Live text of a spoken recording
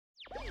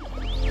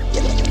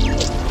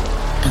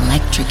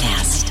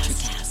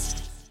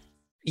Electrocast.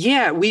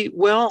 Yeah,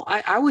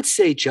 I would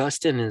say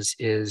Justin is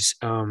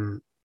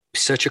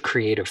such a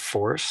creative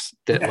force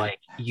that like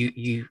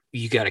you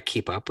got to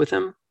keep up with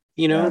him,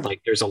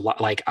 like there's a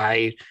lot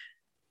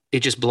it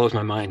just blows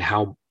my mind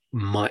how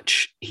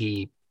much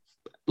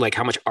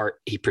how much art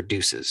he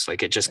produces.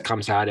 Like it just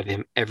comes out of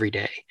him every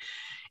day.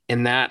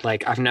 And that,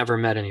 like, I've never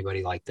met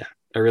anybody like that.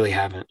 I really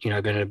haven't.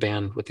 I've been in a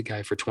band with the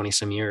guy for 20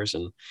 some years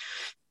and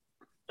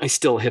I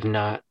still have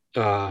not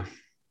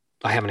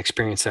I haven't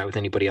experienced that with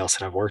anybody else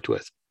that I've worked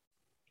with.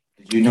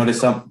 Did you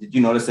notice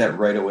that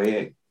right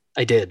away?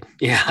 I did.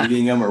 Yeah.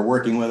 Meeting him or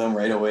working with him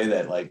right away,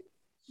 that like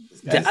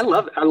I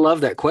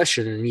love that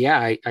question. And yeah,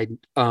 I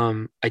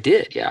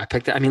did. Yeah. I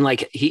picked that. I mean,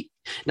 like he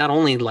not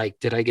only like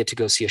did I get to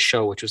go see a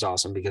show, which was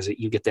awesome because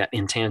you get that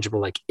intangible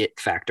like it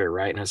factor,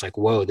 right? And I was like,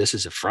 whoa, this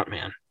is a front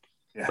man.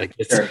 Yeah, like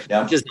it's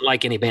just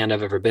like any band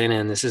I've ever been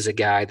in. This is a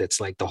guy that's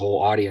like the whole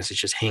audience is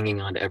just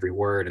hanging on to every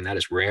word, and that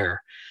is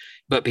rare.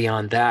 But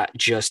beyond that,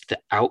 just the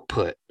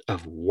output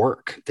of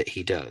work that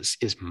he does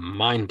is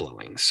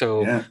mind-blowing.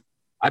 So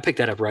I picked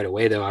that up right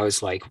away, though. I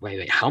was like,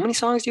 wait, how many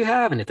songs do you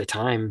have? And at the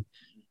time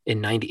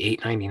in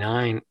 98,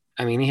 99,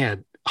 I mean, he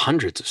had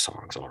hundreds of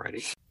songs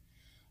already.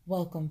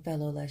 Welcome,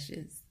 fellow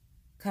Lushes.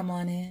 Come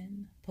on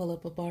in, pull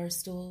up a bar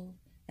stool,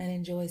 and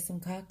enjoy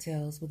some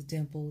cocktails with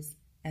Dimples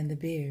and the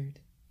Beard.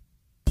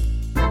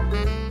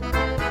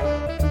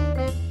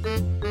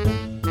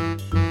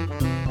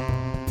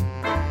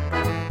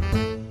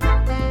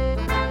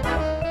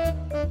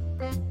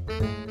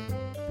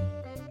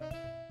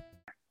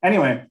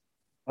 Anyway,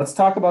 let's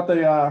talk about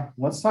the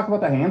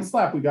hand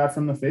slap we got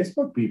from the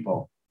Facebook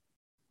people.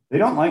 They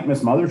don't like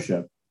Miss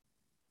Mothership.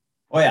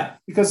 Oh yeah,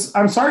 because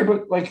I'm sorry,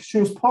 but like she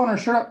was pulling her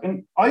shirt up,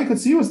 and all you could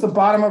see was the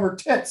bottom of her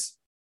tits.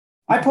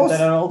 I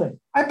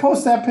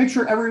post that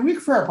picture every week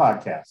for our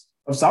podcast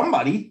of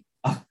somebody.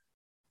 I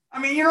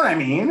mean, you know what I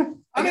mean?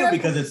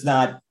 Because it's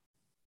not,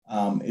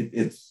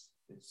 it's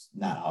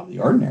not out of the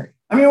ordinary.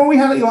 I mean, when we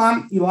had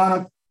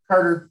Ilana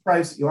Carter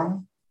Price,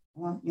 Elon.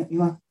 Oh,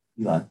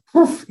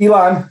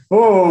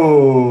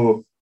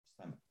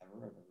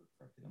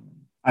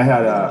 I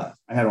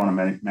had one of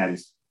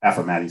Maddie's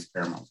caramels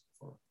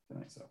before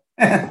tonight. So,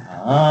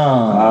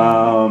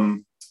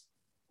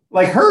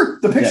 like her,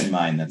 the picture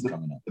mine that's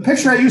coming up. The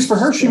picture I used for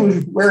her, she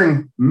was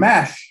wearing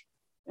mesh,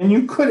 and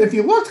you could, if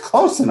you looked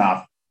close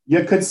enough,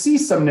 you could see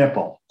some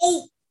nipple.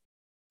 Oh,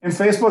 and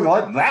Facebook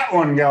let that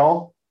one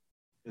go.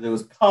 It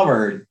was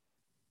covered.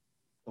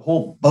 The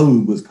whole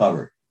boob was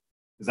covered.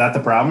 Is that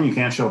the problem? You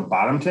can't show a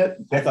bottom tit?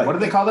 What do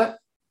they call that?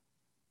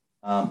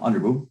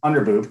 Underboob.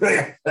 Underboob.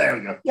 There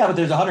we go. Yeah, but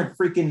there's 100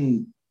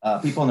 freaking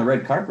people on the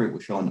red carpet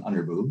with showing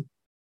underboob.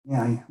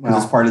 Yeah. Well,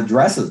 it's part of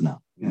dresses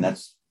now. And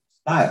that's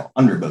style.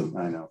 Underboob.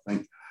 I know.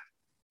 Thank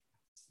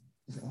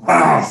God.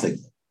 Wow. I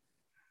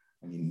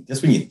mean,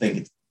 just when you think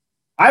it's...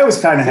 I was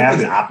kind of happy.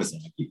 The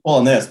opposite. I keep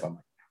pulling this, but I'm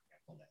like, I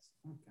can't pull this.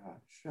 Oh, God.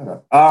 Shut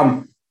up.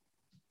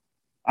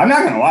 I'm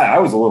not going to lie. I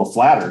was a little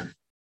flattered.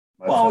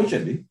 Well, we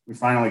should be. We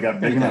finally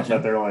got big enough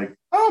that they're like,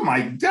 oh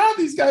my God,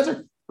 these guys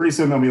are... Pretty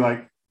soon they'll be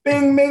like,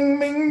 bing, bing,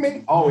 bing,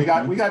 bing. Oh, we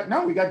got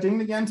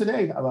dinged again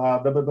today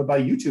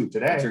by YouTube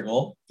today. What's your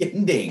goal?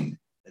 Getting dinged.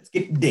 Let's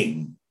get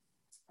dinged.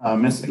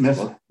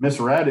 Miss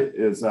Red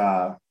is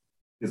on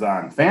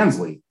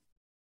Fansly.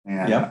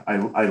 And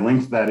I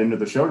linked that into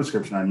the show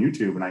description on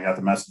YouTube, and I got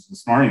the message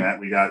this morning that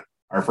we got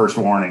our first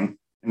warning.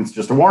 And it's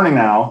just a warning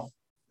now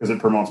because it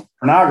promotes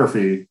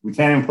pornography. We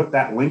can't even put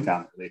that link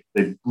on there.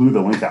 They blew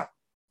the link out.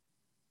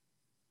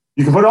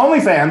 You can put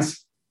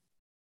OnlyFans,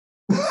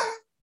 but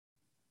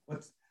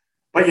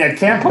you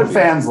can't put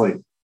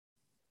Fansly.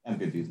 I'm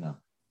confused now.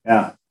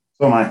 Yeah,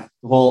 so am I.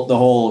 The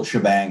whole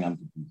shebang. I'm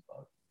confused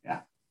about.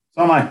 Yeah,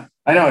 so am I.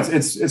 I know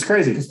it's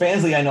crazy because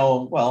Fansly, I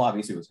know. Well,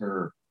 obviously, it was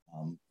her. I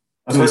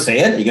was going to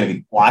say it. Are you going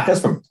to block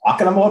us from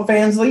talking about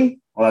Fansly?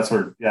 Well, that's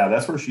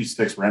where she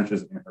sticks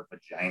wrenches in her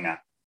vagina.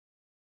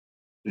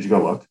 Did you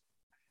go look?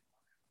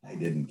 I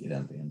didn't get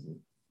on Fansly.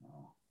 No,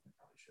 I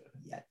probably should.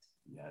 Yet.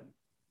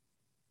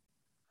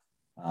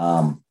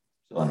 So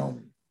I know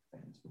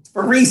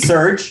for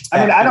research. I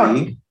mean, I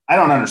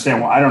don't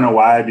understand. I don't know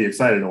why I'd be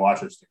excited to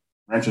watch her stick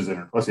wrenches in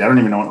her pussy. I don't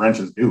even know what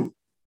wrenches do.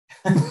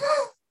 I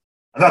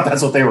thought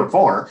that's what they were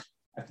for.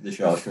 After the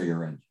show, I'll show you a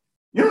wrench.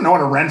 You don't know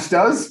what a wrench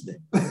does?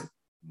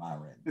 My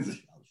wrench. I'll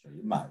show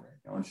you my wrench.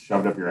 That one's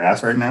shoved up your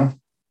ass right now.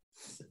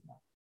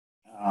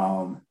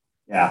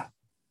 Yeah.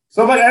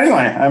 So, but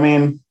anyway, I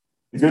mean,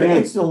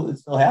 it's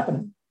still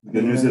happening. The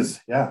good news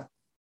is,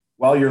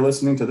 while you're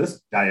listening to this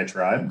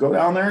diatribe, go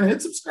down there and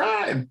hit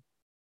subscribe.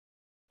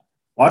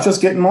 Watch us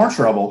get in more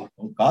trouble.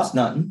 Don't cost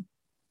nothing.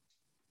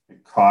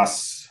 It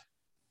costs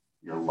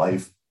your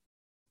life.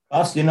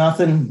 Cost you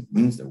nothing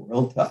means the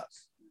world to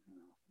us.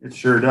 It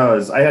sure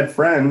does. I had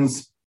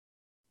friends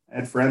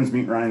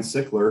meet Ryan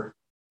Sickler.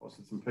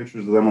 Posted some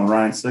pictures of them with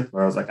Ryan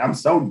Sickler. I was like, I'm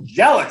so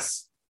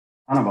jealous.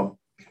 I don't know.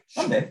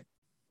 Someday.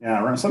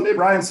 Yeah, someday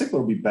Ryan Sickler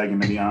will be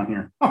begging to be on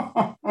here.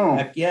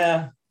 Heck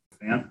yeah.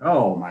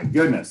 Oh my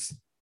goodness.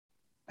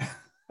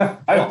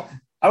 I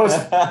was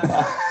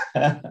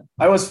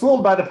I was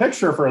fooled by the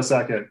picture for a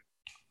second.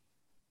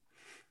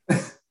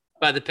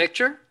 By the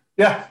picture?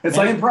 Yeah, it's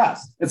I'm like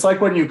impressed. It's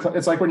like when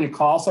you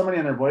call somebody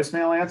and their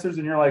voicemail answers,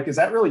 and you're like, "Is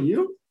that really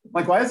you?"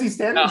 Like, why is he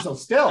standing so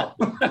still?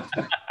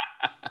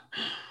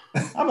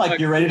 I'm like,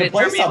 you're ready to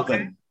play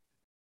something.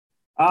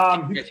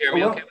 Okay? You guys hear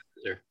me okay?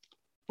 A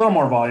little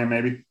more volume,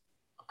 maybe.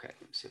 Okay,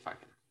 let me see if I can.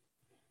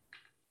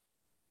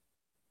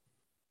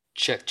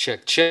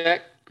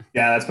 Check.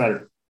 Yeah, that's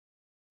better.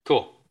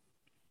 Cool.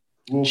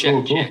 Cool.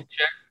 Check.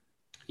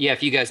 Yeah,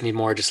 if you guys need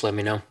more, just let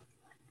me know.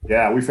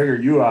 Yeah, we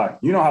figured you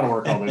know how to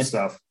work all this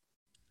stuff.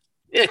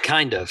 Yeah,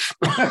 kind of.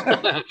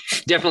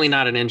 Definitely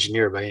not an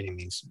engineer by any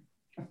means.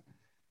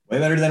 Way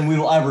better than we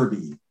will ever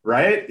be.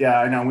 Right? Yeah,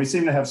 I know. We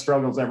seem to have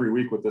struggles every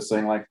week with this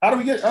thing. Like, how do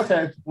we get?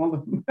 Okay.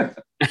 Well,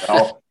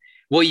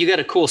 well, you got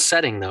a cool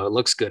setting though. It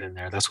looks good in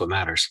there. That's what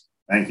matters.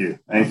 Thank you.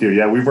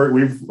 Yeah,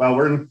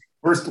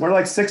 we're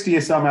like 60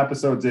 some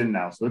episodes in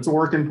now, so it's a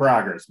work in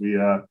progress. We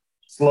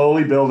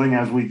slowly building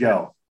as we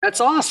go.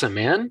 That's awesome,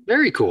 man.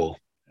 Very cool.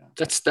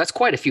 That's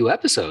quite a few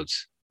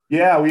episodes.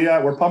 Yeah,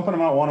 we're pumping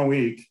them out one a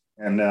week,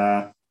 and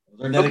that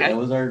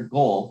was our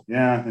goal.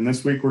 Yeah, and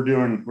this week we're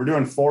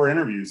doing 4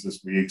 interviews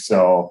this week,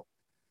 so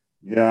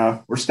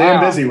yeah, we're staying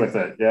busy with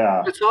it.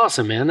 Yeah, that's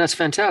awesome, man. That's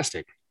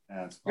fantastic.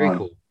 Yeah, it's very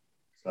cool.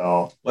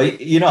 So, well,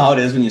 you know how it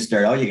is when you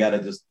start out. You got to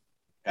just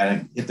kind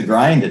of hit the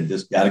grind and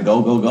just got to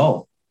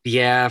go.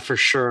 Yeah, for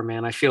sure,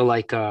 man. I feel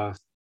like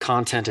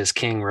content is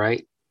king,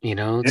 right? You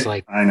know, it's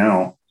like I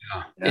know.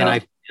 Yeah.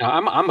 And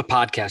I'm a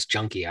podcast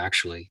junkie,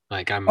 actually.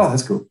 Like Oh,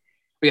 that's cool.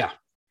 Yeah.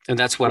 And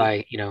that's what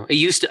it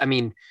used to, I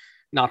mean,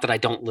 not that I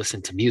don't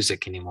listen to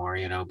music anymore,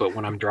 but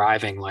when I'm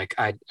driving, like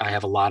I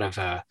have a lot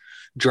of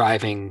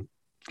driving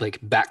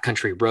like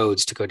backcountry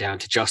roads to go down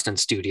to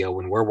Justin's studio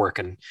when we're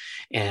working.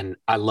 And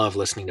I love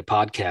listening to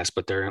podcasts,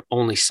 but there are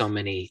only so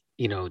many,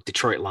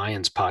 Detroit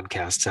Lions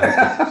podcasts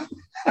out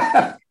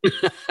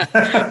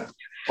there.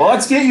 Well,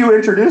 let's get you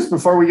introduced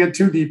before we get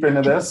too deep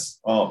into this.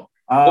 No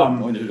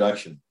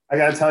introduction. I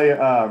got to tell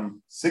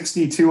you,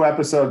 62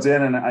 episodes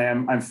in, and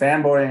I'm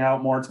fanboying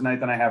out more tonight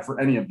than I have for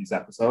any of these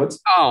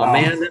episodes. Oh,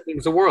 man, that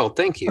means the world.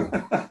 Thank you.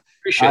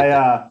 Appreciate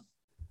it.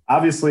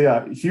 Obviously,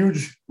 a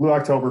huge Blue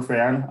October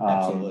fan.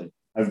 Absolutely.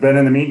 I've been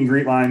in the meet and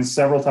greet lines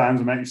several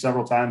times. I met you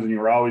several times, and you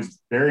were always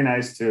very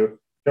nice to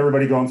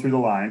everybody going through the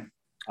line.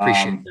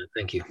 Appreciate that.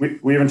 Thank you.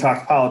 We even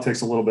talked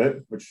politics a little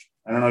bit, which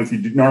I don't know if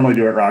you normally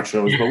do at rock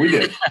shows, but we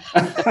did.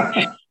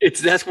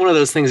 That's one of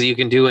those things that you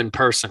can do in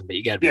person, but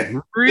you got to be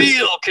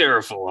real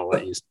careful on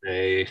what you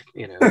say,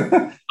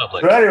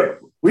 public. But anyway,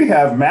 we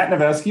have Matt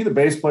Noveskey, the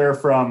bass player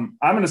from,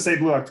 I'm going to say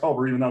Blue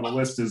October, even though the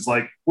list is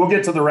like, we'll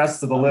get to the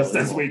rest of the list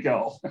as we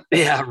go.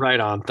 Yeah, right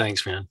on.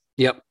 Thanks, man.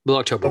 Yep. Blue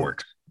October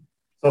works.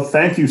 So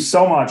thank you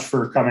so much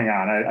for coming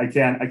on. I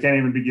can't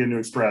even begin to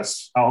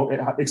express how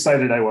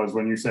excited I was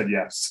when you said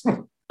yes.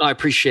 I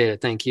appreciate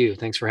it. Thank you.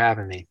 Thanks for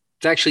having me.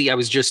 It's actually, I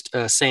was just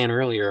saying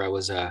earlier, I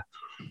was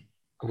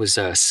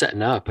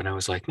setting up and I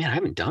was like, man, I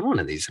haven't done one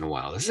of these in a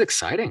while. This is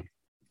exciting.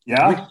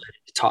 Yeah.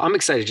 I'm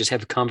excited to just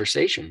have a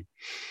conversation.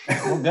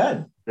 Well,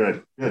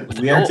 good.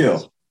 We are too.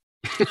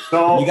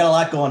 So you got a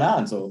lot going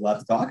on, so a lot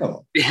to talk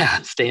about.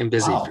 Yeah. Staying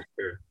busy for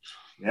sure.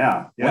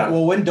 Yeah.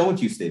 Well, when don't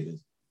you stay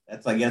busy?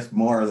 That's, I guess,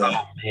 more of the.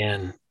 Oh,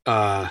 man.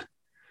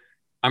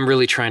 I'm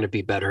really trying to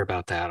be better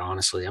about that.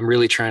 Honestly, I'm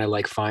really trying to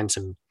like find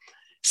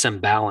some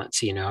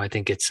balance. I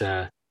think it's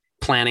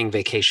planning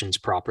vacations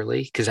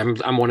properly, because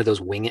I'm one of those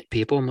wing it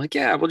people. I'm like,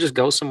 yeah, we'll just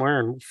go somewhere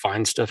and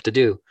find stuff to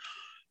do.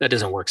 That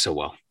doesn't work so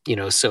well,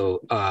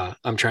 so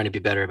I'm trying to be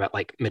better about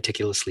like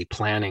meticulously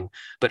planning,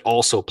 but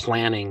also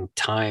planning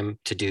time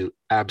to do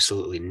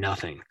absolutely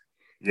nothing.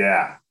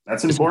 Yeah,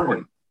 that's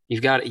important. You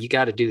got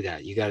to do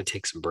that. You got to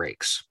take some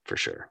breaks for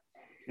sure.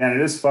 And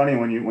it is funny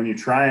when you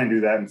try and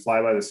do that and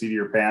fly by the seat of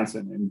your pants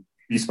and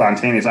be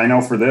spontaneous. I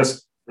know for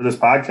this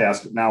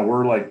podcast, now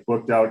we're like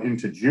booked out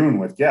into June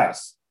with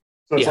guests.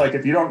 So it's like,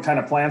 if you don't kind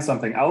of plan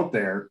something out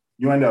there,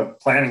 you end up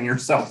planning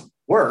yourself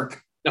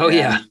work. Oh,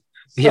 yeah.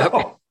 Yep.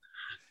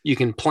 You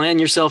can plan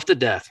yourself to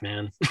death,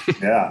 man.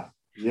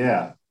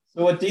 Yeah.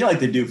 So what do you like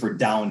to do for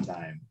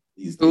downtime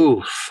these days?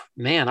 Oof,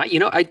 man.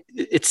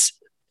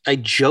 I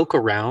joke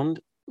around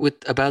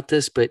about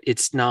this, but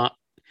it's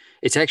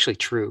actually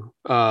true.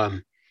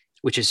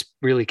 Which is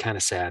really kind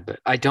of sad,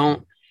 but I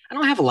don't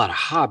have a lot of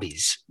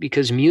hobbies,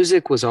 because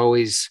music was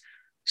always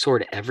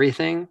sort of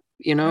everything,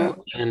 Yeah.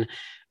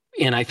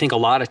 And I think a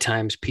lot of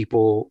times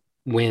people,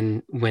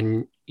 when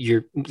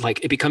you're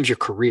like, it becomes your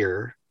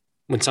career,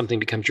 when something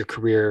becomes your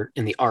career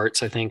in the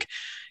arts, I think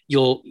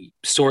you'll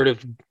sort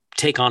of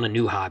take on a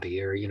new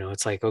hobby, or,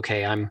 it's like,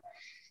 okay, I'm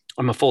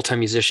a full-time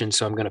musician,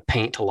 so I'm going to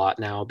paint a lot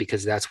now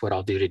because that's what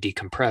I'll do to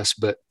decompress.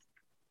 But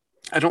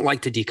I don't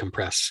like to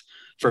decompress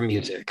from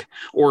music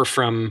or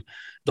from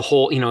the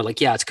whole,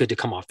 yeah, it's good to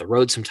come off the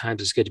road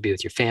sometimes. It's good to be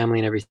with your family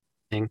and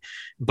everything,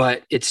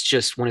 but it's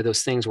just one of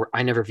those things where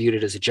I never viewed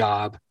it as a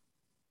job.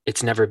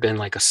 It's never been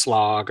like a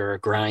slog or a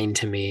grind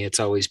to me. It's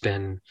always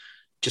been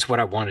just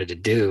what I wanted to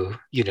do,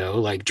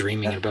 like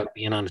dreaming about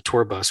being on a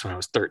tour bus when I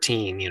was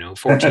 13,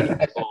 14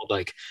 years old.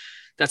 Like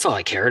that's all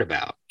I cared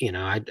about.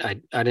 I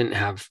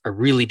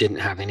really didn't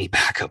have any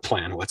backup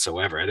plan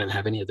whatsoever. I didn't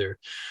have any other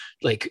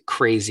like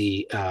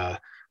crazy,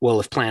 well,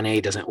 if plan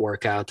A doesn't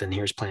work out, then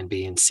here's plan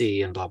B and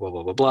C and blah, blah,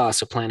 blah, blah, blah.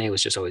 So plan A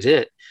was just always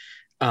it.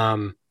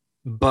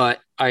 But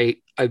I,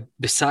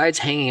 besides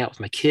hanging out with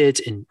my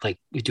kids and like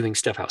doing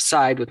stuff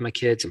outside with my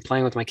kids and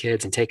playing with my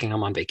kids and taking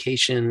them on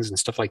vacations and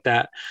stuff like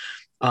that,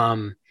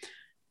 um,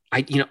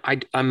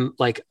 I'm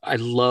like, I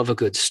love a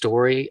good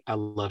story. I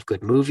love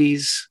good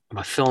movies. I'm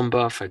a film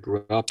buff. I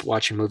grew up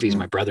watching movies.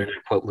 My brother and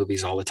I quote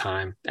movies all the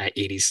time, at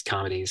 80s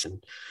comedies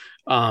and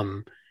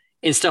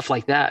stuff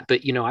like that.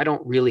 But, I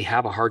don't really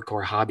have a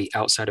hardcore hobby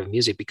outside of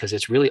music because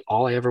it's really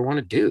all I ever want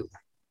to do.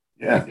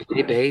 Yeah. Like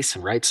play bass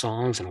and write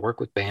songs and work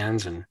with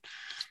bands. And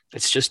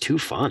it's just too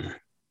fun.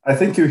 I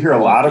think you hear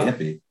a lot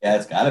of, yeah,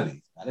 it's gotta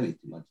be too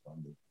much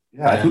fun.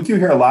 Yeah. I think you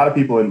hear a lot of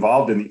people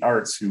involved in the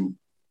arts who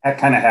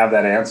kind of have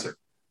that answer,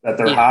 that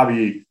their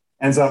hobby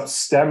ends up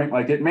stemming,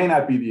 like it may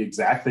not be the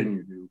exact thing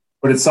you do,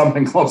 but it's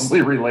something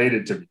closely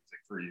related to music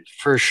for you.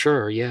 For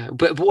sure. Yeah.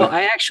 But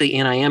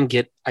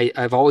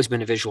I've always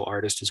been a visual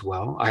artist as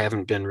well. I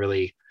haven't been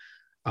really,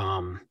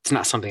 it's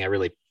not something I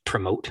really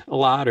promote a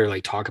lot or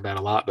like talk about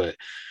a lot, but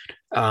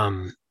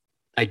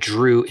I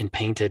drew and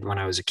painted when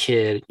I was a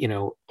kid,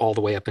 all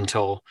the way up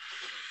until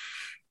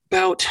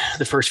about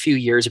the first few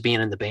years of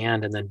being in the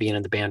band, and then being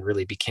in the band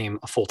really became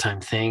a full-time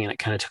thing and it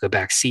kind of took a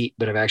back seat,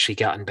 but I've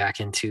actually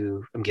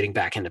I'm getting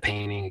back into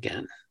painting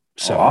again.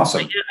 So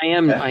awesome.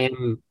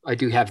 I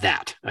do have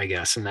that, I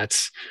guess. And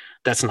that's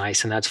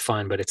nice. And that's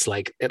fun, but it's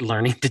like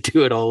learning to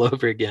do it all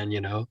over again,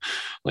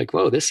 like,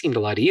 whoa, this seemed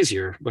a lot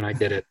easier when I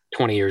did it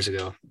 20 years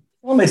ago.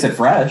 Well, it makes it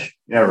fresh.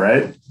 Yeah.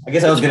 Right. I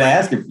guess I was going to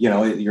ask if,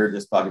 you were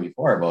just talking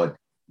before about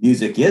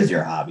music is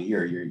your hobby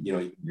or your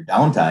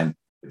downtime.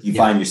 If you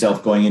find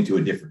yourself going into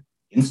a different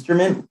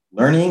instrument,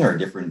 learning, or a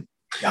different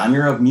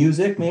genre of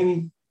music,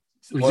 maybe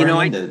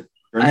during that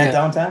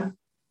downtime.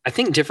 I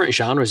think different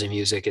genres of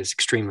music is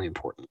extremely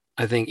important.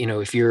 I think,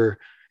 if you're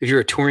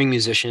a touring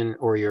musician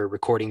or you're a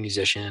recording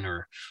musician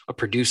or a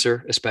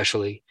producer,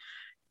 especially,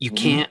 you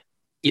can't.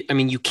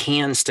 You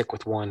can stick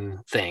with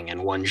one thing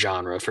and one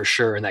genre for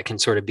sure, and that can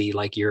sort of be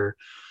like your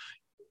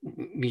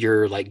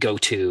like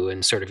go-to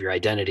and sort of your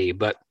identity.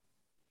 But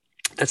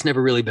that's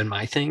never really been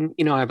my thing.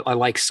 I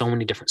like so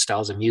many different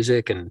styles of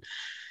music, and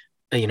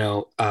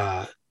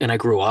and I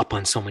grew up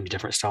on so many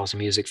different styles of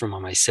music from all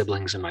my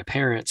siblings and my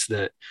parents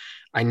that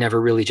I never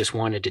really just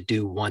wanted to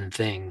do one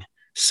thing.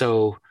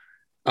 So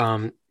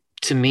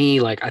to me,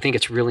 like, I think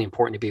it's really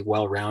important to be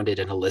well-rounded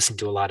and to listen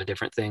to a lot of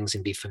different things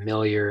and be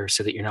familiar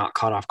so that you're not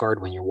caught off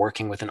guard when you're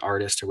working with an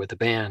artist or with a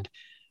band.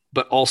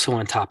 But also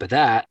on top of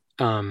that,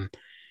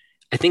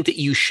 I think that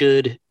you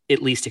should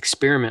at least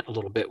experiment a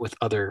little bit with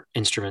other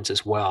instruments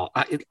as well.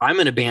 I'm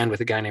in a band with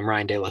a guy named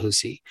Ryan De La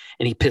Hussey,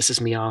 and he pisses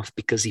me off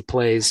because he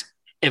plays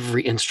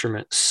every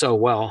instrument so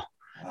well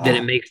that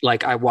it makes,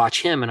 like, I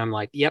watch him and I'm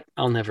like, yep,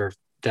 that'll never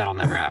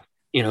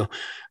happen,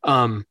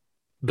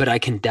 but I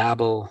can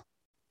dabble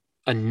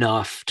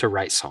enough to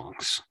write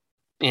songs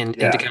and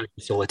to kind of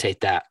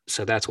facilitate that.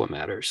 So that's what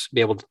matters.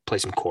 Be able to play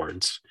some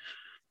chords.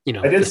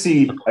 I did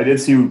see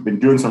you've been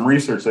doing some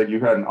research that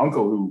you had an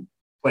uncle who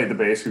played the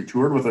bass, who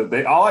toured with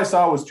it. All I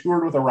saw was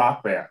toured with a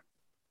rock band.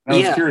 And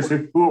I was curious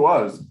who it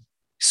was.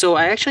 So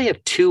I actually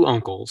have two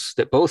uncles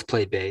that both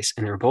played bass,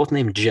 and they were both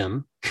named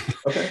Jim.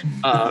 Okay.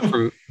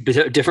 From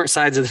different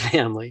sides of the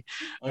family.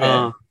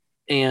 Okay.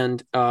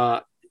 And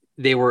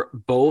they were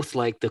both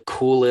like the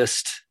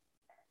coolest,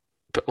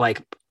 but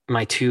like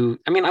my two,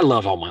 I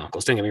love all my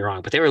uncles, don't get me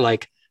wrong, but they were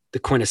like the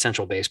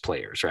quintessential bass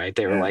players, right?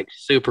 They were like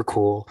super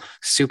cool,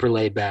 super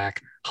laid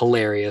back,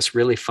 hilarious,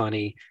 really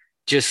funny,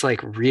 just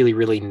like really,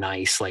 really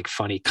nice, like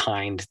funny,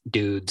 kind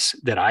dudes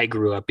that I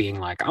grew up being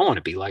like, I want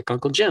to be like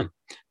Uncle Jim's.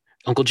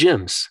 Take your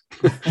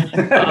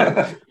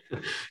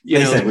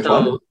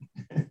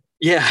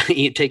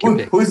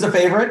pick. Who's the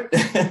favorite?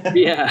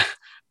 Yeah.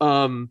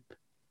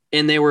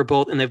 And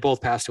they've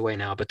both passed away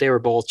now, but they were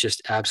both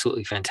just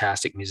absolutely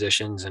fantastic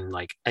musicians. And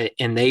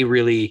they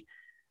really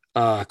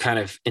kind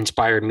of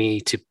inspired me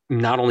to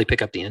not only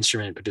pick up the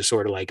instrument, but to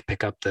sort of like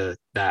pick up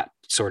that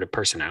sort of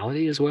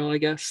personality as well, I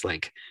guess.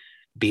 Like,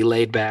 be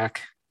laid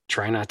back,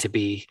 try not to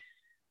be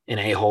an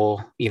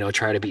a-hole,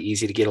 try to be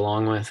easy to get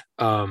along with.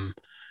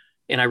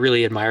 And I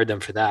really admired them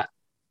for that,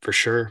 for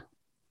sure.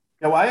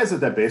 Yeah, why is it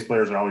that bass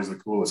players are always the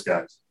coolest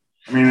guys?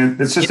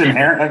 It's just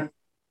inherent.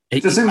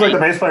 It just seems like the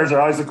bass players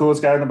are always the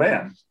coolest guy in the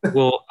band.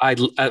 Well,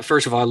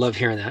 first of all, I love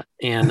hearing that.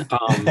 And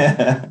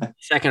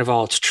second of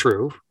all, it's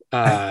true.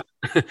 I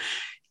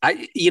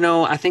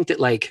think that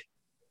like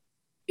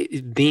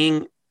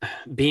being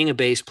a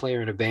bass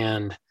player in a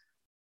band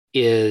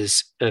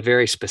is a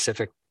very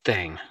specific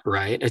thing,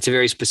 right? It's a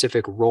very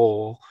specific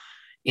role.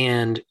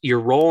 And your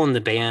role in the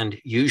band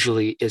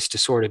usually is to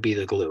sort of be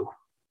the glue,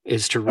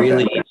 is to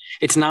really,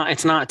 it's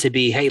not to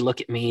be, hey,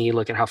 look at me,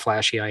 look at how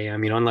flashy I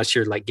am, unless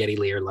you're like Geddy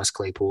Lee or Les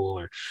Claypool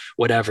or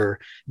whatever,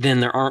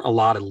 then there aren't a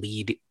lot of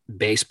lead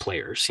bass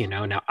players.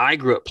 Now I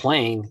grew up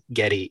playing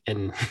Getty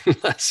and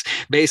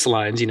bass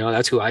lines.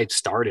 That's who I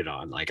started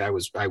on. Like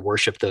I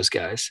worshiped those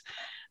guys,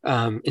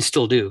 and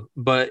still do.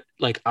 But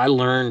like I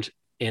learned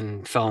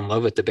and fell in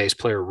love with the bass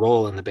player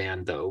role in the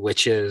band, though,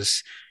 which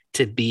is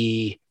to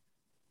be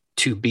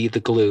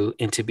the glue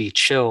and to be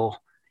chill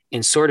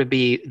and sort of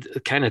be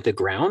kind of the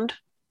ground,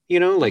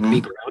 like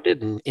be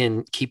grounded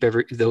and keep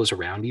those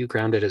around you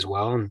grounded as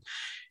well.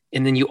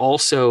 And then you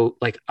also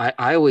like,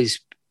 I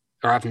always,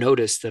 or I've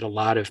noticed that a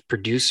lot of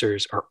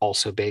producers are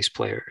also bass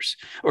players,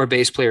 or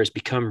bass players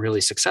become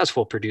really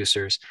successful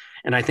producers.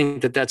 And I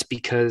think that that's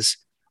because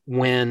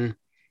when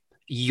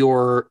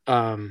you're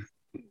a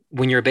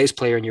bass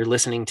player and you're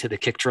listening to the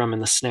kick drum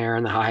and the snare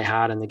and the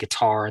hi-hat and the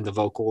guitar and the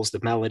vocals, the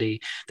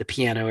melody, the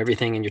piano,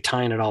 everything, and you're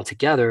tying it all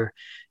together,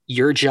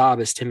 your job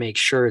is to make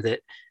sure that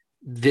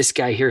this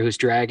guy here who's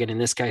dragging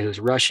and this guy who's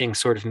rushing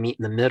sort of meet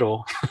in the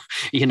middle,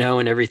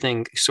 and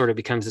everything sort of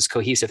becomes this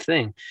cohesive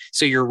thing.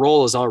 So your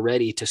role is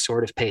already to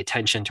sort of pay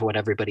attention to what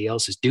everybody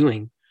else is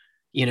doing,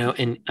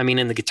 and I mean,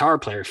 and the guitar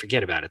player,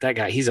 forget about it. That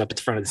guy, he's up at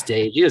the front of the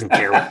stage. He doesn't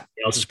care what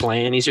else is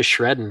playing. He's just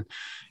shredding,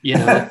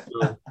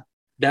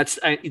 that's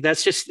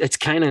just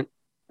kind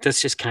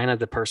of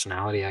the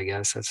personality, I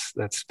guess.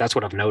 That's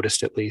what I've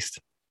noticed, at least.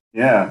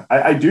 Yeah,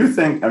 I do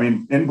think, I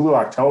mean, in Blue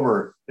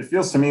October, it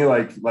feels to me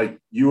like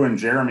you and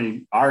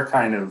Jeremy are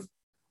kind of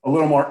a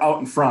little more out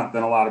in front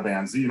than a lot of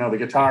bands. The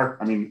guitar,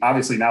 I mean,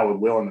 obviously now with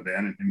Will in the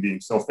band and him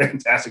being so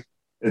fantastic,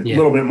 a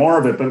little bit more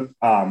of it, but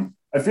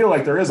I feel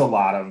like there is a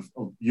lot of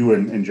you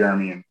and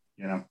Jeremy and,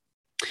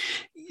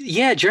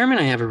 Yeah, Jeremy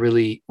and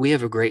I we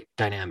have a great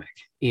dynamic,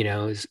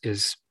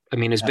 as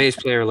bass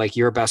player, like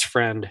your best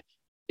friend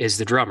is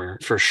the drummer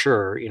for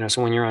sure.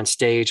 So when you're on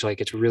stage,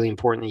 like it's really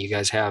important that you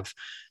guys have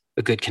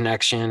a good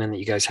connection and that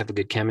you guys have a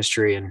good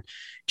chemistry. And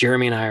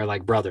Jeremy and I are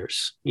like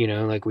brothers,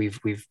 like we've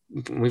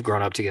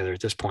grown up together at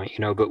this point,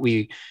 but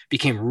we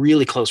became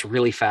really close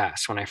really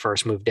fast when I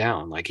first moved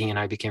down. Like he and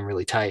I became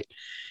really tight,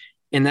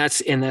 and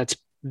that's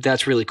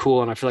really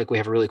cool. And I feel like we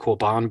have a really cool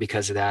bond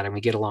because of that. And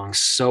we get along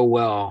so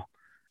well,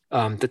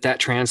 that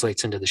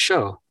translates into the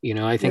show.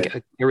 I think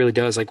it really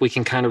does. Like we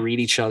can kind of read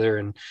each other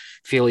and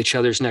feel each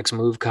other's next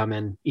move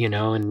coming,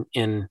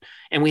 and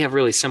we have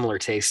really similar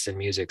tastes in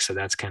music. So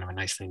that's kind of a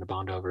nice thing to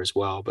bond over as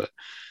well. But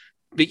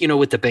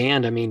with the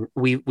band, I mean,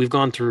 we've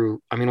gone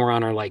through, I mean, we're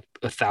on our like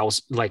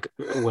 1,000, like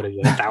what is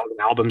it, 1,000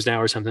 albums now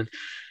or something.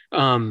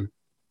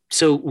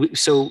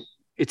 So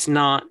it's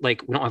not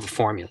like we don't have a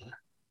formula.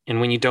 And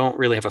when you don't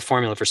really have a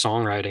formula for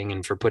songwriting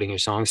and for putting your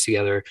songs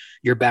together,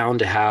 you're bound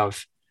to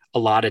have a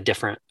lot of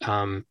different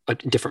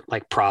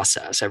like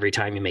process every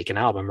time you make an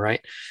album, right?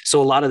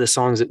 So a lot of the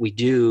songs that we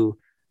do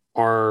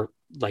are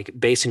like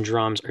bass and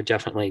drums are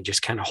definitely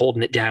just kind of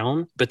holding it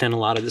down, but then a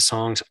lot of the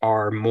songs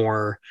are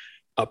more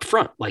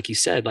upfront, like you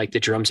said, like the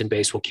drums and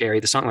bass will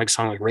carry the song, like a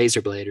song like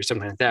Razorblade or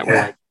something like that.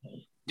 Where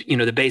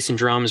like, the bass and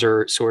drums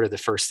are sort of the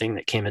first thing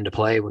that came into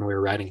play when we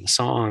were writing the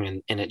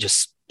song, and it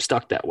just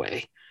stuck that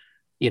way,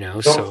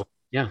 So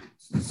yeah.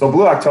 So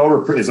Blue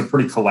October is a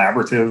pretty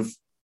collaborative.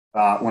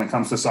 When it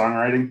comes to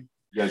songwriting,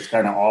 you guys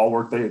kind of all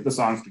work the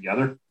songs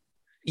together.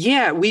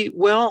 Yeah,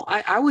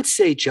 I would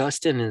say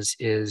Justin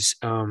is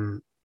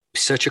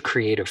such a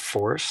creative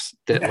force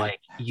that like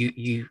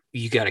you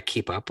got to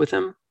keep up with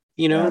him.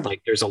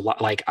 Like there's a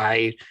lot. Like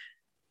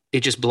it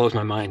just blows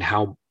my mind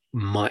how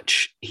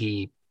much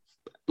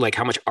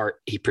art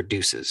he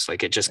produces.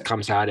 Like it just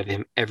comes out of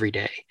him every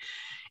day,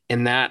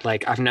 and that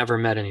like I've never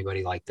met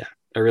anybody like that.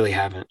 I really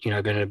haven't.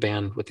 I've been in a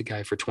band with the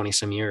guy for 20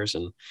 some years,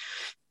 and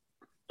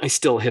I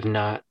still have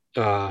not,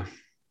 I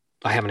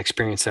haven't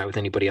experienced that with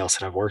anybody else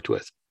that I've worked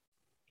with.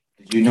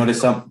 Did you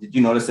notice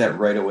that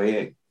right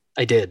away?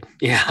 I did.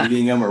 Yeah.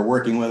 Meeting them or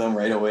working with them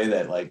right away,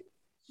 that like,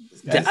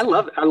 I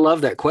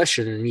love that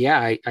question. And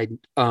yeah,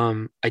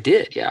 I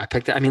did. Yeah. I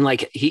picked that. I mean,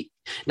 like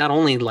not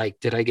only like,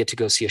 did I get to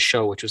go see a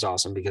show, which was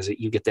awesome because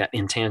you get that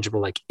intangible,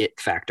 like it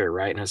factor.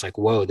 Right. And I was like,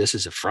 whoa, this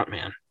is a front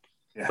man.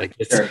 Yeah, like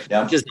it's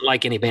just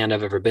like any band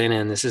I've ever been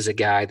in. This is a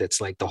guy that's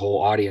like the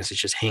whole audience is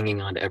just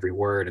hanging on to every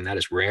word, and that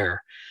is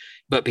rare.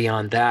 But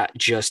beyond that,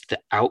 just the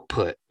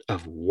output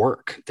of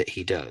work that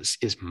he does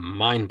is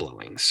mind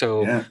blowing.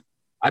 So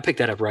I picked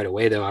that up right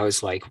away, though. I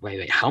was like,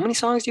 wait, how many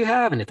songs do you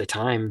have? And at the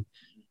time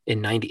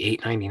in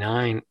 98,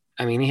 99,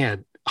 I mean, he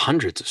had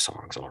hundreds of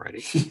songs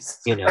already,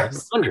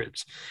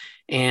 hundreds.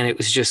 And it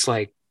was just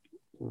like,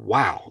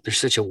 wow, there's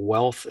such a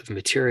wealth of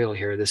material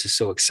here. This is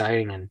so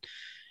exciting.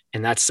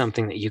 And that's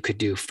something that you could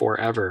do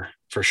forever,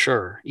 for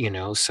sure,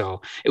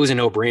 so it was a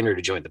no-brainer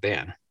to join the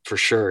band for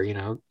sure,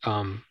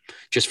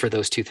 just for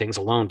those two things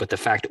alone. But the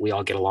fact that we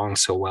all get along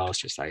so well is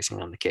just icing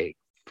on the cake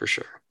for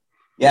sure.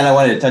 Yeah. And I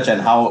wanted to touch on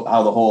how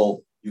the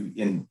whole you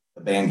in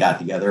the band got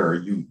together,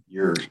 or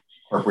your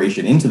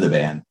incorporation into the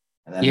band.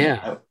 And then,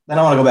 then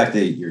I want to go back to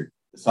the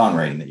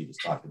songwriting that you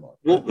just talked about.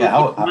 Well,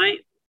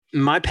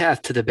 my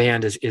path to the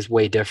band is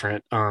way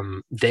different.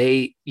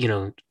 They,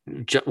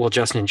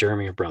 Justin and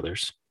Jeremy are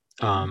brothers.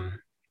 And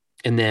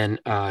then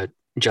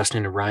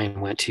Justin and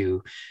Ryan went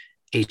to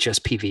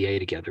HSPVA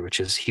together, which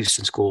is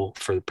Houston School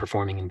for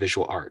Performing and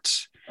Visual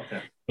Arts.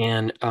 Okay.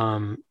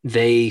 And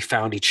they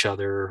found each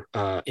other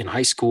in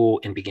high school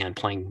and began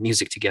playing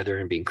music together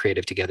and being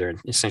creative together, and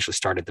essentially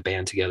started the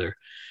band together.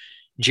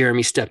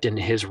 Jeremy stepped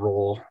into his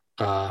role.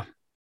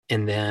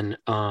 And then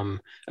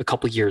a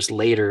couple of years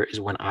later is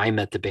when I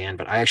met the band,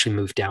 but I actually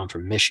moved down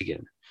from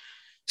Michigan.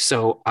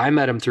 So I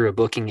met him through a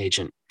booking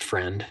agent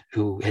friend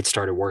who had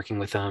started working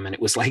with them. And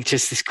it was like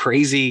just this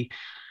crazy,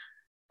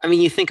 I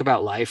mean, you think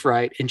about life,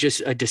 right? And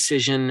just a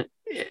decision,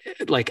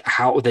 like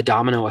how the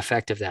domino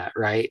effect of that,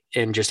 right?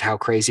 And just how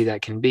crazy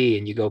that can be.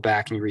 And you go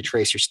back and you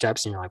retrace your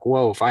steps and you're like,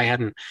 whoa, if I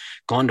hadn't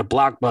gone to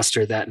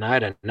Blockbuster that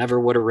night, I never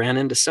would have ran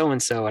into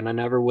so-and-so, and I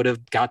never would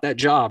have got that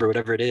job or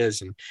whatever it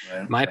is. And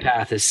my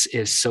path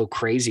is so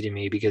crazy to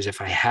me, because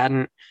if I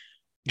hadn't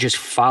just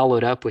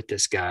followed up with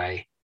this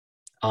guy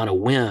on a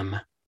whim,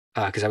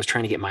 because I was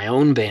trying to get my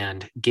own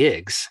band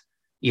gigs,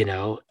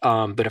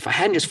 but if I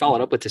hadn't just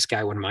followed up with this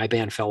guy when my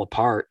band fell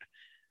apart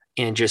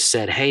and just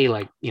said, hey,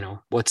 like,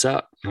 what's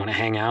up? You want to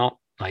hang out?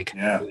 Like,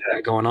 what's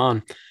that going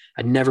on?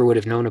 I never would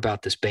have known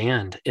about this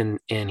band. And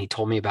he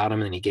told me about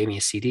him, and he gave me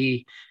a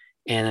CD.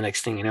 And the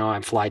next thing you know,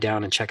 I fly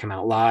down and check him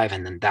out live.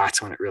 And then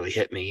that's when it really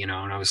hit me, and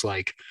I was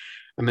like,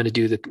 I'm going to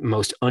do the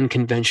most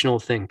unconventional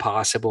thing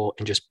possible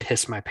and just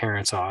piss my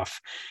parents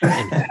off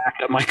and pack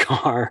up my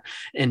car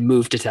and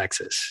move to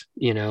Texas,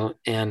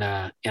 and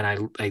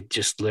I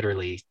just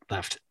literally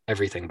left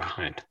everything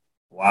behind.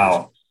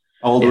 Wow.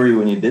 How old were you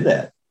when you did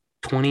that?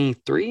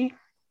 23.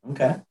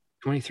 Okay.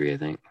 23, I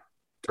think.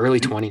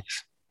 Early 20s.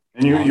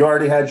 And you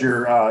already had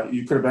your,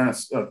 you could have been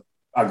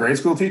a grade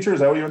school teacher. Is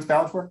that what you went to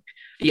college for?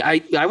 Yeah,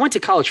 I went to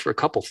college for a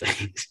couple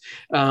things.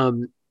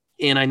 And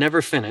I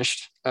never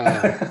finished.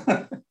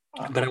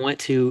 But I went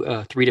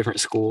to 3 different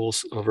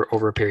schools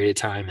over a period of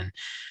time.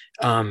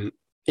 And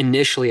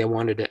initially I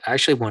wanted to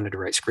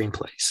write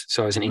screenplays.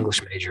 So I was an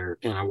English major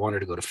and I wanted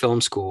to go to film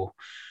school.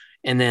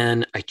 And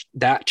then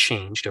that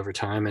changed over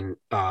time. And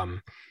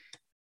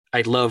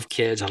I love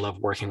kids. I love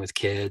working with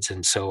kids.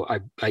 And so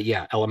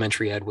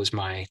elementary ed was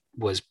kind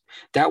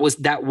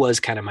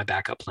of my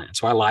backup plan.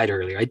 So I lied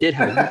earlier. I did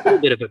have a little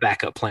bit of a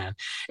backup plan.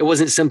 It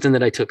wasn't something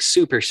that I took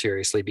super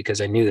seriously because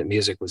I knew that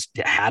music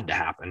had to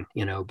happen,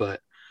 but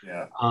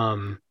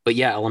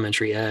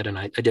elementary ed, and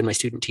I did my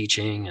student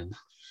teaching, and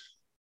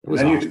it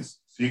was awesome.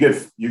 You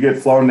get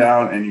flown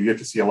down and you get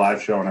to see a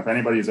live show. And if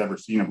anybody's ever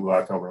seen a Blue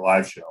October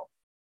live show,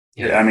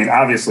 I mean,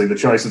 obviously the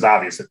choice is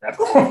obvious at that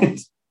point.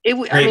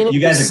 You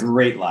guys are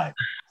great live.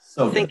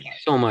 So thank you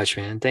so much,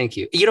 man. Thank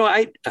you.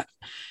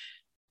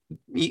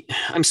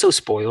 I'm so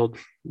spoiled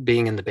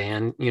being in the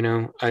band.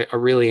 I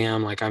really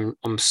am. Like I'm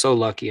so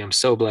lucky. I'm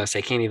so blessed.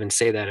 I can't even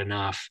say that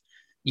enough.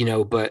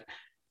 But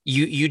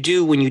you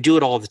do, when you do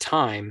it all the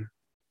time,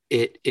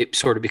 it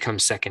sort of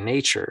becomes second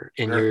nature,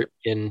 and Sure.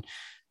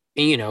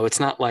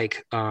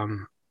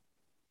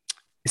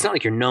 It's not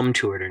like you're numb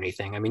to it or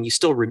anything. I mean, you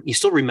still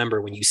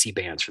remember when you see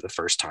bands for the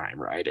first time,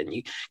 right? And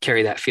you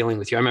carry that feeling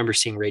with you. I remember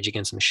seeing Rage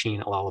Against the Machine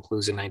at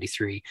Lollapalooza in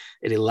 '93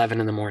 at 11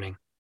 in the morning.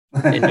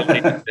 And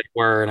nobody knew who they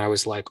were. And I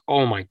was like,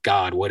 oh my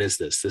God, what is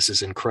this? This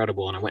is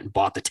incredible. And I went and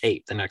bought the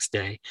tape the next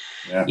day.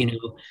 Yeah.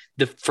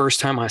 The first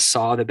time I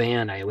saw the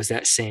band, it was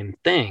that same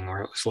thing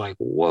where it was like,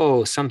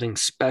 whoa, something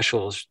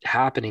special is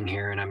happening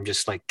here. And I'm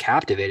just like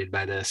captivated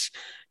by this.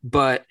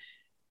 But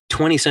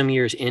 20 some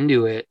years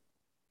into it,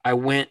 I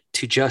went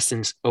to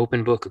Justin's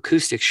open book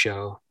acoustic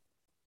show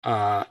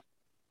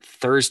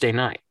Thursday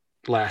night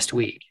last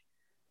week.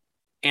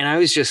 And I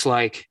was just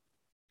like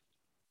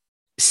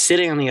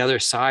sitting on the other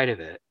side of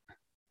it,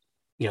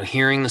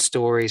 hearing the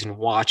stories and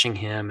watching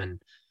him.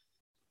 And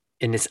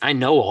I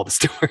know all the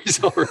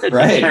stories already.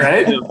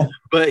 Right.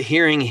 But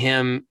hearing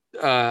him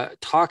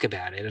talk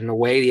about it and the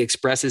way he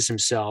expresses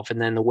himself,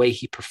 and then the way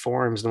he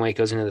performs, and the way he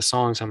goes into the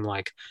songs, I'm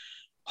like,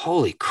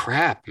 holy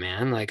crap,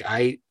 man. Like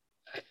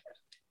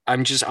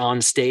I'm just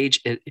on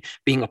stage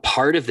being a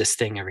part of this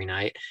thing every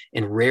night.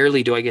 And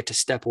rarely do I get to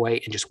step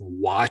away and just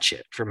watch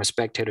it from a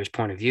spectator's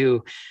point of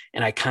view.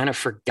 And I kind of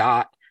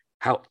forgot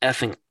how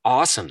effing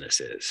awesome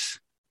this is,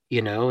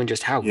 and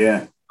just how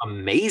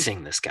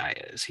amazing this guy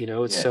is,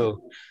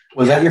 so.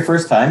 Was that your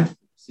first time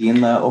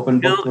seeing the open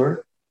book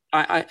tour?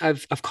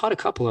 I've caught a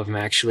couple of them,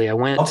 actually. I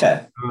went,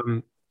 okay.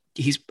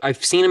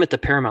 I've seen him at the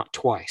Paramount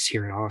twice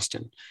here in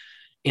Austin.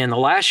 And the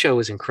last show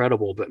was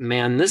incredible, but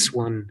man, this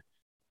one,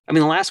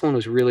 the last one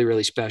was really,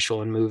 really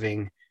special and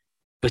moving,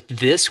 but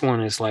this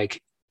one is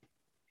like,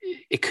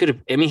 he could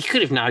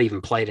have not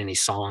even played any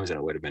songs and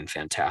it would have been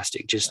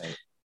fantastic. Just,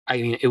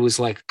 right. It was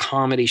like a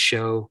comedy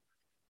show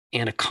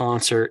and a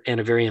concert and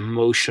a very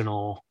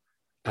emotional,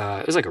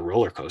 it was like a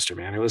roller coaster,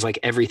 man. It was like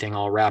everything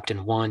all wrapped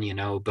in one,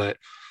 but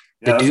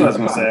that's what I was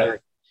going to say.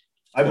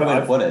 I've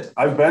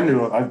been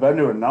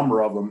to a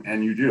number of them,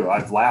 and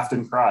I've laughed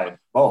and cried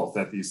both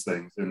at these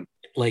things. And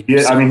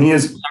he's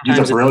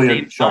a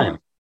brilliant showman.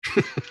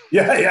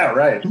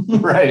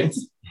 Right.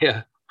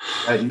 Yeah.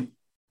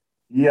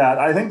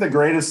 I think the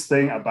greatest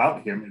thing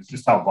about him is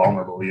just how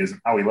vulnerable he is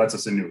and how he lets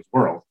us into his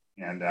world.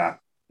 And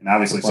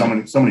obviously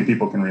so many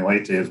people can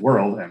relate to his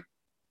world.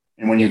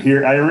 And when you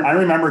hear, I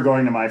remember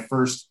going to my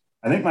first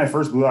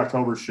Blue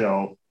October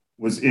show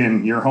was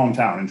in your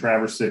hometown in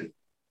Traverse City.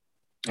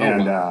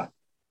 And, wow.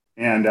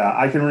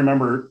 I can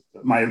remember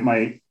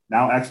my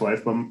now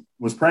ex-wife, but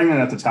was pregnant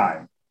at the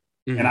time.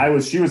 Mm-hmm.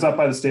 And she was up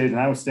by the stage and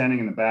I was standing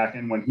in the back.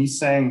 And when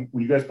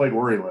you guys played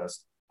Worry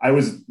List, I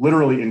was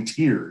literally in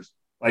tears,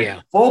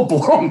 full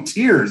blown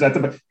tears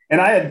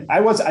and I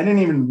didn't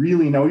even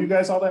really know you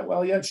guys all that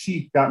well yet.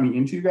 She got me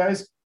into you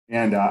guys.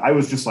 And I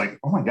was just like,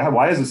 oh my God,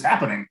 why is this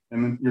happening?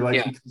 And then you're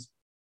like,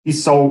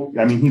 he's so,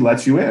 I mean, he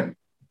lets you in.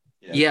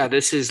 Yeah.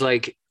 This is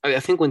like, I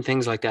think when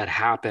things like that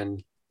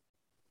happen,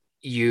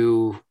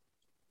 your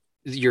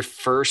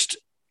first,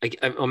 like,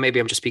 well, maybe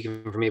I'm just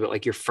speaking for me, but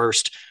like your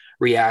first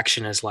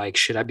reaction is like,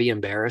 should I be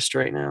embarrassed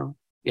right now?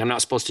 I'm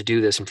not supposed to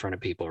do this in front of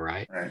people,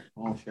 right? Right.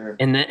 Well, sure.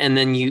 And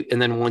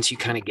then once you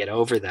kind of get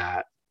over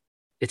that,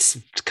 it's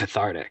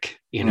cathartic,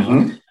 you know.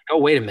 Mm-hmm. Oh,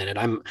 wait a minute,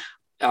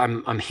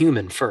 I'm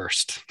human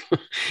first.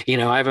 You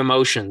know, I have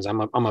emotions.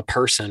 I'm a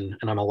person,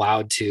 and I'm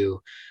allowed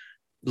to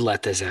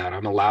let this out.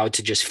 I'm allowed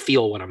to just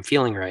feel what I'm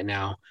feeling right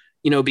now.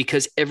 You know,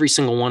 because every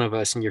single one of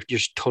us, and you're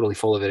totally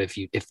full of it.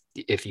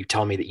 If you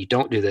tell me that you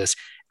don't do this,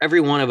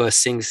 every one of us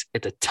sings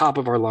at the top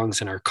of our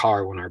lungs in our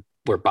car when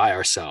we're by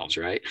ourselves,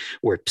 right?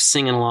 We're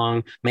singing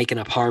along, making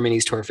up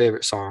harmonies to our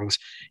favorite songs.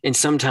 And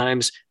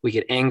sometimes we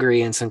get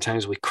angry and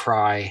sometimes we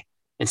cry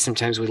and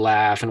sometimes we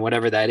laugh and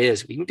whatever that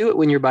is. You can do it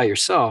when you're by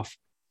yourself.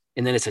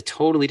 And then it's a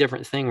totally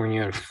different thing when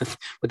you're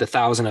with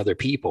 1,000 other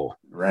people.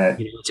 Right.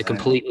 You know, it's a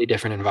completely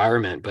different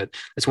environment. But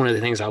that's one of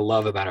the things I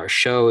love about our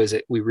show is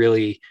that we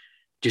really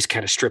just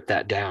kind of strip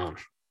that down,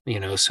 you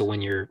know? So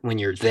when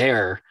you're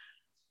there,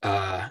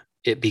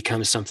 it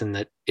becomes something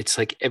that it's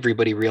like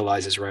everybody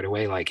realizes right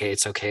away, like, hey,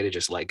 it's okay to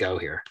just let go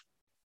here.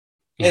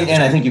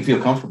 And I think you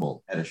feel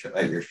comfortable at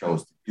your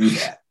shows to do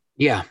that.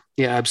 Yeah,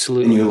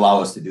 absolutely. And you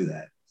allow us to do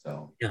that.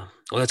 So yeah,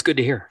 well, that's good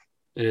to hear.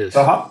 It is.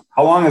 So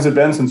how long has it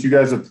been since you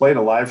guys have played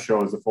a live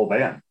show as a full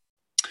band?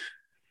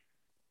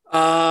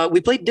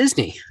 We played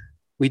Disney.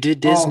 We did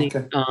Disney.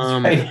 Oh,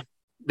 okay.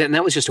 And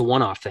that was just a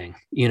one-off thing,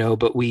 you know,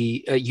 but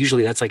we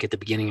usually that's like at the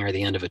beginning or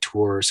the end of a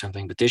tour or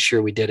something. But this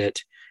year we did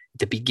it at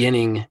the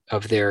beginning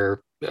of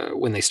their,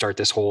 when they start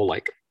this whole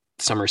like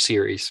summer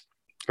series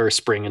or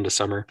spring into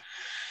summer.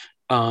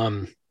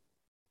 And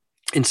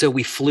so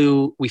we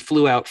flew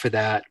out for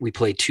that. We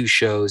played 2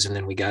 shows and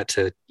then we got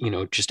to, you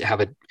know, just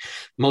have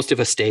most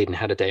of us stayed and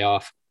had a day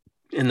off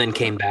and then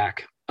came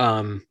back.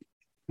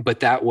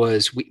 But that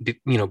was,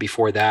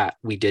 before that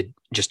we did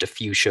just a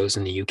few shows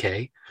in the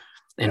UK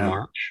in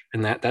March,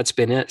 and that's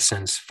been it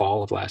since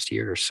fall of last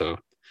year. So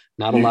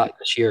not a lot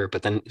this year,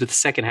 but then the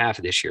second half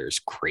of this year is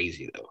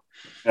crazy though.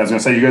 I was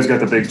gonna say, you guys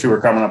got the big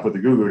tour coming up with the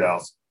Goo Goo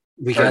Dolls.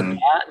 We got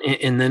that,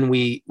 and then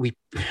we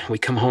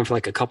come home for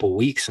like a couple of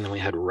weeks, and then we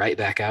head right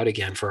back out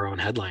again for our own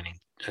headlining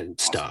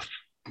stuff,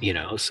 you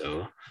know.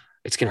 So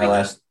it's gonna be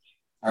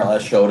our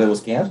last show that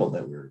was canceled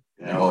that we were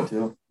gonna go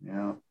to.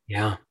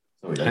 Yeah.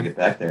 So we gotta get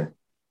back there.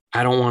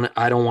 I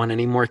don't want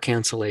any more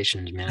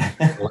cancellations, man.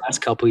 The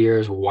last couple of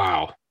years,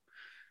 wow.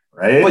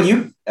 Right. Well,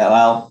 you did a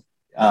lot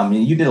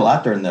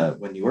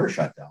when you were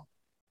shut down.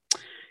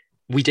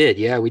 We did,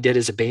 yeah. We did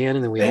as a band,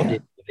 and then we all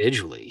did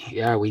individually.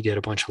 Yeah, we did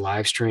a bunch of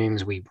live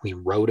streams. We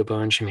wrote a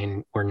bunch. I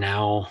mean,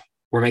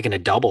 we're making a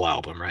double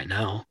album right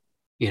now,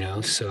 you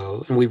know.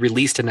 So, and we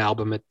released an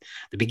album at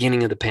the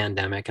beginning of the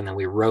pandemic, and then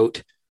we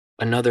wrote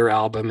another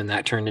album, and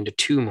that turned into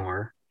 2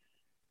 more,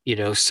 you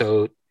know.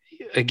 So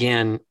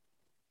again,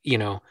 you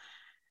know,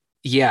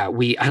 yeah,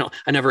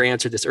 I never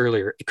answered this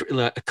earlier.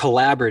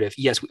 Collaborative.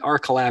 Yes, we are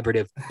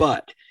collaborative,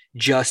 but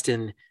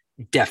Justin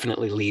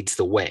definitely leads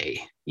the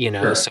way, you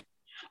know. Sure.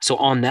 So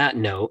on that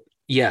note,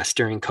 yes,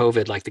 during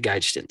COVID, like the guy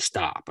just didn't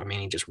stop. I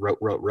mean, he just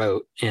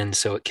wrote. And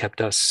so it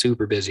kept us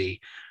super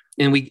busy.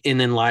 And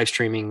then live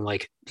streaming,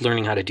 like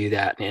learning how to do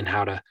that and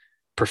how to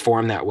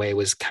perform that way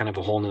was kind of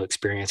a whole new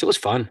experience. It was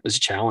fun. It was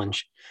a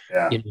challenge.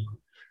 Yeah. You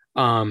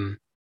know?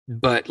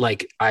 But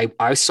like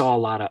I saw a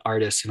lot of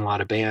artists and a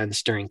lot of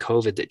bands during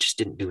COVID that just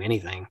didn't do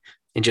anything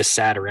and just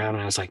sat around.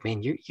 And I was like,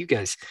 man, you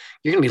guys,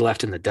 you're going to be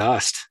left in the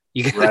dust.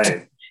 You got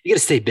to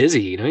stay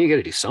busy. You know, you got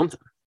to do something,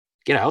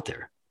 get out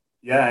there.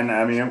 Yeah. And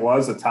I mean, it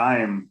was a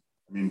time,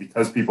 I mean,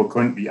 because people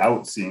couldn't be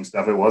out seeing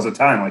stuff, it was a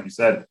time, like you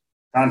said,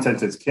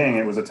 content is king.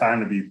 It was a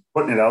time to be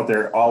putting it out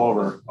there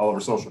all over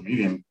social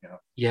media, and, you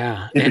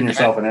know, keeping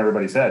yourself in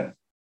everybody's head.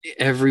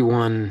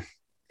 Everyone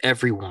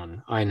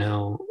I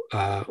know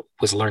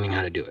was learning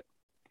how to do it,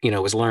 you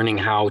know, was learning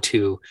how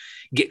to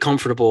get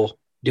comfortable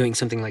doing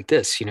something like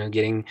this, you know,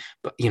 getting,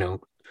 you know,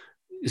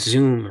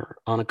 Zoom or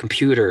on a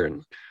computer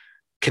and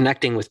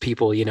connecting with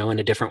people, you know, in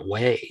a different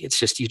way. It's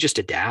just, you just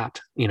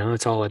adapt, you know,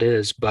 that's all it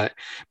is. But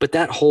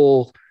that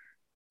whole,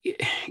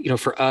 you know,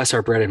 for us,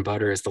 our bread and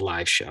butter is the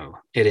live show.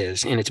 It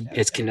is. And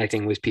it's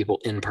connecting with people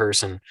in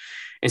person.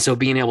 And so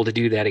being able to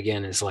do that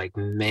again is like,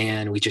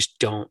 man, we just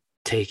don't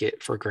take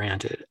it for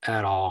granted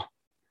at all.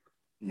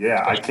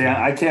 Yeah.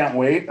 I can't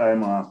wait.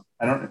 Are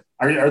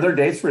there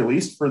dates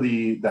released for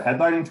the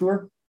headlining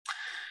tour?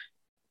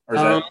 Or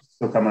is that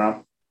still coming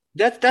up?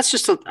 That's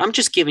just I'm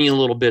just giving you a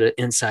little bit of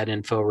inside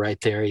info right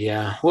there.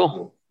 Yeah.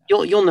 Well,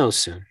 You'll know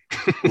soon.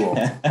 Cool.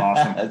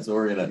 Awesome. That's what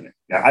we're gonna.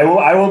 Yeah,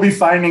 I will be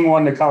finding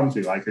one to come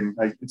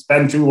to. It's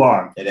been too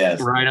long. It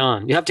is. Right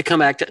on. You have to come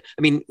back to.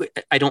 I mean,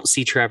 I don't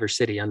see Traverse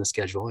City on the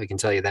schedule. I can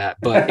tell you that.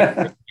 But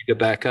if you go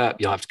back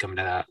up, you'll have to come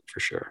to that for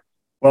sure.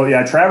 Well,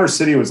 yeah, Traverse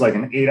City was like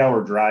an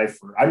 8-hour drive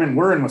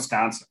we're in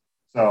Wisconsin,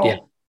 so yeah.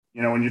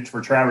 When for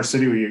Traverse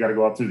City, you got to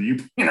go up through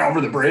the over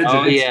the bridge.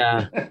 Oh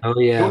yeah.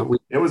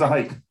 It was a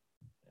hike.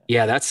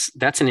 Yeah,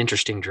 that's an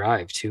interesting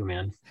drive too,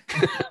 man.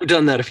 I've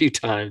done that a few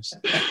times.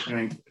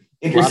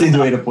 Interesting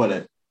way to put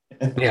it.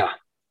 Yeah.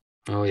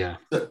 Oh yeah.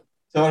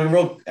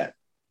 So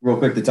real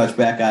quick to touch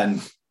back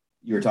on,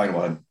 you were talking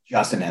about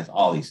Justin has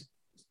all these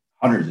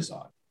hundreds of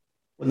songs.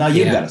 Well, now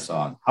you've got a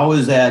song. How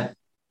is that?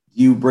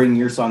 Do you bring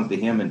your songs to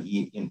him and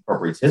he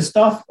incorporates his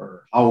stuff,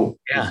 or how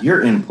is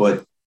your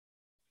input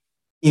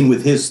in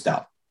with his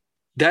stuff?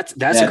 That's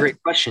a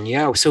great question.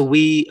 Yeah. So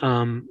we're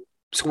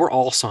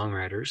all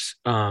songwriters.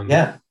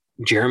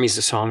 Jeremy's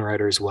a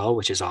songwriter as well,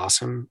 which is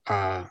awesome.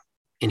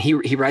 And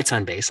he writes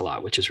on bass a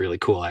lot, which is really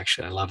cool.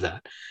 Actually, I love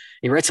that.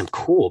 He writes some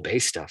cool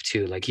bass stuff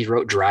too. Like he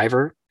wrote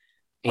Driver,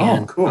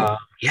 and cool.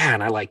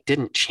 And I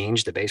didn't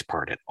change the bass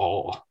part at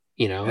all.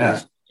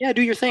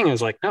 Do your thing. I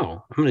was like,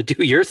 no, I'm going to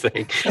do your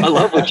thing. I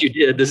love what you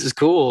did. This is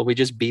cool. We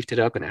just beefed it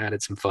up and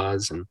added some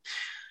fuzz. And,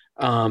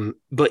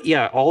 but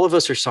yeah, all of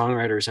us are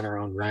songwriters in our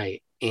own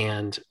right.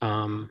 And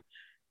I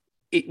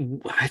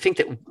think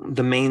that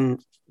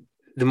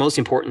the most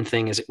important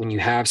thing is that when you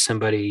have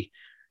somebody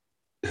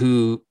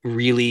who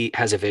really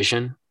has a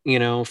vision,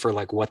 for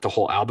what the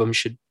whole album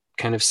should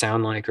kind of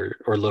sound like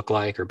or look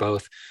like, or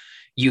both,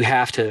 you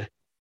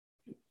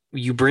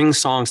bring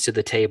songs to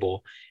the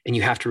table and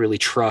you have to really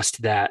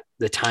trust that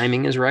the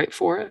timing is right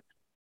for it,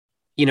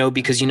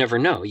 because you never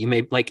know. You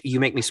Make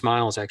Me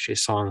Smile is actually a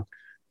song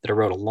that I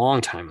wrote a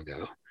long time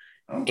ago.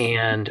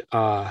 And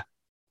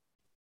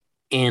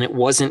it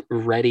wasn't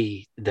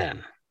ready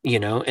then,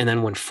 and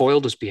then when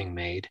Foiled was being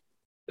made,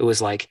 it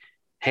was like,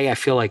 hey, I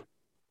feel like,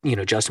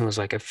 Justin was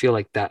like, I feel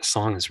like that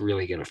song is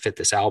really going to fit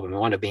this album. It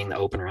wound up being the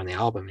opener on the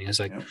album. And he was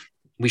like,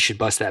 we should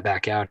bust that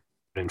back out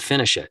and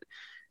finish it.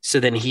 So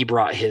then he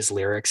brought his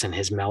lyrics and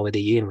his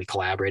melody and we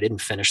collaborated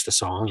and finished the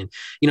song.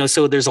 And,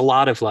 so there's a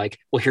lot of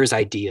here's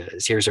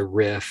ideas, here's a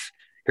riff,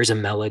 here's a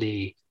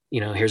melody,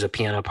 here's a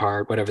piano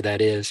part, whatever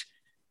that is.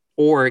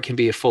 Or it can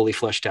be a fully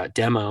fleshed out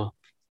demo,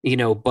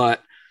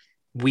 but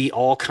we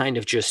all kind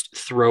of just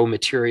throw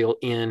material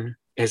in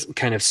as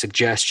kind of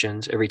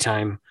suggestions every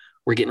time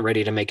we're getting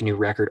ready to make a new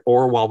record,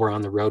 or while we're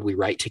on the road, we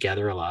write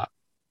together a lot.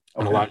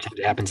 And a lot of times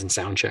it happens in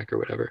sound check or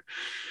whatever.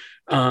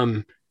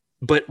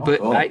 But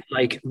cool.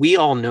 We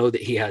all know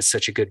that he has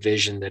such a good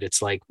vision that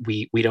it's like,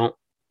 we don't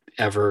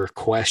ever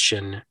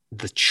question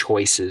the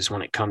choices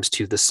when it comes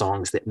to the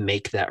songs that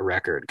make that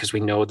record, because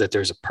we know that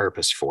there's a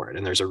purpose for it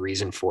and there's a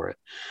reason for it.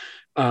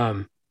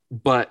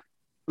 But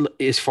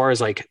as far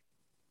as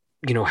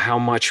how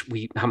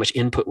much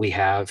input we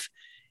have,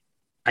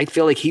 I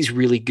feel like he's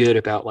really good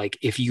about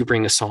if you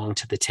bring a song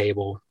to the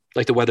table,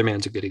 The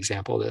Weatherman's a good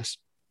example of this.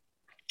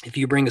 If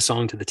you bring a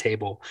song to the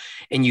table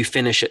and you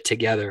finish it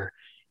together,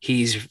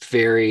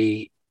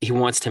 he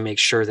wants to make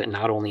sure that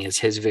not only is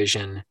his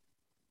vision,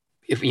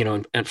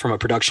 and from a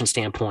production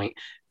standpoint,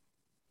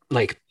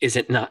 is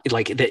it not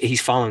that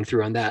he's following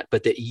through on that,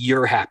 but that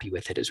you're happy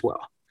with it as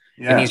well.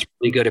 Yeah. And he's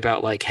really good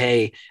about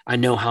hey, I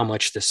know how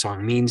much this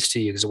song means to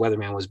you, because The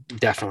Weatherman was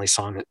definitely a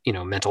song that,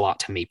 meant a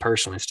lot to me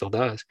personally, still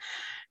does.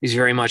 He's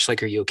very much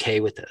are you okay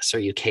with this? Are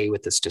you okay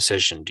with this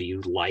decision? Do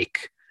you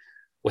like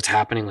what's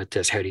happening with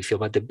this? How do you feel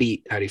about the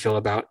beat? How do you feel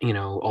about,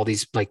 all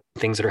these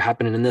things that are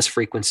happening in this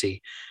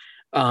frequency?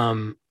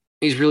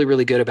 He's really,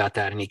 really good about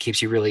that. And he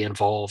keeps you really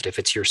involved if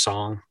it's your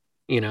song,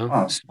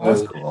 That's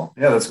cool.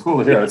 Yeah, that's cool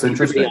to hear. That's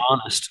interesting.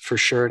 Honest, for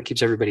sure. It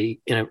keeps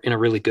everybody in a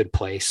really good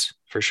place,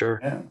 for sure.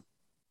 Yeah.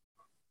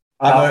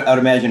 I would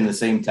imagine at the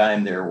same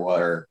time there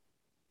were,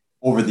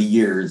 over the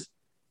years,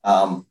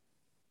 nope,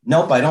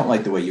 I don't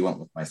like the way you went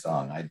with my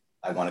song.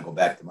 I want to go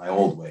back to my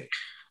old way.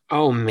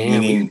 Oh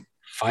man, we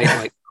fight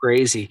like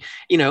crazy,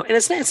 and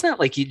it's not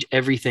like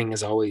everything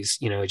is always,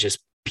 just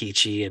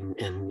peachy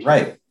and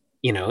right.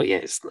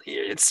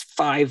 It's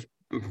 5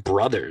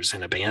 brothers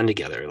in a band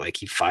together.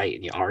 You fight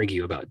and you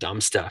argue about dumb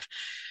stuff.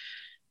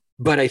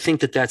 But I think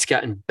that that's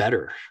gotten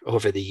better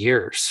over the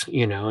years.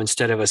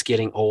 Instead of us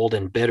getting old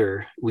and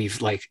bitter,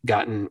 we've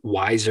gotten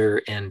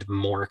wiser and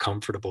more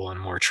comfortable and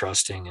more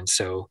trusting. And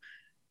so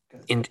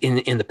in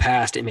the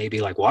past, it may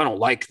be well, I don't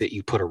like that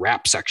you put a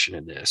rap section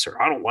in this,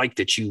 or I don't like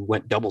that you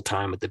went double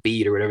time with the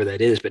beat, or whatever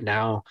that is. But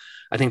now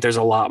I think there's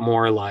a lot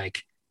more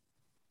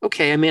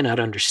okay, I may not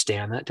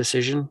understand that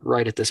decision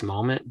right at this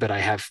moment, but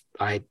I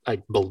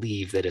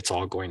believe that it's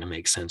all going to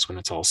make sense when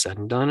it's all said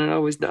and done. It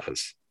always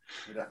does.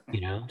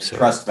 So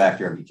trust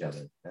factor of each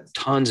other. That's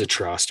tons of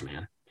trust,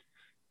 man.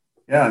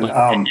 Yeah.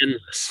 And,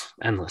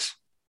 endless.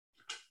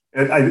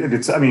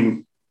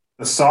 The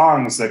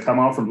songs that come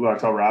out from Blue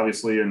October,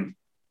 obviously, in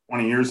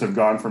 20 years have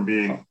gone from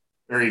being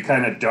very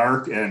kind of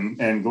dark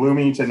and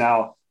gloomy to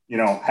now,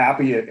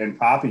 happy and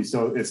poppy.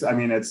 So it's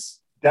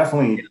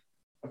definitely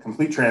a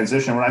complete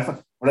transition.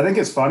 what I think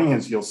is funny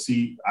is you'll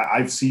see,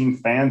 I've seen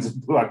fans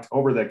of Blue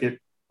October that get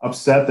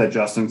upset that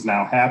Justin's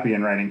now happy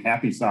and writing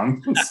happy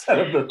songs instead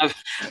of the.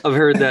 I've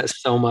heard that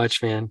so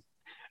much, man.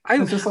 I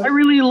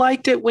really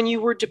liked it when you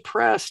were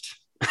depressed.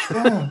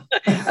 Yeah.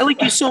 I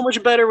like you so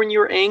much better when you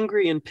were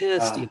angry and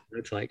pissed.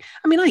 It's like,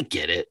 I mean, I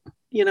get it.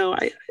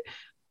 I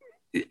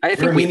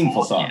think a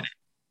meaningful song.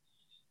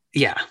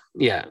 Yeah.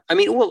 I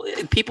mean, well,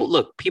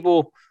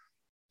 people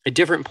at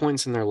different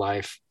points in their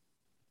life,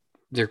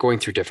 they're going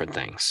through different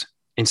things.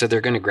 And so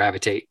they're going to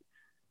gravitate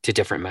to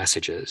different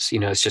messages.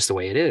 It's just the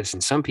way it is.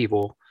 And some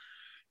people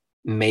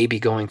may be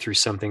going through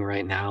something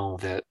right now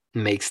that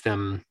makes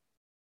them,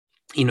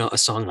 a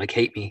song like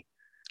Hate Me,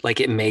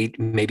 like it may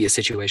be a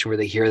situation where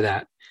they hear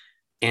that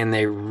and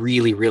they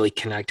really, really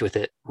connect with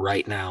it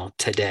right now,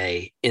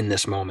 today, in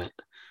this moment.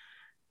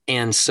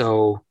 And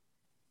so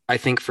I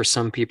think for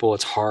some people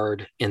it's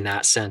hard in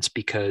that sense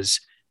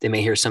because they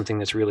may hear something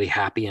that's really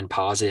happy and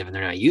positive and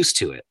they're not used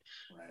to it.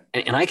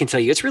 Right. And I can tell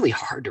you, it's really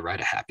hard to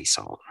write a happy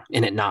song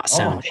and it not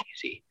sound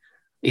cheesy.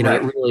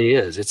 Right. It really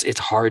is. It's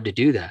hard to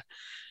do that.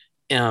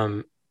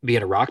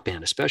 Being a rock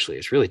band, especially,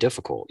 it's really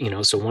difficult,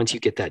 so once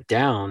you get that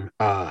down,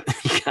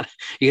 you gotta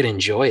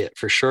enjoy it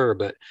for sure.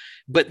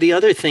 But the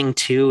other thing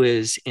too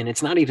is, and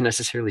it's not even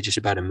necessarily just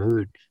about a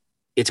mood,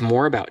 it's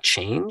more about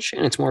change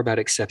and it's more about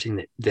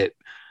accepting that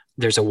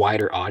there's a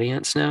wider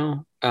audience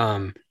now.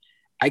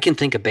 I can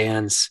think of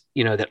bands,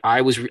 that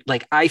I was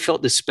like, I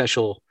felt this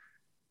special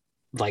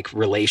like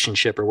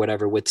relationship or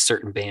whatever with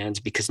certain bands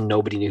because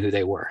nobody knew who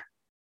they were,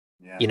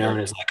 and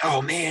it's like,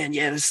 oh man,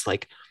 yeah, this is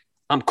like,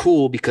 I'm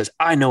cool because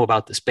I know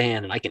about this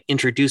band and I can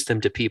introduce them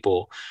to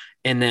people.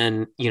 And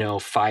then,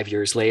 5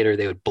 years later,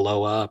 they would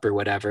blow up or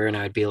whatever. And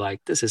I'd be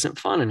like, this isn't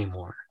fun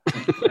anymore.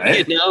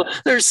 Right?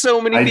 There's so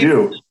many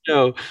people.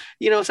 So,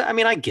 I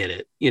mean, I get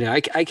it.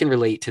 I can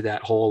relate to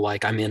that whole,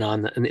 like, I'm in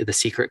on the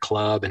secret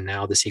club and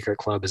now the secret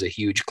club is a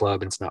huge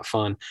club and it's not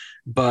fun.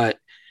 But,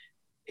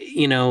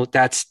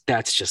 that's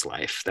just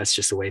life. That's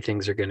just the way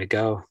things are going to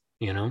go.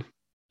 You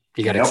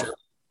got to accept.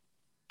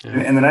 Yeah.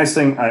 And the nice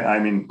thing, I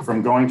mean,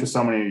 from going to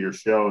so many of your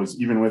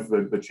shows, even with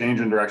the change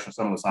in direction of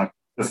some of the songs,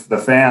 the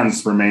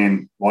fans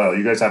remain loyal.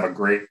 You guys have a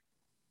great,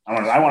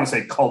 I want to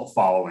say cult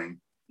following,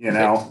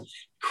 It's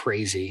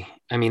crazy.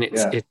 I mean,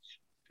 it's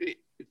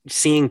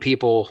seeing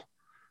people,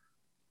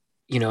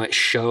 at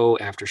show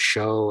after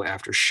show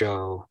after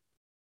show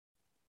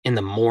in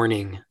the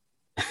morning,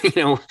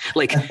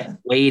 like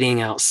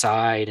waiting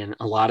outside, and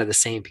a lot of the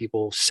same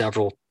people,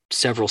 several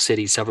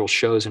cities, several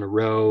shows in a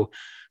row,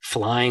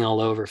 flying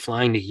all over,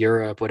 flying to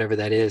Europe, whatever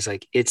that is.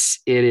 Like it's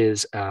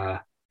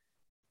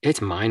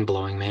mind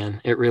blowing,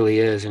 man. It really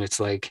is. And it's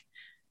like,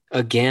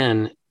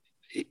 again,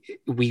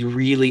 we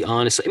really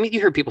honestly, I mean, you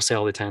hear people say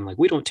all the time, like,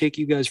 we don't take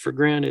you guys for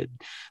granted,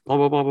 blah,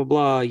 blah, blah, blah,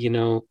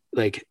 blah.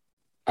 Like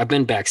I've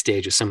been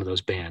backstage with some of those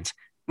bands.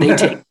 They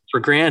take it for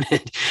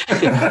granted.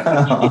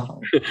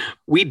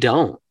 We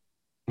don't.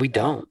 We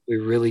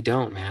really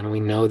don't, man.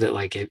 We know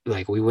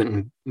that we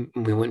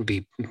wouldn't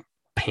be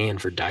paying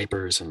for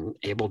diapers and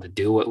able to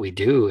do what we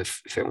do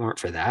if it weren't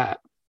for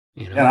that,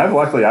 And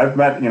I've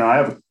met, I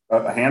have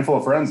a handful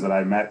of friends that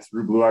I met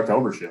through Blue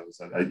October shows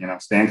that I,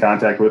 stay in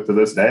contact with to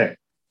this day.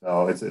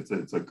 So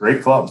it's a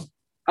great club.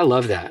 I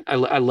love that. I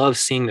love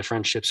seeing the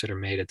friendships that are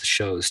made at the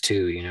shows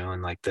too,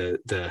 and like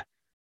the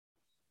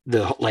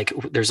like,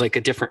 there's like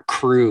a different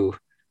crew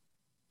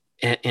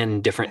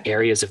in different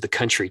areas of the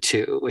country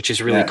too, which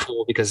is really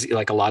cool because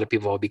like a lot of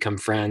people all become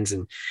friends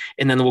and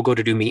then we'll go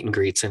to do meet and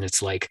greets and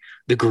it's like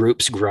the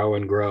groups grow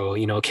and grow,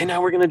 okay,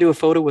 now we're going to do a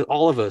photo with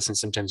all of us. And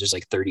sometimes there's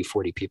like 30,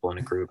 40 people in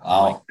a group.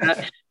 Wow. Like,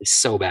 that is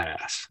so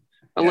badass.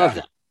 I love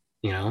that,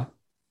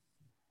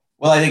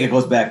 Well, I think it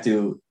goes back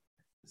to,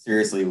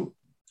 seriously,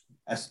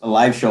 a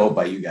live show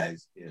by you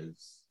guys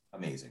is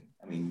amazing.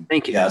 I mean,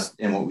 thank you. Yes.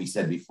 And what we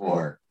said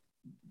before,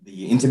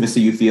 the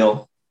intimacy you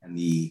feel and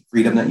the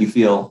freedom that you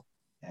feel,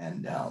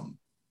 and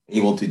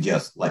able to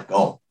just let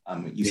go.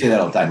 You say that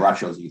all the time, rock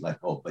shows, you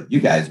let go, but you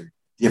guys are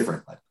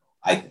different, let go,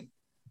 I think.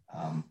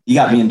 You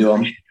got me into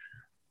them.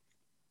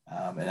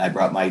 And I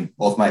brought two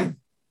of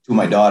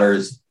my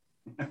daughters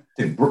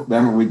to,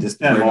 remember we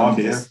just,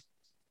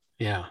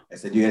 yeah. I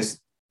said, you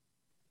guys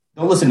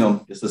don't listen to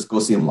them, just let's go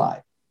see them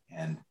live.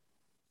 And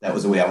that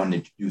was the way I wanted to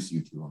introduce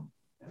you to them.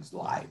 It was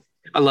live.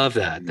 I love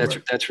that.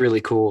 That's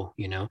really cool.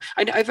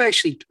 I've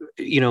actually,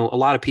 a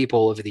lot of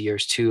people over the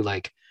years too,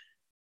 like,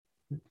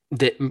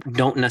 that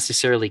don't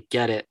necessarily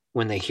get it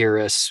when they hear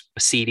us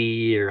a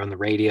CD or on the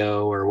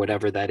radio or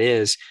whatever that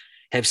is,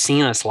 have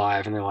seen us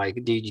live and they're like,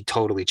 dude, you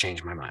totally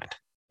changed my mind.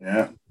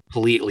 Yeah.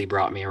 Completely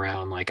brought me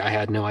around. Like I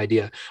had no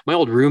idea. My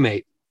old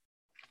roommate,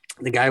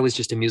 the guy was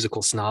just a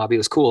musical snob. He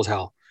was cool as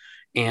hell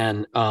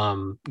and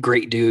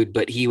great dude,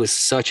 but he was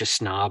such a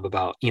snob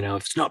about,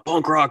 if it's not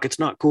punk rock, it's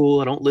not cool.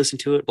 I don't listen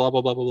to it, blah,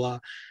 blah, blah, blah, blah.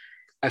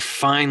 I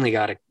finally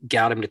got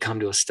him to come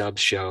to a Stubbs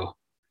show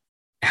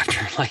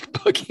after like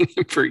booking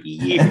him for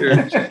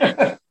years.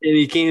 And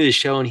he came to the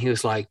show and he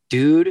was like,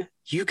 dude,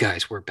 you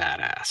guys were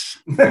badass.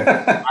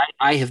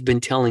 I have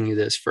been telling you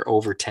this for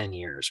over 10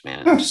 years,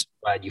 man. I'm just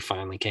glad you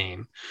finally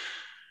came.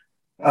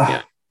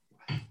 Yeah.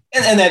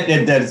 And that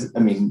is, I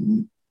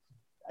mean,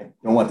 I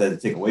don't want that to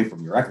take away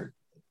from your record.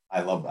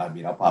 I'll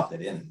pop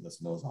that in and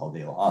listen to those all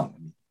day long. I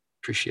mean,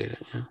 appreciate it.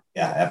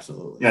 Yeah,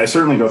 absolutely. Yeah, I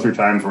certainly go through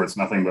times where it's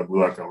nothing but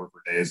Blue October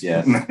for days.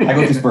 Yeah, I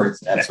go through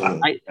spurts.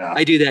 Absolutely.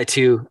 I do that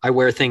too. I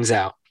wear things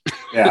out.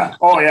 Yeah.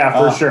 Oh yeah,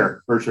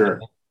 for sure.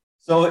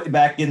 So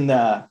back in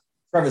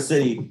Traverse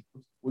City,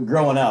 we're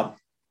growing up.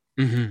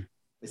 Mm-hmm.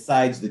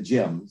 Besides the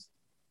gyms,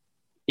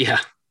 yeah,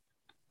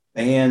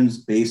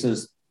 bands,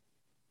 bassists.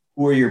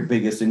 Who are your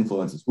biggest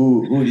influences?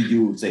 Who did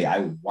you say I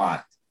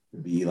want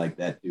to be like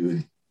that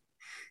dude?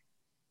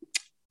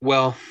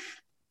 Well,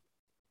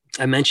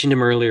 I mentioned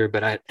him earlier,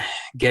 but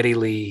Geddy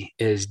Lee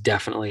is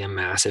definitely a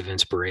massive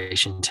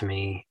inspiration to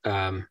me.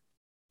 I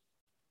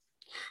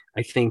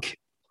think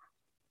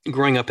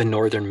growing up in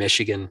northern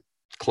Michigan,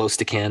 close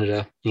to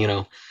Canada,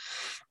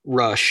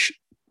 Rush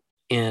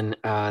in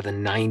the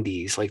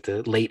 90s, like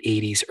the late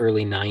 80s,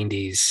 early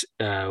 90s,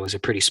 was a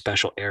pretty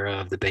special era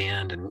of the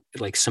band. And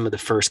like some of the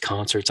first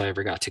concerts I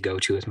ever got to go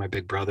to with my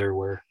big brother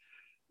were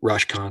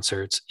Rush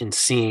concerts, and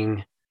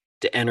seeing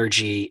the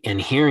energy and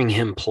hearing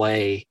him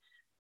play.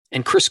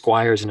 And Chris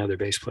Squire is another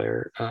bass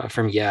player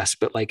from Yes,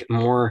 but like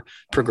more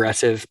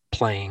progressive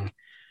playing.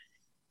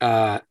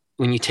 When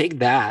you take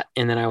that,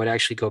 and then I would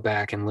actually go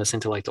back and listen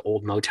to like the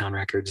old Motown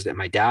records that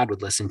my dad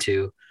would listen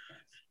to,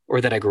 or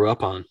that I grew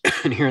up on,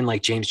 and hearing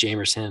like James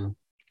Jamerson,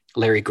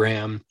 Larry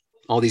Graham,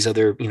 all these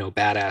other,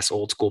 badass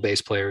old school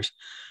bass players,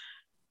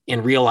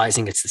 and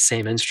realizing it's the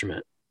same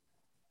instrument.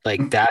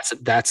 Like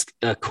that's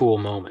a cool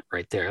moment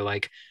right there.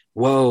 Like,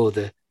 whoa,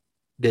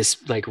 this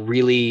like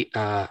really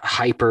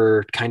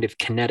hyper kind of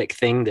kinetic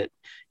thing that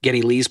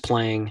Geddy Lee's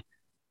playing,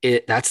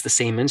 that's the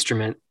same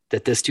instrument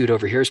that this dude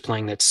over here is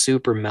playing, that's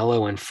super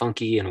mellow and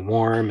funky and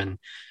warm and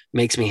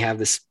makes me have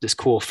this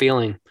cool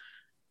feeling.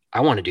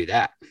 I want to do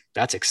that.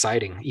 That's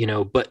exciting,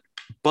 but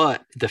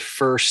the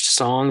first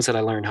songs that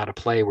I learned how to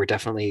play were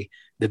definitely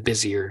the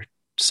busier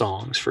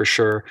songs for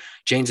sure.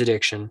 Jane's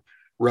Addiction,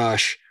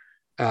 Rush,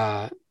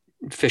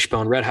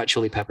 Fishbone, Red Hot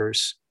Chili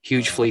Peppers,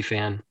 huge Flea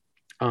fan.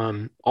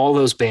 All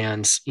those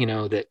bands,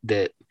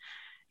 that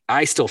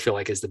I still feel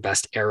like is the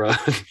best era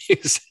of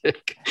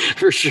music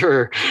for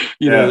sure.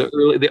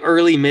 The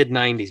early mid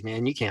 90s,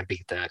 man, you can't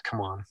beat that.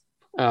 Come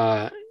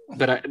on.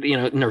 But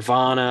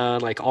Nirvana,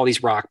 like all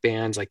these rock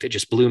bands, like that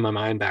just blew my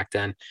mind back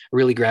then,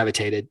 really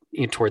gravitated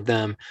toward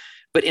them.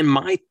 But in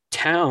my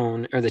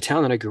town, or the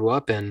town that I grew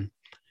up in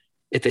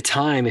at the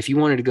time, if you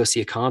wanted to go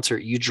see a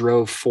concert, you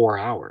drove 4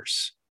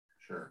 hours.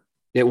 Sure.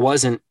 It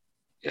wasn't,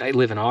 I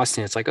live in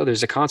Austin. It's like, oh,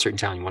 there's a concert in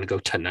town. You want to go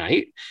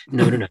tonight?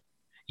 No.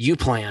 You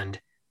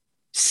planned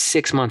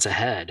 6 months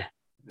ahead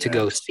to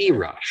go see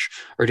Rush,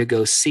 or to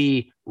go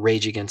see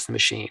Rage Against the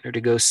Machine, or to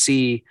go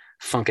see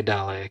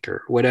Funkadelic,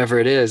 or whatever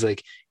it is.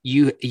 Like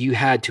you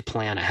had to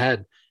plan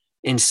ahead.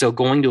 And so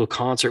going to a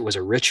concert was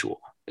a ritual.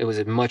 It was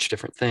a much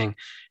different thing.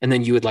 And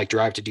then you would like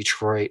drive to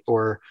Detroit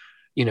or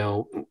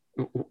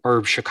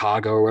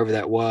Chicago or wherever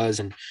that was,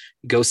 and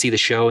go see the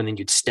show. And then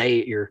you'd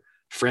stay at your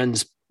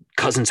friend's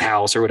cousin's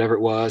house or whatever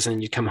it was.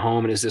 And you'd come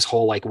home, and it was this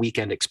whole like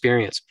weekend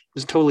experience. It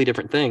was a totally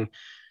different thing.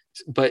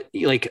 But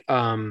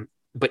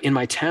but in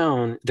my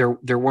town, there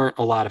weren't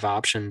a lot of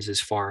options as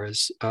far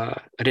as I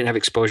didn't have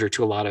exposure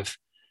to a lot of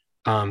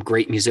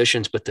great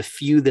musicians, but the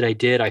few that I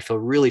did, I feel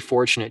really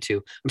fortunate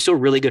to. I'm still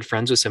really good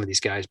friends with some of these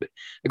guys, but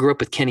I grew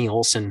up with Kenny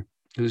Olson,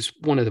 who's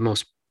one of the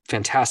most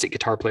fantastic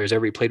guitar players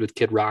ever. He played with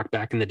Kid Rock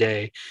back in the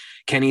day.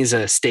 Kenny's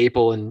a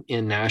staple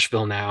in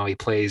Nashville now.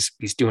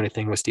 He's doing a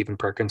thing with Stephen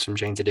Perkins from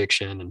Jane's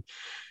Addiction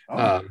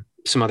and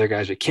some other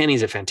guys, but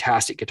Kenny's a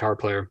fantastic guitar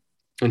player.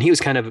 And he was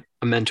kind of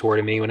a mentor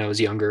to me when I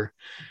was younger.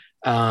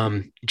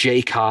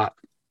 Jay Cott,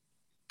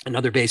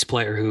 another bass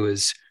player who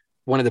is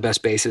one of the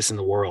best bassists in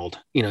the world.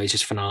 He's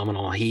just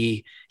phenomenal.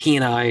 He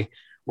and I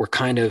were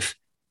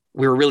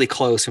we were really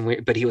close,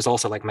 but he was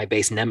also like my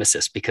bass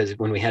nemesis, because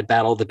when we had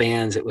Battle of the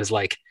Bands, it was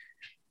like,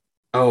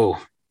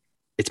 oh,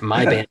 it's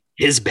my band,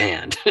 his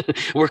band.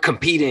 We're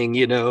competing,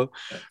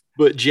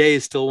 but Jay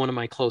is still one of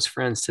my close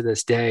friends to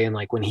this day. And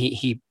like when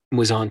he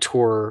was on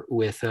tour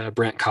with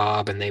Brent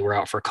Cobb, and they were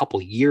out for a couple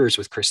of years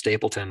with Chris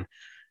Stapleton.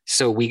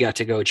 So we got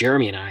to go,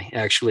 Jeremy and I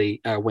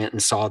actually went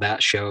and saw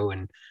that show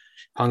and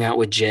hung out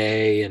with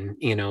Jay, and,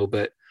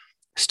 but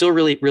still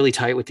really, really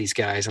tight with these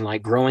guys, and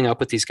like growing up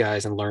with these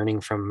guys and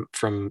learning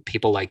from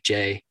people like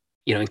Jay,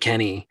 and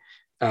Kenny.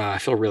 I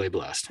feel really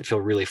blessed. I feel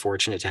really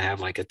fortunate to have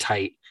like a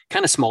tight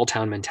kind of small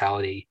town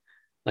mentality,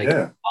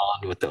 bond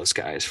with those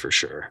guys for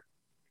sure.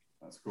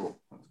 That's cool.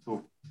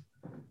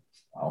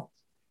 Wow.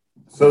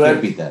 So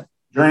that beat that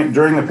during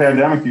the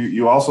pandemic,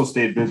 you also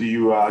stayed busy.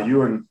 You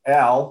and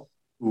Al,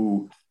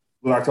 who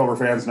Blue October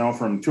fans know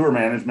from tour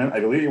management, I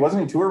believe.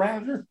 Wasn't he tour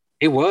manager?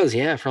 It was,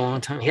 yeah, for a long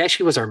time. He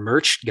actually was our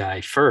merch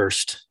guy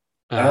first.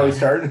 He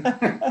started?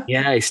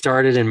 Yeah, he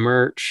started in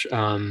merch.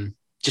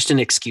 Just an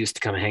excuse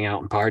to come and hang out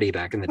and party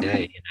back in the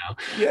day,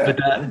 Yeah.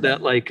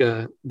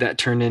 But that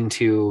turned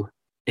into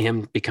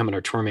him becoming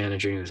our tour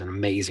manager. He was an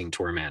amazing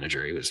tour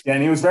manager. He was,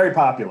 and he was very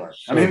popular.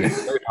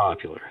 Very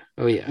popular.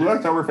 Oh yeah. Blue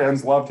October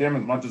fans loved him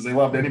as much as they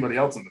loved anybody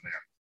else in the band.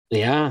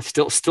 Yeah,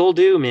 still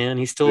do,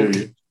 man.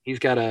 Dude. He's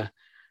got a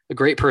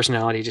great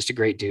personality, just a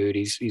great dude.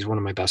 He's one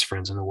of my best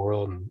friends in the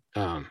world.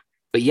 And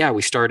but yeah,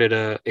 we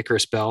started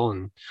Icarus Bell,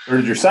 and Or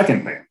your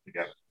second band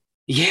together.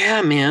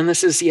 yeah, man,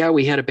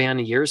 we had a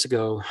band years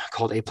ago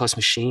called A Plus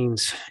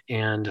Machines,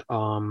 and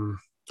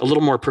a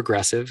little more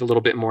progressive, a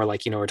little bit more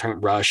like, we're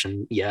talking Rush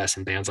and Yes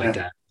and bands like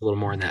that, a little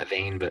more in that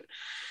vein. But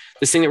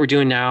this thing that we're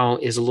doing now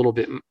is a little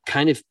bit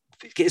kind of,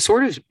 it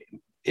sort of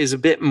is a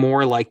bit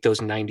more like those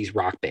 90s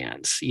rock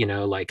bands,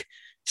 like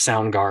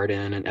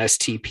Soundgarden and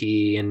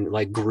STP and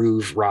like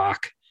groove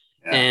rock.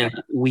 Yeah.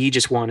 And we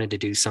just wanted to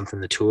do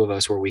something, the two of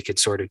us, where we could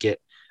sort of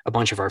get a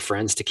bunch of our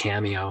friends to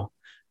cameo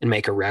and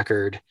make a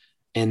record.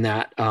 And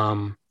that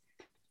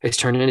it's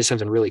turned into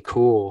something really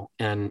cool.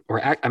 And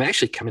I'm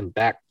actually coming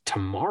back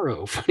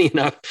tomorrow, funny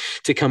enough,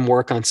 to come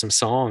work on some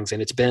songs.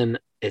 And it's been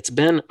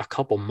a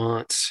couple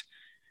months,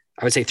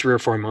 I would say 3 or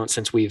 4 months,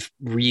 since we've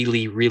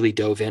really, really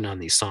dove in on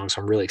these songs.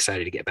 So I'm really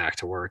excited to get back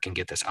to work and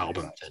get this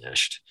album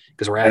finished,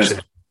 because we're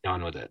actually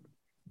done with it.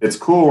 It's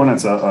cool when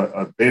it's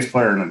a bass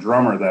player and a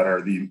drummer that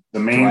are the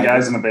main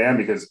guys in the band,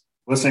 because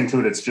listening to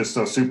it, it's just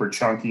so super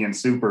chunky and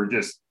super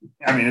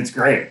it's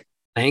great.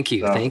 Thank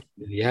you. Thank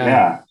you.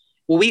 Yeah.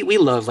 Well, we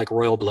love like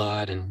Royal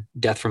Blood and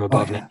Death from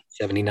Above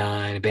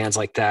 1979 and bands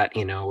like that,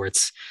 where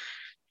it's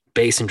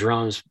bass and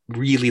drums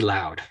really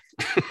loud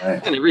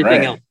and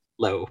everything else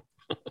low.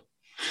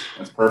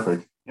 That's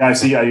perfect. Yeah,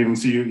 I even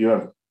see you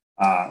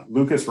have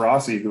Lucas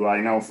Rossi, who I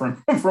know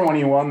from when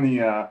he won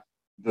the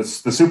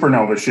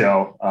Supernova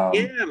show.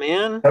 Yeah,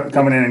 man.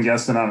 Coming in and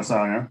guesting on a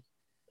song, huh?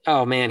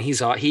 Oh man,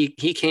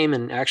 he came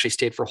and actually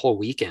stayed for a whole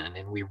weekend,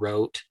 and we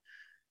wrote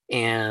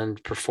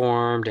and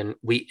performed, and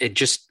it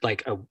just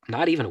like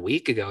not even a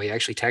week ago, he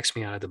actually texted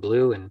me out of the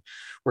blue, and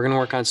we're gonna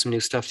work on some new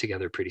stuff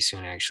together pretty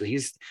soon. Actually,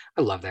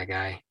 I love that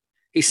guy.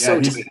 He's so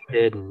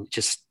talented and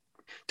just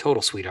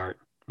total sweetheart,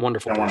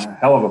 wonderful person.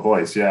 Hell of a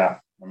voice, yeah.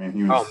 I mean,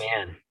 he was. Oh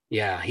man,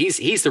 yeah,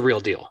 he's the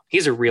real deal.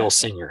 He's a real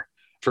singer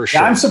for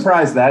sure. Yeah, I'm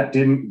surprised that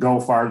didn't go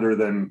farther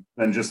than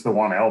just the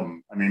one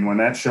album. I mean, when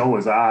that show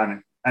was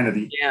on, kind of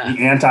the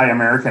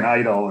anti-American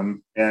Idol,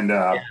 and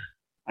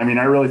I mean,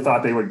 I really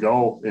thought they would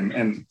go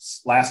and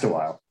last a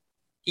while.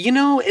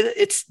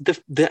 It's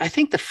I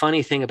think the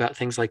funny thing about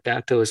things like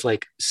that, though, is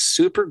like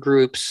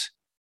supergroups.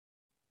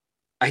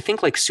 I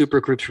think like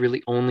supergroups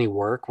really only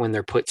work when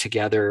they're put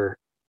together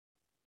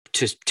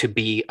to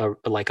be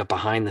like a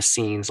behind the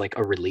scenes, like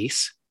a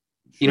release.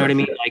 You know what I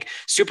mean? Like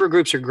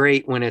supergroups are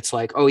great when it's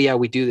like, oh yeah,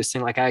 we do this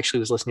thing. Like I actually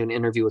was listening to an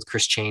interview with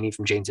Chris Chaney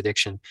from Jane's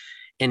Addiction,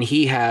 and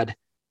he had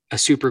a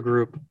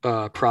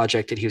supergroup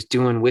project that he was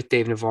doing with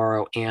Dave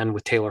Navarro and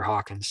with Taylor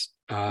Hawkins.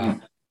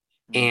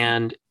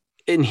 And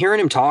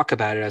hearing him talk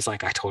about it, I was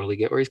like, I totally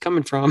get where he's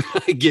coming from.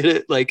 I get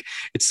it. Like,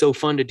 it's so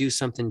fun to do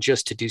something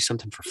just to do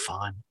something for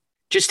fun,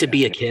 just to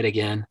be a kid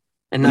again.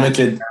 And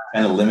limited.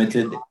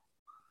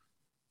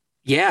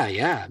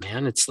 Yeah,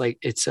 man. It's like,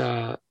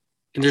 and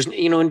there's,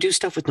 and do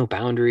stuff with no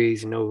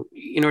boundaries, you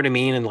know what I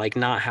mean? And like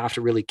not have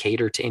to really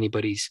cater to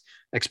anybody's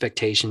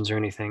expectations or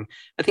anything.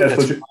 I think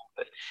that's fun.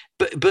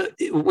 But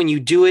when you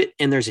do it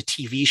and there's a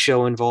TV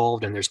show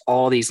involved and there's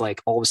all these,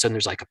 like, all of a sudden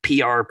there's like a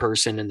PR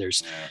person and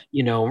there's,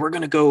 we're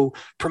going to go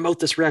promote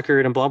this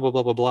record and blah, blah,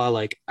 blah, blah, blah.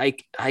 Like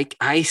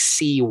I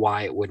see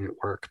why it wouldn't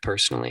work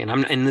personally.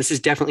 And this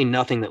is definitely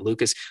nothing that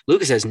Lucas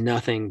has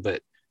nothing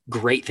but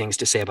great things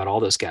to say about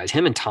all those guys.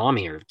 Him and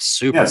Tommy are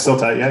super still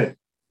tight. Yeah.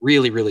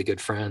 Really, really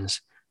good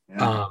friends.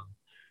 Yeah.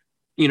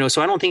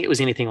 So I don't think it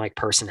was anything like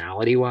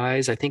personality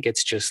wise. I think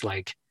it's just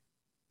like,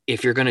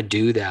 if you're going to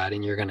do that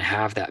and you're going to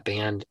have that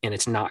band and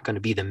it's not going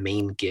to be the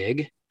main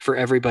gig for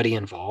everybody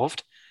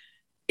involved,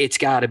 it's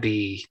got to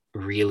be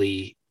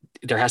really,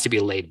 there has to be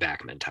a laid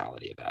back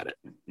mentality about it.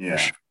 Yeah.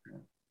 Sure.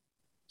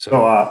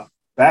 So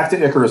back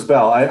to Icarus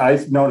Bell.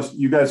 I noticed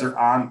you guys are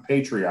on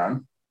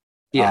Patreon.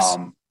 Yes.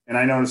 And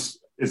I noticed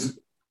it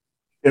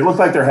looked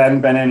like there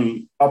hadn't been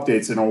any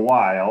updates in a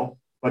while,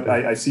 but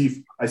I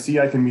see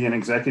I can be an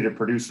executive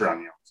producer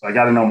on you. So I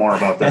got to know more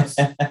about this.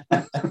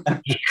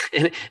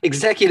 An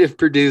executive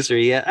producer.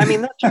 Yeah. I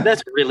mean,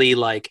 that's really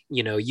like,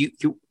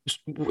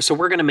 so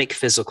we're going to make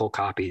physical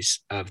copies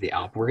of the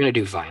album. We're going to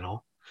do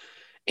vinyl.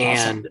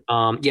 Awesome.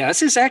 And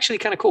this is actually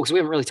kind of cool because we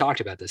haven't really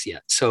talked about this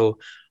yet. So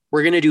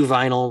we're going to do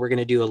vinyl. We're going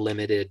to do a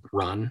limited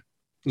run,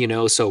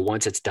 so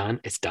once it's done,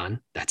 it's done.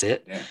 That's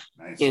it. Yeah,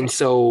 nice. And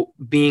so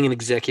being an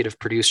executive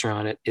producer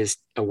on it is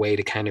a way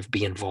to kind of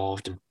be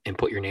involved and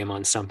put your name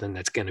on something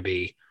that's going to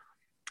be,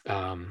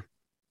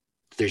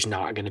 there's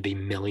not going to be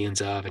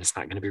millions of, and it's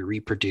not going to be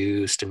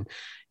reproduced. And,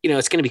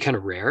 it's going to be kind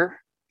of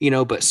rare,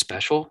 but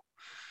special.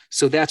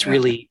 So that's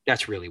really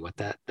what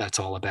that's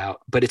all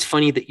about. But it's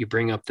funny that you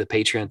bring up the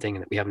Patreon thing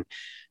and that we haven't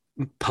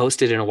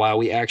posted in a while.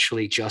 We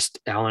actually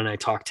Alan and I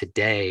talked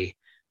today.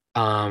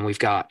 We've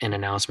got an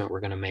announcement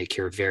we're going to make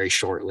here very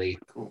shortly.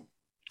 Cool.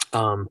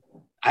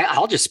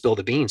 I'll just spill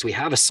the beans. We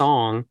have a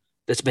song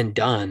that's been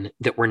done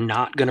that we're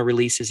not going to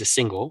release as a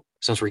single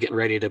since we're getting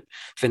ready to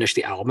finish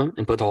the album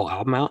and put the whole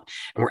album out.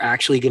 And we're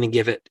actually going to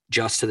give it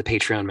just to the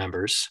Patreon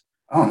members.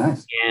 Oh,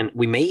 nice. And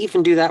we may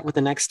even do that with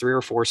the next 3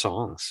 or 4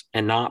 songs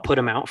and not put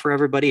them out for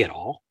everybody at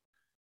all,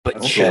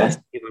 but just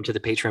give them to the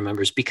Patreon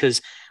members,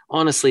 because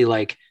honestly,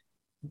 like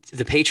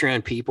the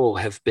Patreon people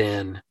have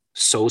been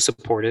so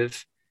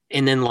supportive.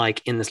 And then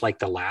like in this, like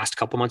the last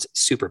couple months,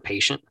 super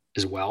patient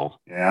as well.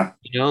 Yeah.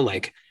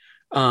 Like,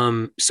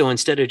 so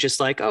instead of just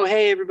like, oh,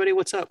 hey, everybody,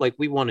 what's up? Like,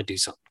 we want to do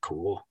something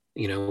cool.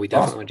 We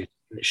definitely want to do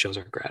something that shows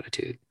our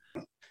gratitude.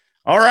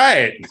 All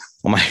right.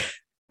 Oh my.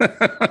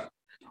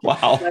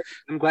 Wow.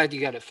 I'm glad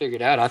you got it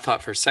figured out. I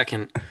thought for a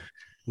second,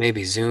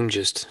 maybe Zoom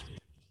just.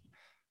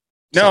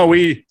 No,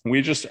 we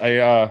just,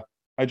 I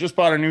just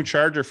bought a new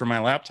charger for my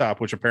laptop,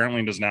 which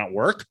apparently does not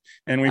work.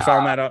 And we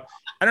found that out.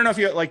 I don't know if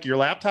you like your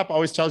laptop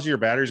always tells you your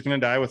battery's going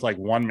to die with like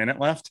 1 minute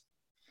left.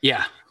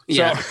 Yeah.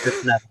 Yeah. So,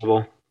 it's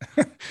inevitable.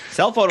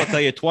 Cell phone will tell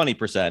you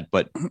 20%,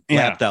 but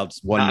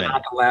laptop's 1 minute.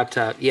 Not the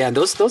laptop. Yeah.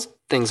 Those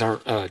things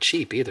aren't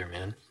cheap either,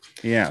 man.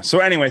 Yeah. So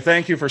anyway,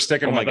 thank you for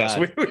sticking with us.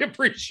 We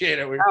appreciate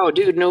it. Oh,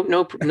 dude, no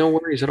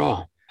worries at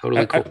all.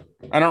 Totally cool.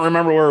 I don't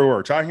remember where we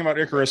were talking about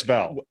Icarus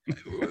Bell.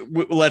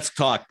 Let's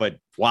talk, but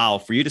wow,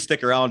 for you to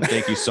stick around,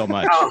 thank you so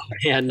much. Oh,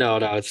 yeah, no,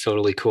 it's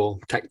totally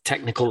cool.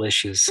 Technical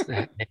issues,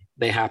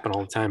 they happen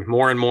all the time.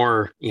 More and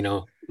more,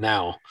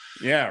 now.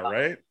 Yeah,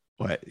 right.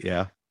 What?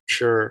 Yeah,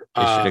 sure.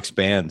 It should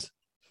expand.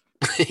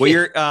 Well,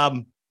 you're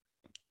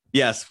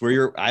yes,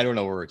 I don't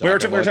know where we're talking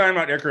about. We're talking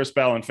about Icarus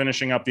Bell and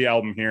finishing up the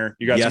album here.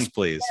 You got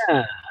please.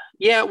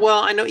 Yeah. Well,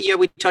 I know. Yeah,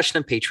 we touched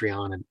on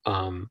Patreon,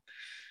 and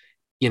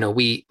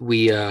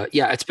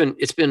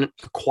it's been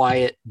a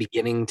quiet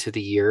beginning to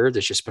the year.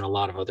 There's just been a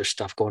lot of other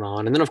stuff going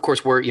on, and then of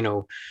course we've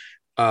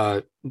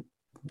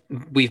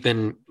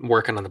been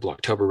working on the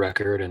Blocktober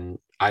record, and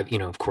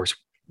of course,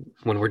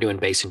 when we're doing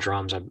bass and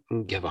drums, I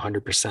give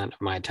 100%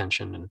 of my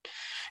attention, and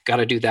got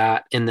to do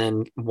that. And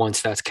then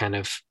once that's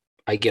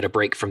I get a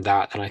break from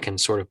that, then I can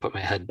sort of put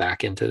my head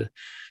back into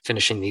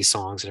finishing these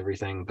songs and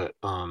everything. But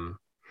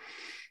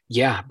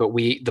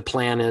the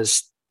plan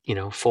is,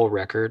 full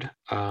record.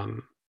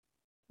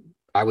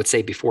 I would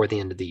say before the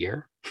end of the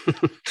year.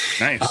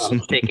 Nice.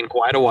 It's taken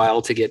quite a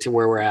while to get to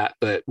where we're at,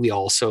 but we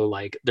also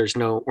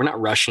we're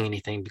not rushing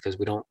anything because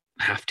we don't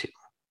have to.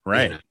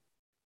 Right.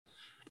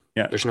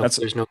 Yeah. There's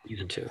no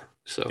reason to.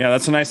 So yeah,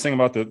 that's a nice thing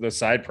about the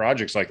side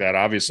projects like that.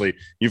 Obviously,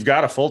 you've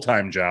got a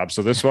full-time job,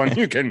 so this one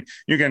you can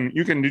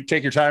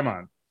take your time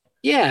on.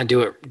 Yeah,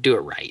 do it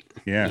right.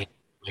 Yeah.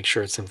 Make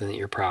sure it's something that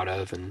you're proud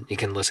of, and you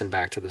can listen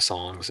back to the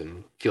songs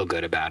and feel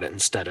good about it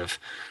instead of,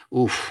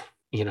 oof,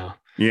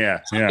 Yeah.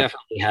 I've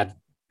definitely had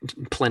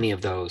plenty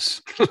of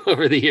those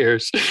over the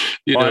years.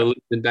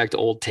 Listening back to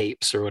old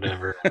tapes or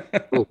whatever.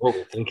 What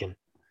we're thinking.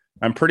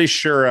 I'm pretty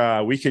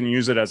sure we can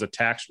use it as a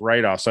tax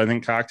write-off. So I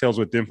think Cocktails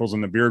with Dimples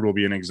in the Beard will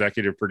be an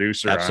executive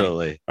producer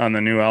on the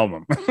new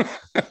album.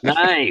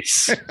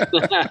 Nice.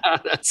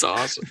 That's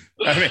awesome.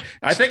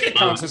 I think it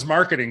counts as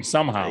marketing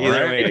somehow,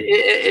 right?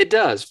 It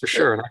does for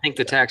sure. And I think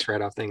the tax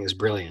write-off thing is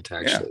brilliant,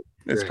 actually.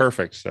 Yeah, it's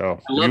perfect. So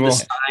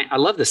I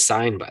love the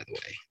sign, by the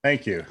way.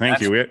 Thank you.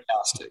 That's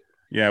fantastic.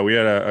 Yeah, we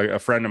had a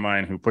friend of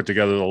mine who put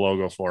together the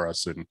logo for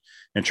us, and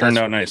it turned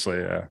out nicely.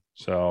 Yeah,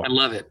 so I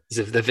love it.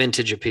 It's the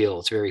vintage appeal.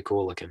 It's very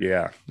cool looking.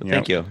 Yeah,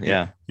 thank you.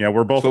 Yeah,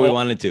 we're both. That's what we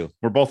wanted to.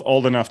 We're both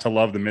old enough to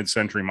love the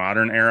mid-century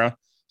modern era,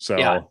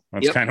 so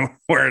that's kind of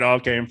where it all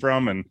came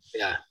from. And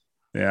yeah,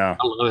 I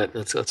love it.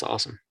 That's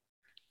awesome.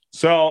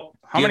 So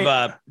how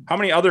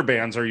many other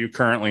bands are you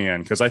currently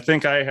in? Because I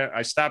think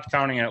I stopped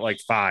counting at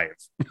like 5.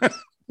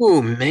 Oh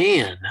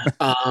man,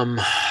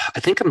 I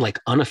think I'm like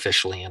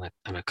unofficially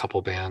in a couple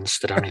bands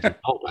that I don't even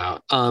know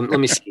about. Let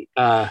me see.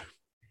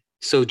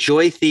 So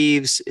Joy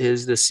Thieves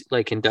is this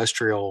like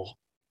industrial.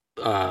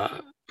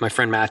 My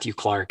friend Matthew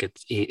Clark.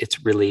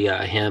 It's really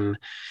him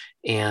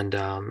and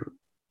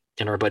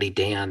our buddy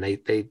Dan.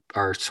 They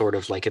are sort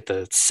of like at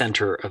the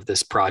center of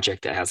this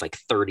project that has like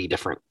 30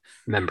 different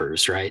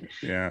members, right?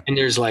 Yeah. And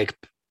there's like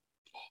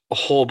a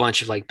whole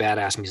bunch of like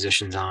badass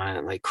musicians on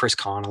it. Like Chris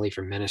Connolly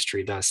from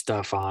Ministry does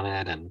stuff on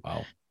it. And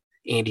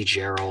Andy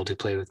Gerald, who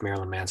played with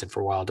Marilyn Manson for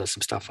a while, does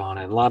some stuff on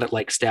it. A lot of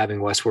like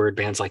Stabbing Westward,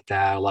 bands like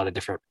that, a lot of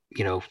different,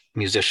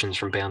 musicians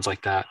from bands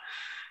like that.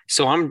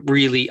 So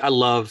I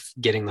love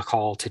getting the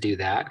call to do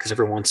that, because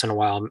every once in a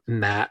while,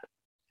 Matt,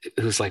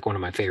 who's like one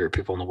of my favorite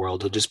people in the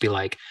world, will just be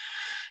like,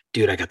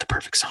 dude, I got the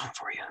perfect song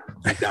for you.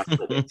 I got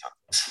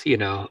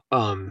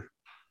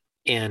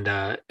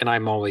and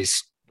I'm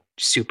always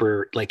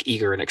super like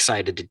eager and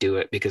excited to do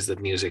it because the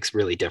music's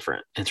really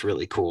different. It's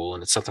really cool,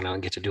 and it's something I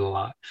don't get to do a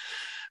lot.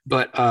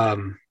 But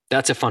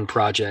that's a fun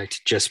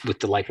project, just with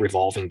the like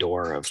revolving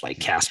door of like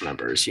cast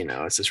members.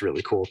 It's this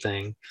really cool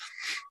thing.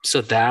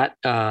 So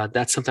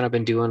that's something I've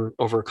been doing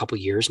over a couple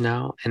years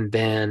now. And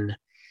then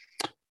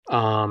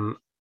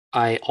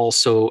I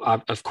also,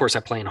 of course, I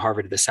play in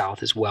Harvard of the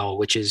South as well,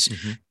 which is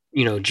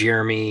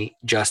Jeremy,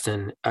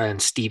 Justin,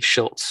 and Steve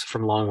Schultz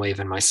from Long Wave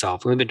and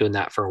myself. We've been doing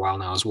that for a while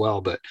now as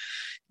well, but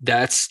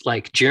that's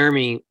like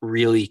Jeremy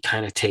really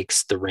kind of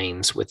takes the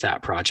reins with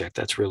that project.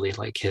 That's really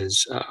like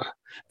his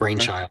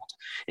brainchild.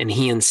 And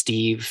he and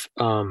Steve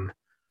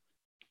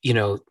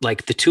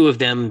like the two of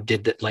them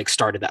did that, like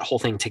started that whole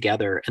thing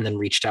together and then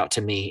reached out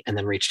to me and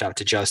then reached out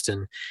to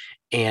Justin.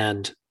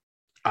 And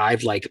I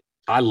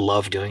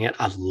love doing it.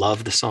 I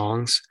love the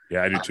songs.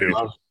 Yeah, I do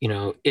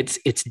too.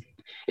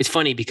 It's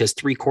funny because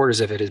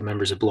 3/4 of it is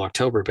members of Blue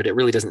October, but it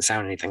really doesn't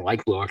sound anything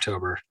like Blue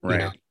October,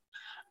 right.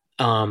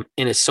 And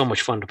it's so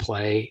much fun to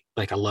play.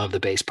 Like I love the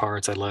bass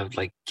parts. I love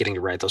like getting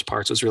to write those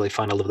parts. It was really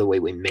fun. I love the way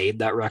we made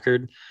that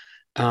record.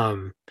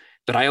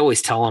 But I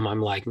always tell them,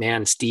 I'm like,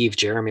 man, Steve,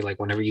 Jeremy, like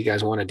whenever you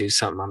guys want to do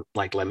something, I'm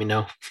like, let me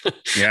know.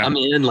 Yeah. I'm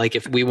in. Like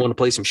if we want to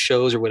play some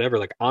shows or whatever,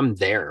 like I'm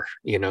there,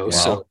 Wow.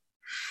 So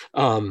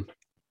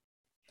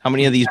how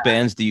many of these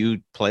bands do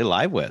you play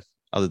live with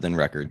other than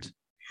records?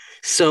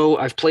 So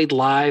I've played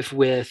live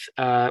with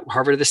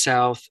Harvard of the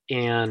South,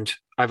 and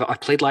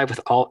I've played live with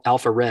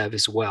Alpha Rev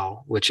as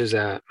well, which is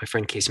my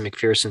friend Casey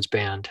McPherson's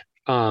band.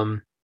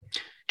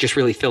 Just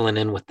really filling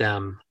in with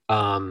them.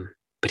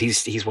 But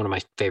he's one of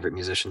my favorite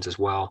musicians as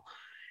well.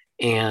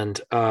 And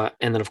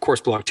then of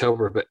course Blue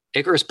October, but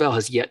Icarus Bell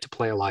has yet to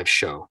play a live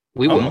show.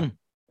 We will.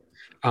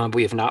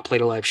 We have not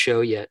played a live show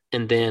yet.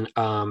 And then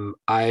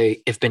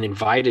I have been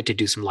invited to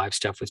do some live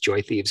stuff with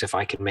Joy Thieves. If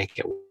I can make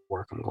it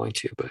work, I'm going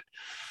to, but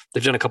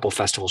they've done a couple of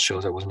festival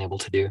shows I wasn't able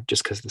to do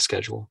just because of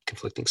the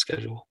conflicting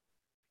schedule.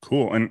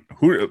 Cool. And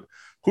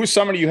who's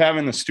somebody you have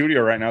in the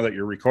studio right now that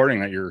you're recording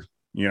that you're,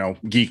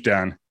 geeked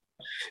on?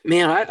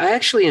 Man, I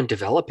actually am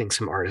developing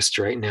some artists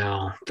right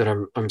now that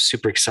I'm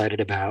super excited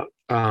about.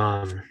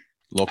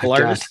 Local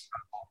artists?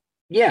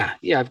 Yeah.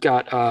 I've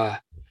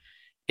got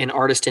an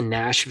artist in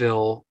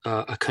Nashville,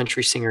 a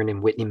country singer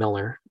named Whitney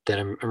Miller that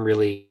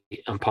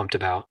I'm pumped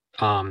about.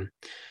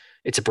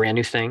 It's a brand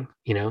new thing.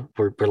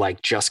 We're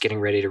like just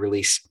getting ready to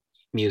release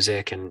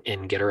music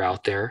and get her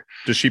out there.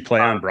 Does she play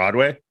on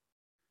Broadway?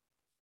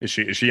 Is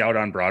she out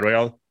on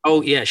Broadway?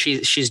 Oh yeah,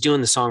 she's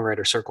doing the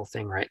Songwriter Circle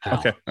thing right now.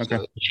 Okay.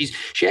 So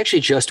she actually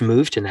just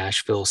moved to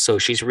Nashville, so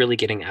she's really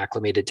getting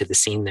acclimated to the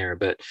scene there.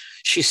 But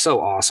she's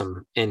so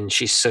awesome, and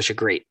she's such a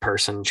great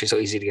person. She's so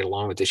easy to get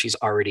along with. She's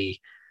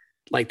already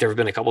like there have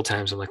been a couple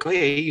times I'm like, oh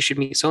yeah, you should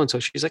meet so and so.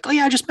 She's like, oh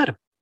yeah, I just met him.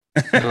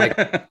 I'm like,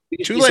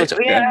 too late. So,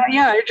 yeah,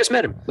 I just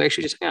met him. We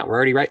actually just hung out. We're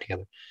already right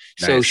together.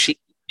 Nice. So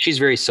she's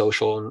very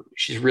social and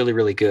she's really,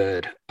 really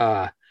good.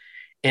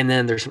 And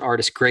then there's an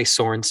artist, Grace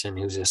Sorensen,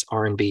 who's this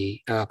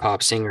R&B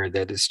pop singer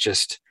that is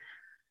just,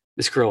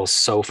 this girl is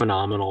so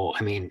phenomenal.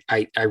 I mean,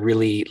 I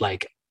really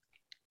like,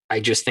 I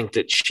just think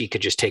that she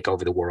could just take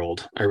over the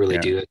world. I really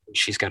do.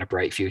 She's got a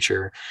bright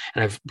future.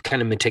 And I've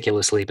kind of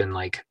meticulously been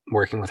like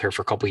working with her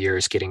for a couple of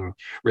years, getting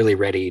really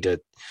ready to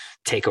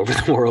take over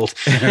the world.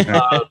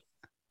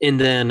 And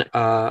then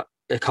a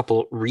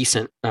couple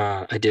recent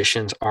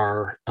additions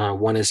are,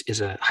 one is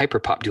a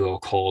hyperpop duo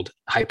called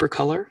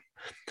Hypercolor.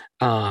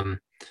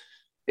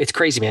 It's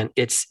crazy, man.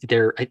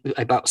 They're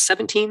about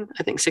 17,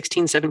 I think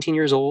 16, 17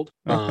 years old.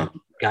 Guy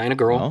and a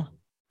girl. Wow.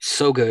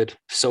 So good,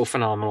 so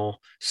phenomenal,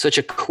 such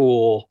a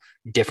cool,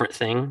 different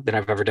thing than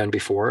I've ever done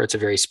before. It's a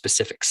very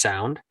specific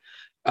sound.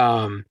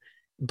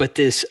 But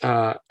this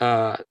Cam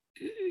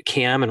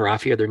and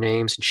Rafi are their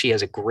names, and she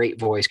has a great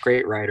voice,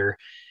 great writer,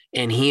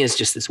 and he is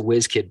just this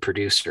whiz kid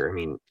producer. I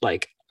mean,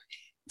 like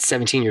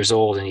 17 years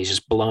old, and he's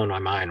just blowing my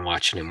mind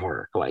watching him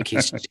work. Like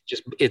he's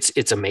just,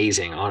 it's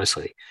amazing,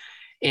 honestly.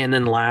 And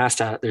then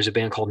last, there's a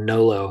band called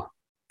Nolo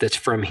that's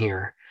from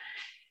here,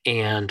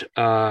 and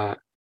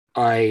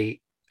I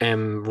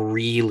am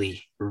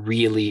really,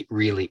 really,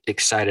 really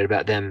excited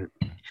about them.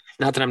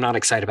 Not that I'm not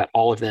excited about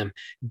all of them,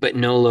 but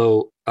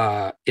Nolo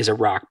is a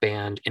rock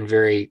band and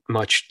very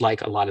much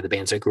like a lot of the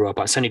bands I grew up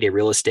on. Sunny Day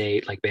Real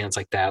Estate, like bands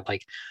like that,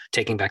 like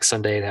Taking Back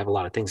Sunday, they have a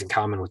lot of things in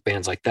common with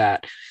bands like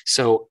that.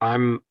 So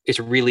it's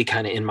really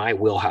kind of in my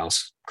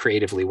wheelhouse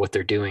creatively what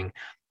they're doing,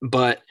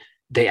 but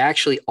they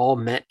actually all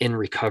met in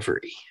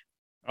recovery.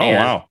 Oh, and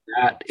wow.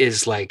 That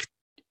is like,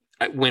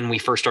 when we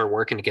first started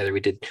working together,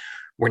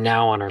 we're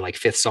now on our like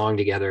 5th song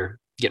together,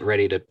 getting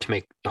ready to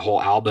make the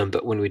whole album.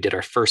 But when we did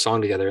our first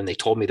song together and they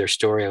told me their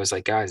story, I was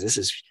like, guys, this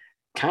is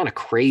kind of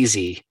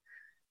crazy.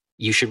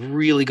 You should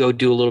really go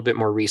do a little bit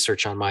more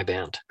research on my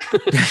band.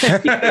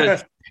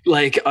 Because,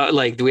 like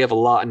we have a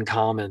lot in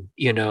common,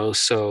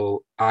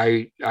 so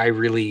I'm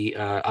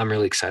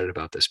really excited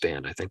about this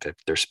band. I think that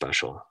they're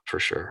special for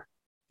sure.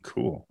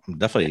 Cool.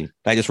 Definitely.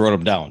 I just wrote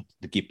them down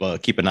to keep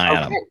an eye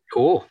on them.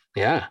 Cool.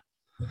 Yeah.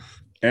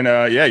 And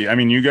I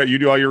mean, you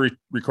do all your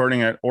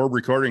recording at Orb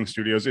Recording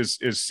Studios. Is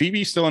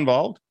CB still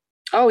involved?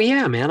 Oh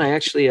yeah, man. I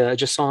actually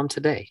just saw him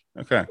today.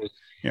 Okay.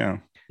 Yeah.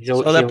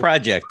 So that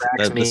project,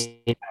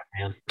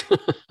 man.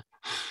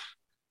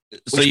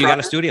 So you got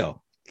a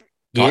studio.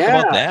 Talk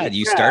about that.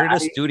 You started a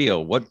studio.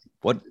 What?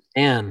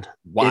 And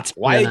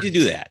why did you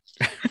do that?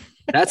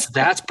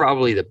 That's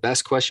probably the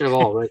best question of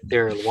all right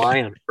there.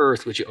 Why on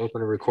earth would you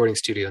open a recording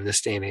studio in this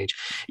day and age?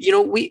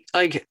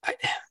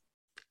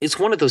 It's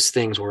one of those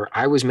things where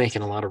I was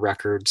making a lot of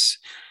records,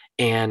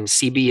 and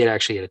CB had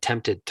actually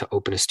attempted to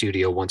open a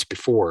studio once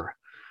before.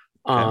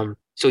 Okay.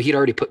 So he'd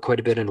already put quite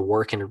a bit into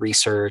work and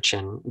research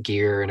and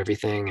gear and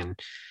everything. And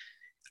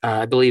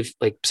I believe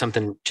like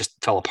something just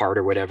fell apart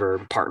or whatever,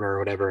 partner or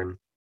whatever. And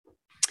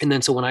And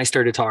then so when I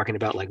started talking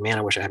about like, man,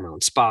 I wish I had my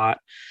own spot.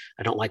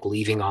 I don't like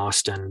leaving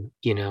Austin.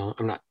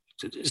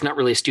 It's not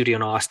really a studio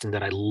in Austin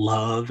that I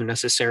love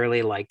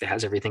necessarily, like that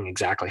has everything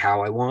exactly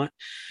how I want.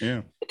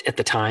 Yeah. At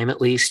the time, at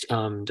least,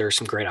 there are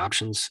some great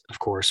options, of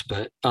course,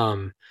 but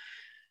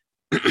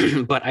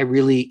but I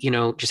really,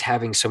 just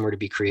having somewhere to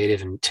be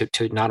creative and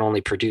to not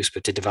only produce,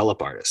 but to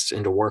develop artists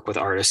and to work with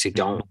artists who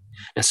don't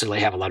necessarily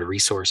have a lot of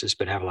resources,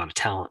 but have a lot of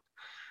talent.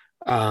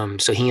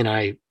 So he and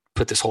I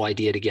put this whole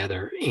idea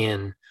together.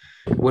 And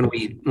when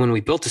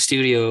we built the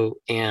studio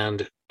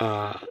and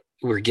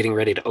we were getting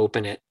ready to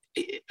open it,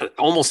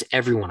 almost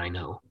everyone I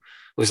know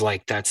was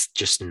like, that's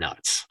just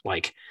nuts.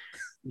 Like,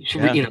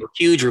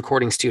 huge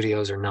recording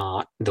studios are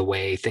not the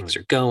way things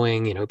are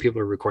going.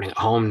 People are recording at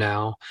home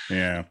now.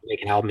 Yeah.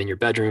 Make an album in your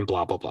bedroom,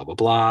 blah, blah, blah, blah,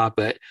 blah.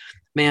 But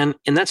man,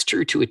 and that's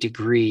true to a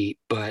degree,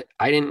 but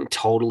I didn't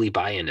totally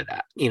buy into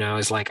that.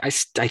 It's like, I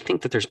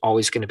think that there's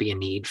always going to be a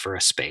need for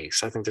a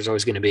space. I think there's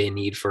always going to be a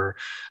need for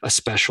a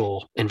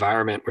special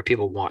environment where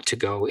people want to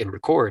go and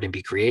record and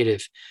be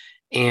creative.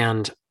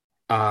 And,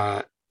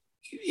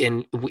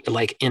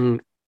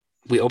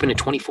 we opened in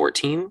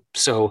 2014.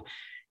 So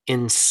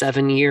in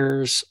 7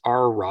 years,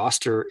 our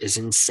roster is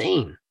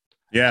insane.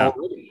 Yeah.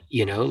 Already,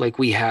 like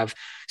we have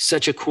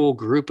such a cool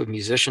group of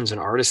musicians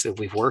and artists that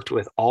we've worked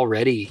with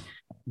already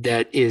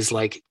that is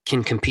like,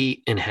 can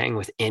compete and hang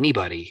with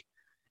anybody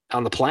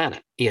on the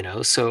planet,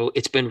 so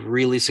it's been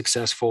really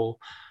successful.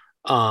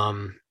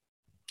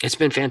 It's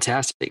been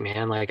fantastic,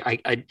 man. Like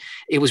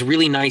it was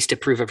really nice to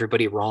prove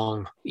everybody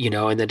wrong,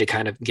 and then to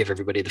kind of give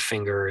everybody the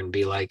finger and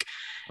be like,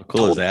 how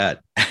cool is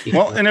that?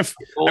 Well, and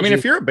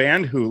if you're a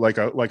band who like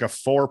a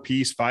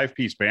 4-piece,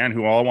 5-piece band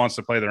who all wants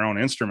to play their own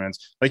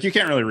instruments, like you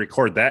can't really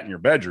record that in your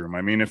bedroom.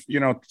 I mean, if,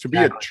 to be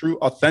a true,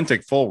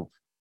 authentic, full,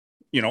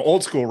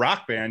 old school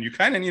rock band, you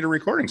kind of need a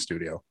recording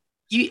studio.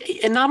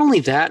 And not only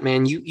that,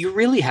 man, you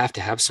really have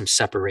to have some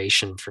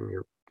separation from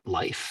your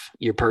life,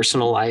 your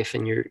personal life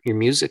and your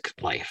music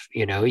life.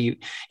 You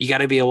got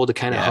to be able to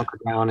kind of hunker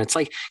down. It's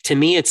like, to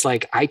me, it's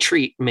like I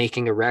treat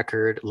making a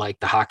record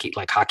like hockey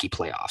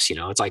playoffs.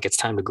 It's like, it's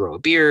time to grow a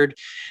beard.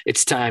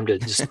 It's time to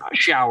just not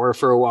shower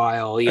for a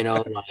while.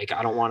 Like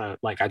I don't want to,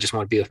 like, I just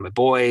want to be with my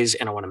boys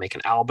and I want to make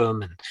an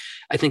album. And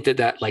I think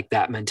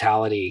that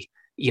mentality,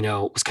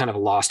 was kind of a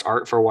lost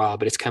art for a while,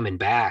 but it's coming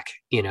back,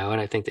 and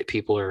I think that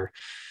people are,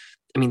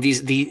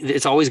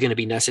 it's always going to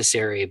be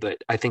necessary,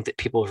 but I think that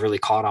people have really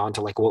caught on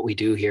to like what we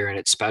do here and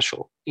it's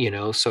special,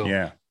 so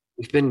yeah,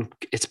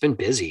 it's been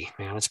busy,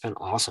 man. It's been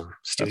awesome.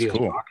 Studio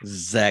cool.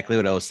 Exactly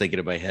what I was thinking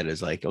in my head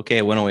is like, okay,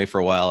 I went away for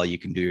a while. You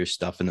can do your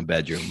stuff in the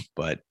bedroom,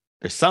 but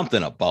there's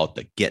something about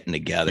the getting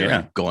together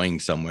and going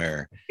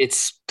somewhere.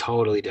 It's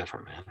totally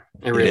different, man.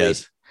 It really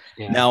is.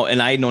 Yeah. Now,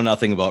 and I know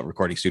nothing about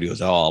recording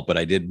studios at all, but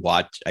I did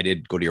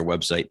go to your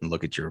website and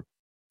look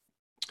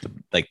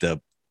at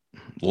the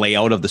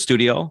layout of the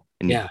studio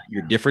and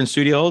your different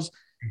studios.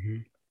 Mm-hmm.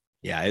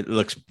 Yeah, it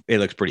looks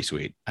pretty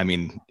sweet. I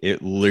mean, it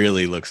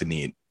really looks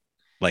neat.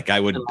 Like I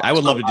would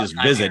love to just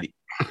visit.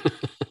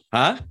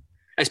 Huh?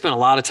 I spent a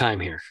lot of time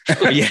here.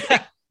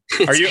 Yeah.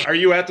 Are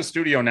you at the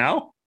studio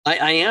now?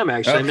 I am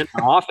actually. Okay. I'm in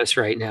my office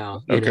right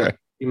now. Okay.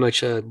 Pretty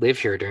much live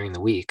here during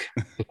the week.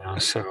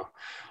 So,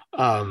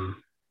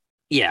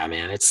 yeah,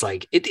 man. It's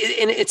like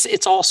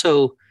it's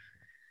also,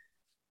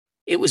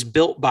 it was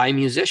built by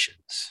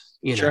musicians.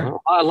 Sure.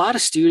 A lot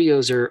of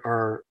studios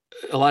are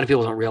a lot of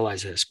people don't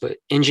realize this, but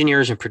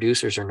engineers and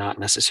producers are not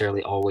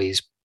necessarily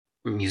always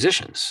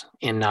musicians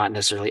and not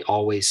necessarily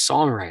always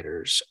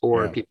songwriters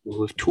or people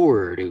who have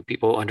toured, who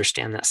people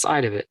understand that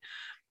side of it.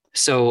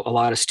 So a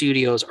lot of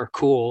studios are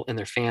cool and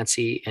they're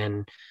fancy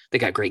and they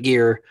got great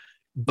gear,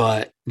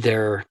 but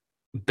they're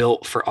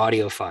built for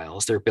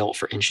audiophiles. They're built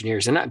for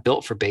engineers. They're not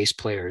built for bass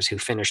players who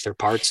finish their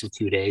parts in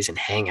 2 days and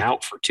hang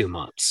out for 2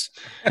 months.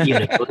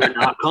 They're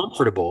not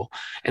comfortable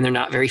and they're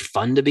not very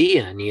fun to be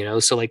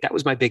in, So like, that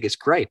was my biggest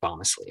gripe,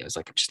 honestly. I was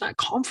like, I'm just not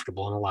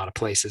comfortable in a lot of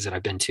places that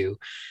I've been to.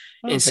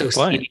 Okay, and so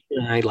Steve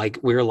and I,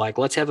 we were like,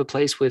 let's have a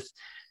place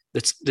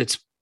that's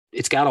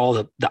it's got all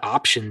the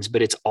options,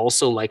 but it's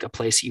also like a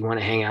place you want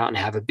to hang out and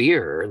have a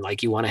beer, and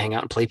like you want to hang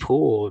out and play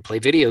pool or play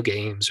video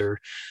games,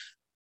 or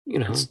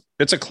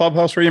it's a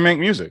clubhouse where you make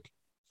music.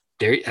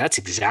 That's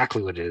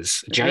exactly what it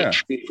is. A giant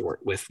tree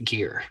fort with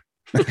gear.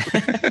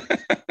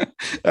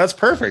 That's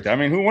perfect. I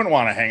mean, who wouldn't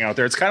want to hang out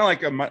there? It's kind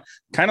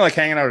of like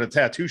hanging out at a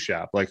tattoo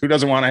shop. Like, who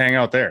doesn't want to hang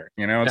out there?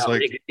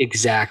 It's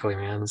exactly,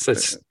 man.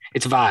 It's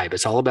vibe.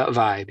 It's all about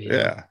vibe.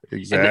 Yeah,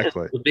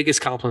 exactly. The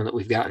biggest compliment that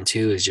we've gotten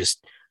too is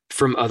just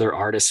from other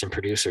artists and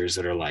producers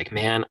that are like,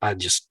 man, I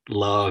just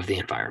love the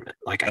environment.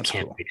 Like, I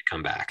can't wait to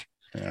come back.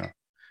 Yeah.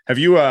 Have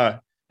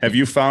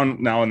you found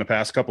now in the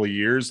past couple of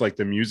years, like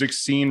the music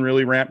scene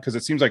really ramped? Because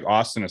it seems like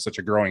Austin is such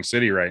a growing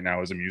city right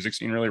now. Is the music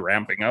scene really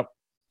ramping up?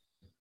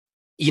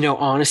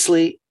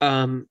 Honestly,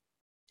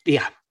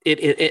 yeah,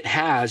 It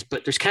has,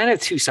 but there's kind of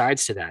two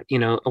sides to that.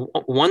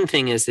 One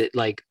thing is that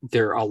like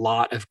there are a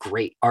lot of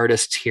great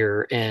artists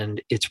here,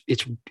 and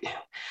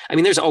I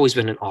mean, there's always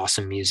been an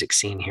awesome music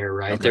scene here,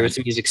 right? Okay. There was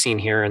a music scene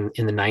here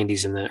in the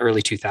 90s and the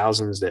early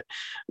 2000s that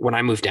when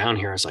I moved down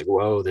here, I was like,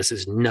 whoa, this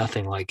is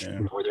nothing like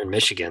Northern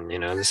Michigan.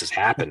 This is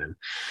happening.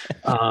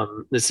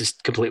 This is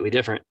completely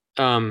different.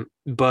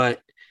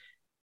 But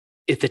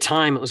at the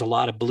time it was a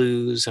lot of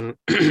blues and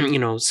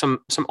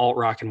some alt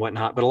rock and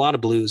whatnot, but a lot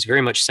of blues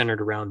very much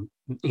centered around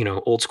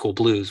old school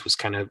blues was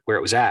kind of where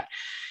it was at.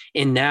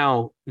 And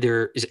now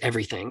there is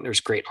everything. There's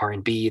great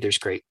R&B, there's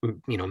great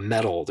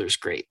metal, there's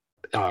great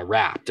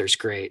rap, there's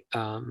great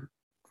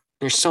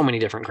there's so many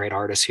different great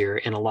artists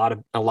here, and a lot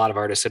of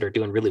artists that are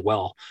doing really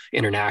well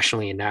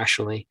internationally and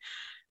nationally.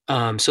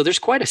 So there's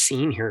quite a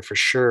scene here for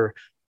sure.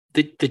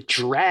 The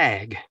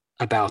drag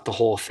about the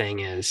whole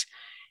thing is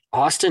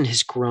Austin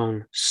has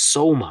grown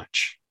so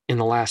much in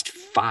the last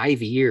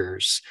 5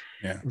 years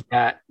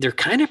that they're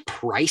kind of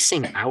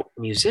pricing out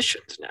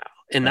musicians now.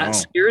 And that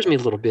scares me a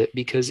little bit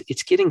because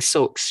it's getting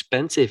so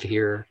expensive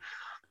here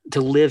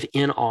to live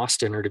in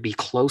Austin or to be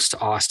close to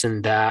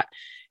Austin that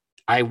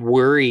I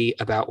worry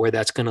about where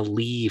that's going to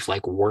leave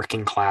like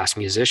working class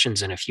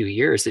musicians in a few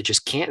years that they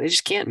just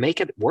can't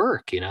make it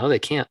work. They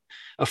can't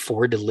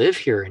afford to live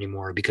here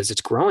anymore because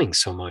it's growing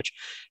so much.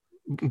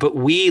 But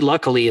we,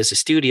 luckily, as a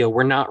studio,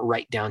 we're not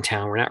right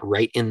downtown. We're not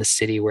right in the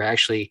city. We're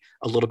actually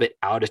a little bit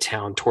out of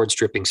town towards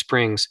Dripping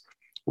Springs,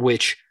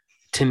 which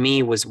to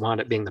me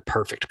wound up being the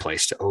perfect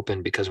place to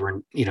open because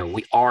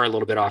we are a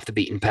little bit off the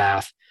beaten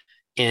path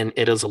and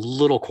it is a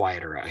little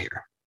quieter out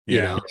here,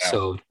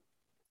 So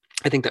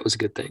I think that was a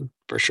good thing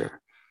for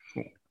sure.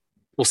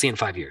 We'll see in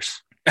 5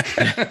 years.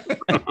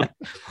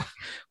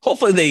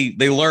 Hopefully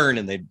they learn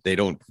and they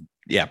don't,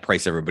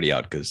 price everybody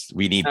out because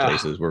we need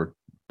places where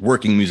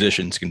working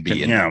musicians can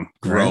be and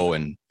grow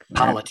and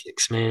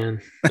politics,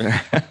 man.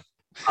 But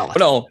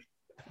no.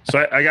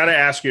 So I got to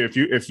ask you,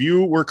 if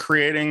you were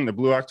creating the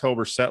Blue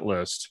October set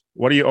list,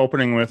 what are you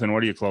opening with and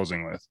what are you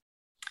closing with?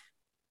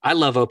 I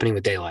love opening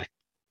with Daylight.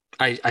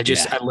 I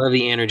love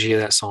the energy of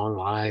that song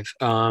live.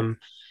 And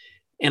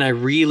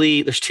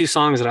there's two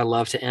songs that I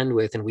love to end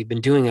with, and we've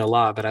been doing it a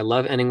lot, but I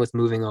love ending with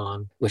Moving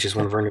On, which is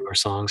one of our newer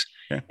songs.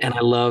 Yeah. And I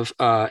love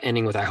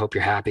ending with I Hope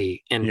You're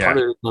Happy. And part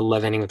of the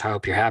love ending with I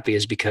Hope You're Happy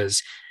is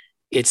because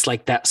it's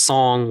like that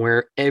song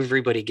where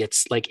everybody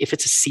gets, like, if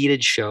it's a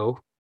seated show,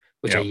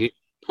 which I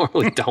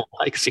normally don't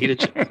like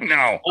seated shows.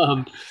 No.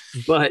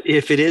 But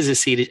if it is a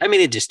seated, I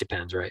mean, it just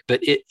depends, right?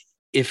 But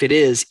if it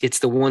is, it's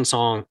the one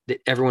song that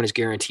everyone is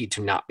guaranteed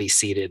to not be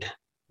seated.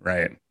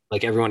 Right.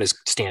 Like everyone is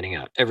standing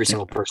up. Every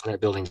single person in that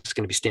building is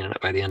going to be standing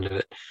up by the end of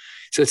it.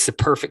 So it's the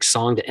perfect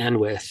song to end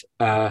with.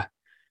 But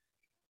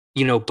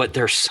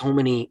there's so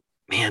many,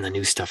 man, the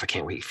new stuff. I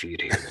can't wait for you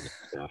to hear the new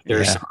stuff.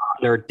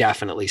 There are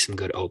definitely some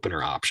good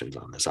opener options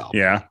on this album.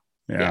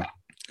 Yeah.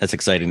 That's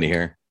exciting to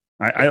hear.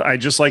 I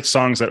just like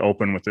songs that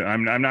open with it.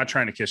 I'm not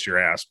trying to kiss your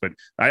ass, but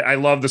I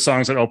love the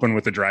songs that open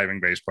with the driving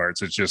bass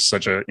parts. It's just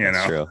such a,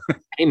 That's true.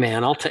 Hey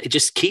man,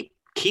 just keep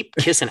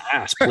kissing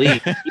ass,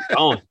 please. Keep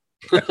going.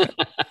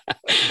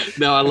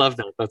 No, I love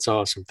that. That's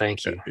awesome.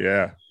 Thank you.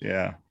 Yeah.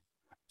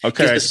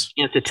 Okay.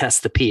 You have to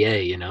test the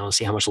PA,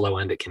 see how much low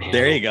end it can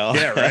handle. There you go.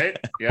 Yeah, right.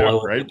 Yeah,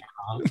 right.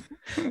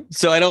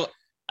 So I don't.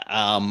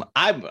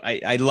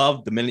 I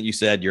love the minute you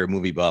said you're a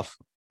movie buff.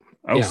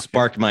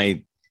 Sparked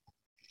me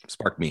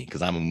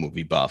because I'm a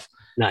movie buff.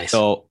 Nice.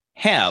 So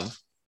have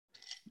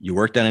you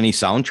worked on any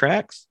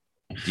soundtracks?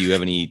 Do you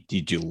have any?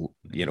 Did you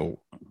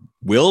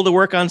will to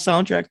work on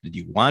soundtracks? Did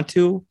you want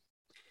to?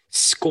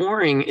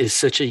 Scoring is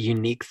such a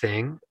unique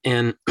thing,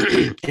 and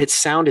it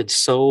sounded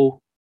so.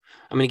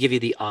 I'm going to give you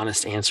the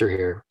honest answer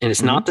here, and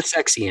it's not the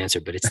sexy answer,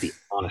 but it's the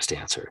honest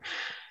answer.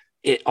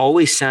 It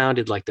always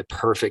sounded like the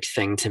perfect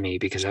thing to me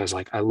because I was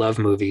like, I love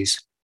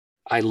movies.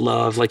 I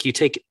love, like,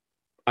 it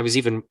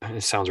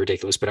sounds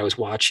ridiculous, but I was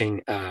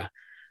watching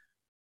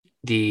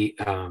the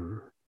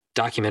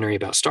documentary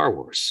about Star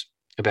Wars,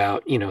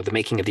 about, the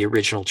making of the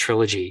original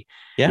trilogy.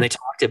 Yeah. And they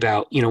talked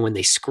about, when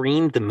they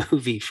screened the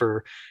movie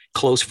for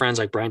close friends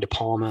like Brian De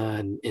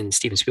Palma and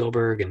Steven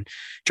Spielberg, and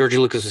George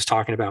Lucas was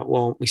talking about,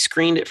 well, we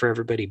screened it for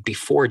everybody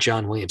before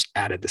John Williams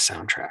added the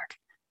soundtrack,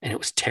 and it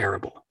was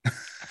terrible.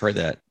 I've heard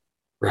that.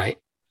 Right.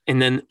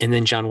 And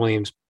then John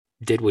Williams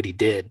did what he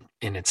did,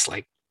 and it's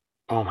like,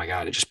 oh my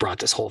God, it just brought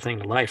this whole thing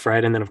to life.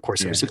 Right. And then of course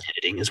there was some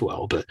editing as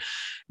well,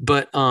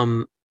 but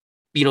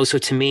so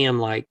to me, I'm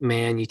like,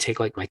 man, you take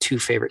like my two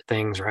favorite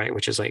things, right,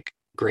 which is like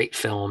great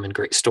film and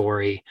great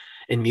story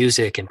and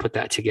music, and put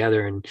that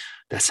together, and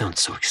that sounds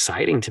so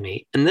exciting to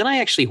me. And then I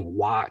actually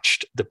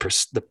watched the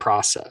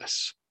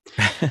process,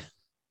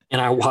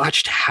 and I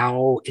watched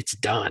how it's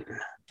done,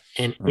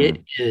 and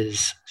it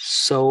is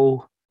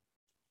so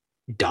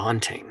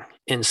daunting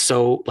and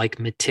so like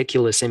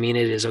meticulous. I mean,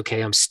 it is,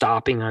 okay, I'm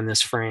stopping on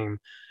this frame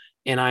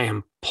and I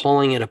am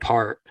pulling it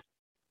apart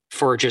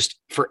for just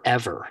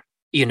forever,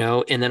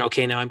 and then,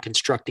 okay, now I'm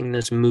constructing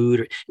this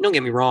mood. Don't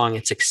get me wrong,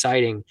 it's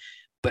exciting,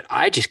 but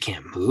I just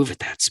can't move at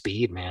that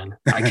speed, man.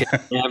 I could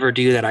never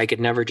do that. I could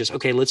never just,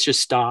 okay, let's just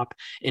stop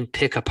and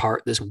pick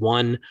apart this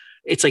one.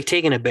 It's like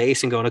taking a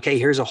bass and going, okay,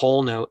 here's a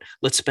whole note.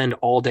 Let's spend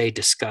all day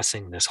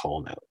discussing this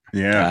whole note.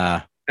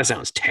 Yeah. That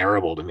sounds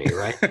terrible to me,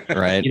 right?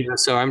 Right.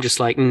 So I'm just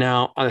like,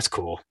 no, that's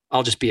cool.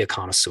 I'll just be a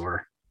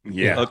connoisseur.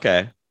 Yeah.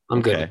 Okay.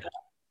 I'm good with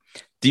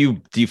that.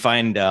 Do you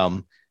find,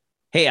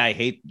 hey, I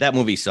hate that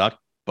movie sucked,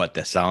 but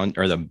the sound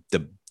or the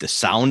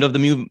sound of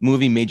the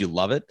movie made you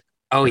love it?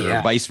 Oh, or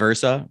yeah. vice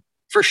versa?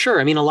 For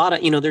sure. I mean, a lot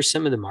of, there's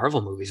some of the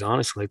Marvel movies,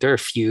 honestly, like there are a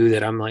few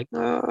that I'm like,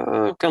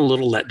 kind of a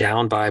little let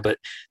down by, but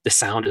the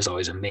sound is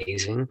always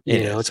amazing.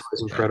 It's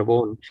always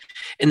incredible.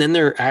 And then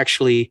there are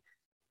actually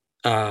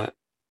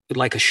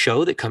like a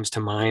show that comes to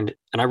mind,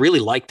 and I really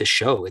like the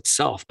show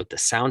itself, but the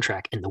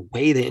soundtrack and the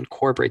way they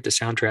incorporate the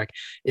soundtrack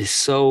is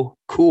so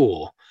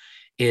cool,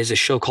 is a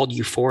show called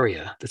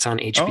Euphoria that's on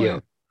HBO. Oh, yeah.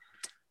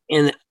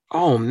 And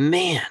oh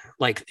man,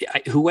 like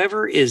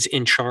whoever is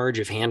in charge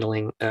of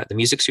handling the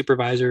music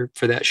supervisor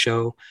for that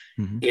show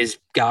is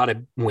got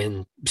to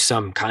win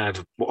some kind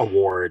of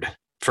award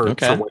for what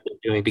they're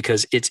doing,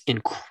 because it's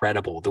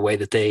incredible the way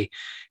that they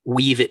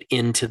weave it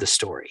into the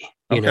story.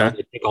 And a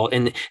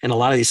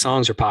lot of these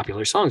songs are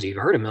popular songs you've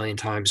heard a million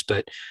times,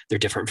 but they're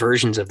different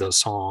versions of those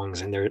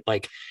songs, and they're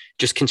like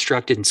just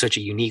constructed in such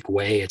a unique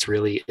way. It's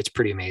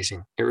pretty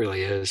amazing. It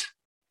really is.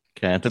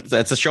 Okay,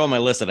 that's a show on my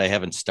list that I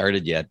haven't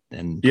started yet.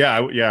 And you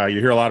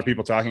hear a lot of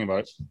people talking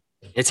about it.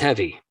 It's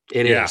heavy.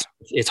 It is.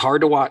 It's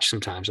hard to watch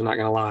sometimes. I'm not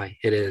going to lie.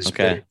 It is.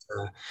 Okay.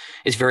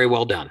 It's very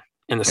well done,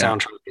 and the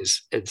soundtrack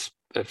it's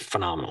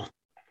phenomenal.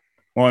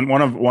 Well, and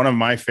one of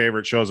my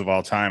favorite shows of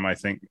all time, I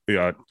think,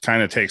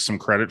 kind of takes some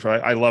credit for.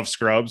 I love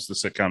Scrubs, the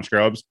sitcom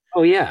Scrubs.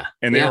 Oh yeah,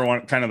 and they were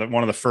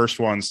one of the first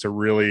ones to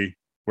really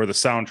where the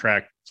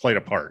soundtrack played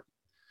a part.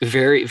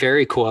 Very,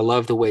 very cool. I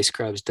love the way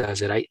Scrubs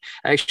does it. I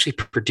actually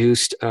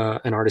produced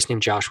an artist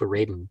named Joshua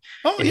Radin.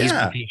 He's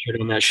been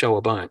featured on that show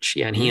a bunch.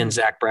 Yeah, and he and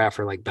Zach Braff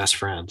are like best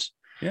friends.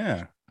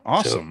 Yeah,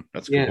 awesome.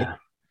 That's cool.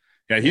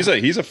 Yeah, he's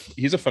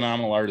a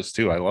phenomenal artist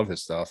too. I love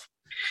his stuff.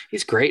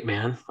 He's great,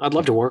 man. I'd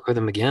love to work with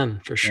him again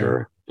for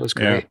sure. It was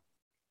great. Yeah.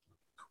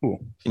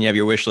 Cool. And you have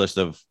your wish list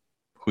of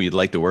who you'd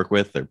like to work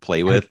with or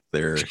play with?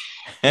 Or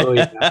oh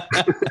yeah,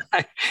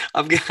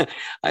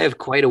 I have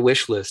quite a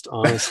wish list,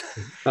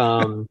 honestly.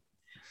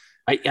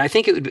 I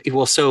think it would be,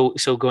 well, so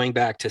going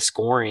back to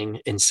scoring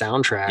and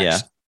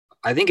soundtracks,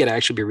 I think it'd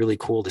actually be really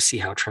cool to see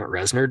how Trent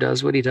Reznor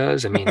does what he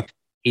does. I mean,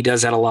 he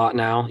does that a lot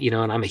now,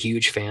 and I'm a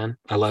huge fan.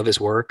 I love his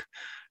work.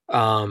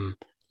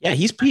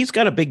 He's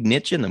got a big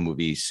niche in the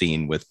movie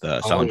scene with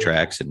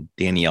soundtracks and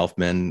Danny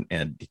Elfman,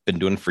 and he's been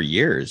doing it for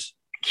years.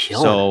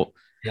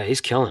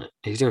 He's killing it.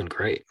 He's doing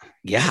great.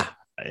 Yeah.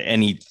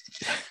 And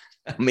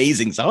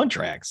amazing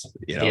soundtracks,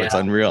 it's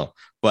unreal.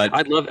 But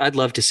I'd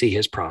love to see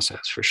his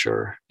process for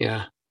sure.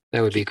 Yeah.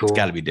 That would be cool. It's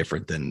got to be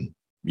different than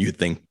you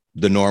think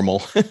the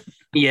normal.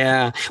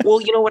 Yeah. Well,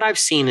 what I've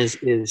seen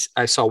is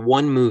I saw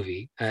one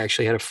movie. I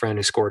actually had a friend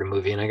who scored a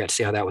movie, and I got to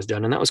see how that was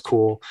done, and that was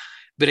cool.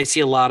 But I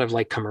see a lot of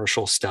like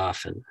commercial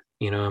stuff, and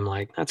I'm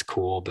like, that's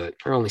cool, but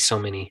there are only so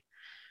many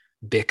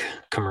Bic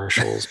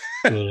commercials.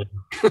 Right.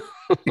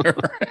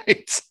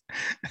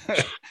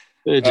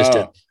 It just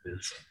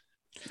is.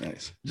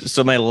 Nice.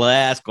 So my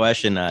last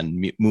question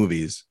on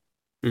movies.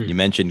 You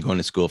mentioned going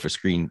to school for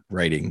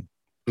screenwriting.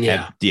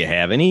 Yeah. Do you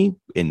have any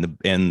in the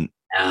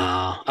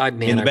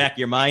back of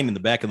your mind, in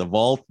the back of the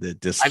vault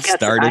that just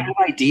started? I have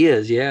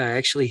ideas. Yeah, I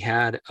actually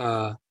had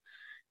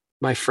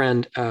my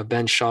friend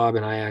Ben Schaub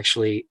and I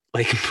actually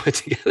put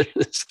together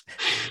this.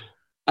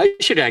 I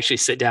should actually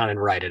sit down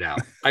and write it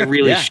out. I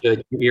really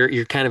should.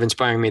 You're kind of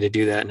inspiring me to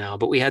do that now.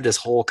 But we had this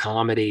whole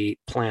comedy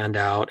planned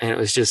out, and it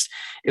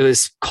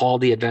was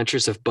called The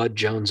Adventures of Bud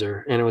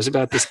Joneser, and it was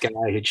about this guy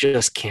who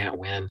just can't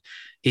win.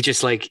 He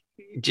just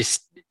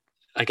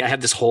I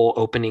have this whole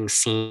opening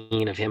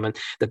scene of him on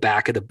the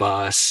back of the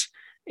bus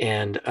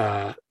and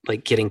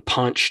getting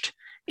punched,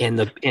 and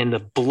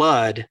the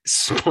blood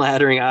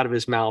splattering out of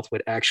his mouth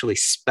would actually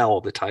spell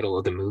the title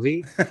of the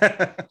movie.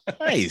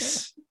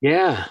 Nice.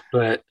 Yeah.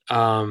 But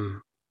I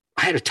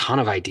had a ton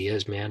of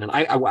ideas, man. And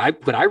I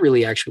what I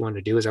really actually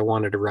wanted to do is I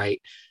wanted to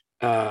write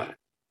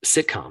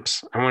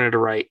sitcoms. I wanted to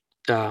write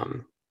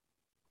comedy.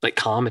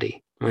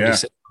 I wanted to do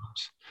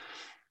sitcoms.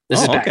 This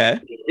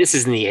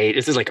is in the 80s.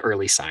 This is like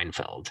early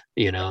Seinfeld.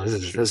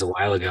 This is a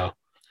while ago.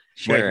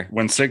 Sure.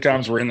 When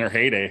sitcoms were in their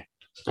heyday.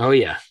 Oh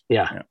yeah.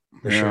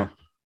 For sure.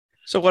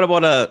 So what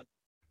about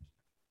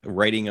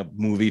writing a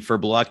movie for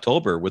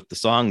Blocktober with the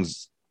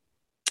songs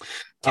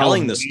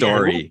telling the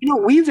story?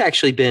 We've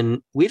actually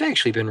been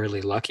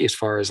really lucky as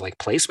far as like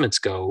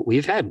placements go.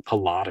 We've had a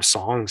lot of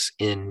songs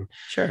in.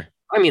 Sure.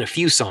 I mean, a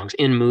few songs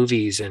in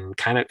movies, and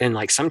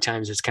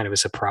sometimes it's kind of a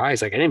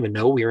surprise. Like I didn't even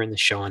know we were in the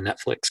show on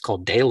Netflix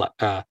called Daylight.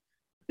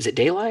 Is it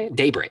Daylight?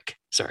 Daybreak.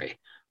 Sorry.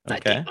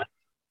 Not Daylight.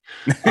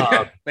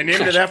 They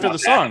named it after the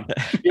song.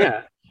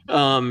 Yeah.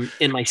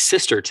 And my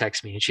sister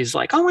texts me and she's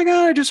like, "Oh my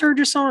God, I just heard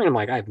your song." I'm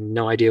like, I have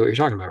no idea what you're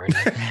talking about right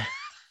now.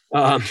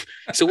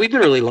 So we've been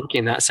really lucky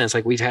in that sense.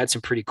 Like we've had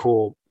some pretty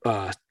cool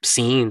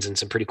scenes and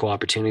some pretty cool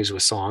opportunities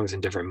with songs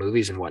in different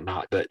movies and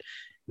whatnot. But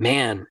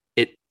man,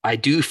 I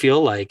do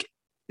feel like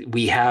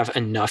we have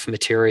enough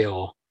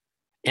material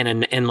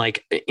and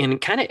like in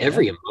kind of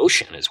every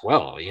emotion as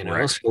well, you know.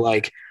 Right. So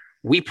like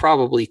you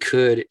probably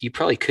could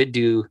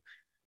do,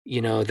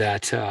 you know,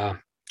 that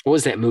what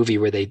was that movie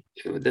where the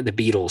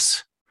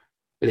Beatles,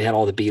 where they had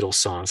all the Beatles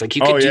songs? Like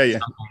you could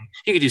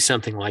you could do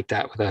something like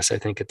that with us. I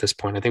think at this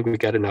point, I think we've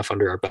got enough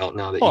under our belt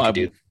now that you could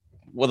do.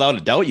 Without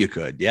a doubt, you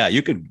could. Yeah,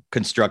 you could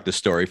construct a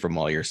story from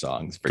all your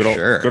songs for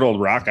sure. Good old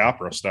rock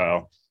opera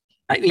style.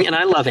 And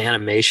I love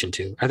animation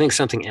too. I think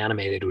something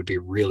animated would be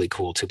really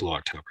cool to Blue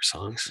October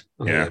songs.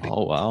 Yeah.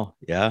 Oh wow.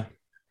 Yeah.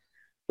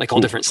 Like all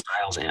different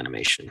styles of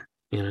animation,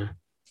 you know.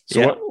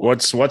 So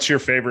what's your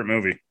favorite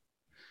movie?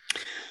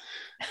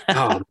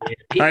 Oh, man.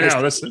 I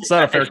know it's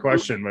not a fair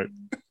question, but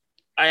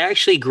I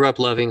actually grew up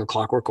loving A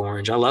Clockwork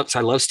Orange. I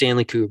love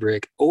Stanley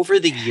Kubrick. Over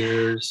the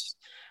years,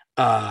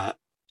 and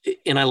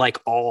I like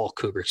all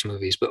Kubrick's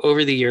movies, but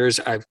over the years,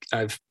 I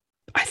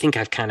think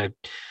I've kind of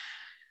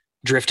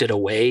drifted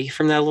away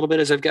from that a little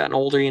bit as I've gotten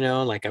older, you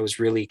know. Like I was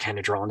really kind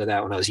of drawn to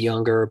that when I was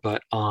younger,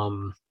 but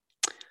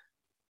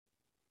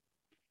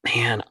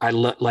man, I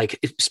love, like,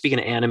 speaking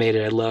of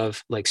animated, I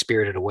love like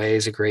Spirited Away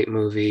is a great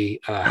movie.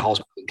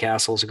 Howl's Moving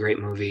Castle is a great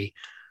movie.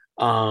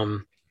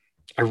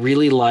 I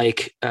really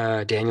like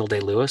Daniel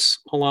Day-Lewis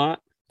a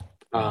lot.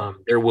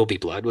 There Will Be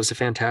Blood was a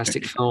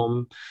fantastic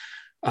film.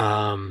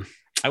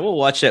 I will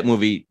watch that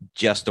movie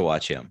just to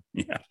watch him.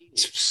 Yeah,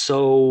 it's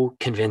so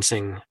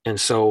convincing and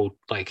so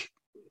like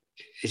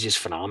it's just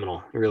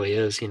phenomenal. It really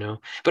is, you know.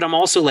 But I'm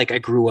also like I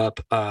grew up.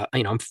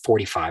 You know, I'm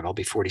 45. I'll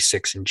be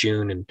 46 in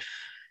June, and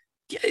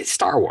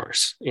Star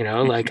Wars. You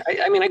know, like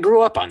I mean, I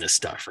grew up on this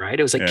stuff, right?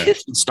 It was like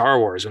Kiss and Star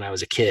Wars when I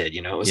was a kid.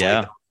 You know, it was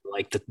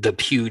like the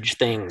huge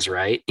things,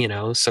 right? You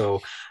know,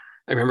 so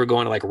I remember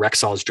going to like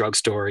Rexall's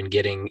drugstore and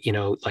getting, you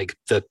know, like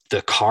the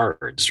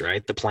cards,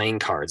 right? The playing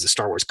cards, the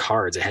Star Wars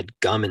cards. It had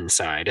gum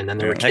inside, and then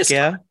there were Kiss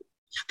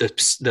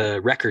cards, the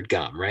record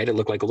gum, right? It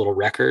looked like a little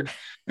record.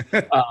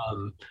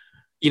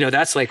 You know,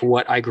 that's like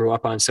what I grew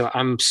up on. So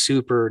I'm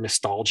super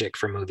nostalgic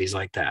for movies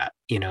like that,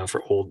 you know,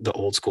 for the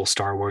old school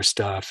Star Wars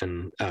stuff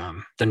and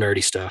the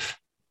nerdy stuff.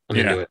 I'm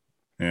into it.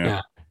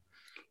 Yeah.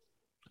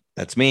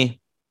 That's me.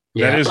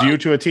 That is you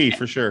to a T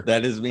for sure.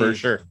 That is me for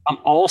sure. I'm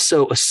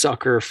also a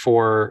sucker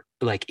for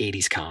like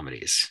 80s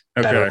comedies.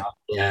 Okay.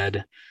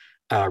 Dead,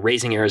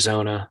 Raising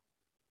Arizona.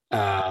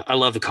 I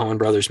love the Coen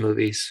Brothers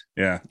movies.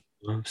 Yeah.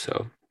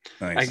 So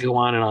nice. I go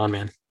on and on,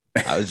 man.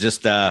 I was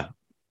just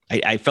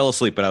I fell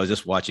asleep, but I was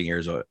just watching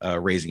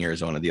Raising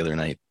Arizona the other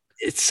night.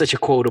 It's such a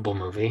quotable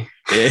movie.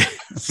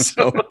 It's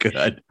so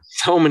good.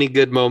 So many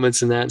good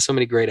moments in that, and so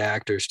many great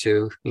actors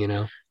too, you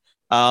know.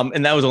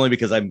 And that was only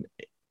because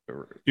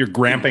you're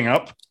gramping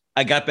up.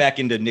 I got back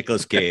into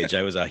Nicolas Cage.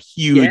 I was a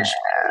huge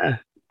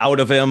out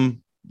of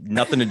him,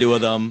 nothing to do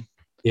with him.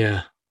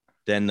 Yeah.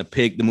 Then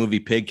the movie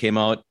Pig came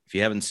out. If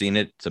you haven't seen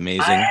it, it's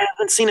amazing. I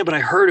haven't seen it, but I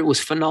heard it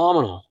was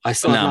phenomenal. I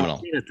still have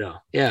not seen it though.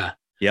 Yeah.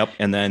 Yep.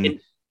 And then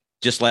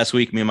just last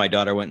week, me and my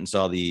daughter went and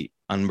saw the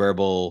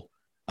Unbearable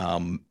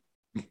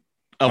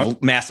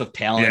of Massive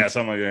Talent. Yeah,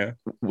 something like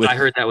that. I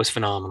heard that was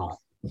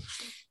phenomenal.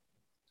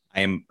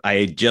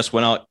 I just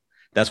went out.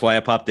 That's why I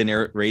popped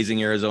in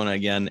Raising Arizona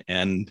again.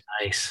 And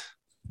nice.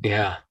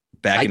 Yeah.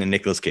 Back into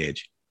Nicolas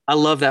Cage. I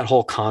love that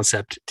whole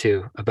concept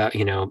too, about,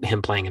 you know,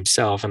 him playing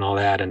himself and all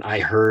that. And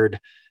I heard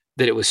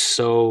that it was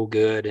so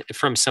good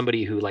from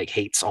somebody who like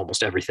hates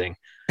almost everything.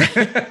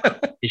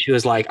 And she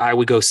was like, I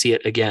would go see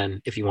it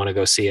again if you want to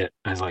go see it.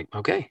 I was like,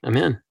 okay, I'm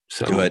in.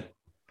 So do it.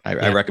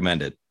 I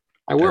recommend it.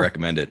 I will. I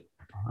recommend it.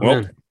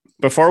 Well,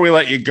 before we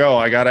let you go,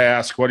 I got to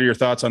ask, what are your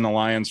thoughts on the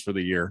Lions for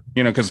the year?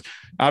 You know, because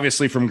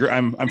obviously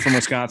I'm from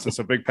Wisconsin,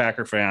 so big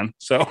Packer fan.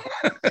 So,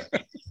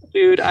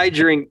 dude, I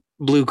drink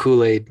blue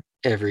Kool-Aid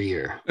every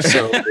year.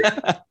 So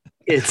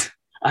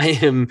I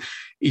am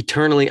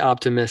eternally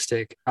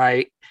optimistic.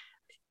 I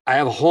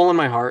have a hole in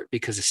my heart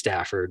because of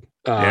Stafford.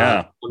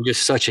 I'm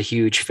just such a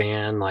huge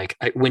fan. Like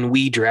when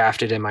we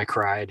drafted him, I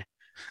cried.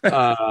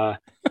 I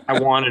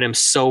wanted him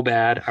so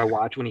bad. I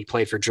watched when he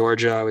played for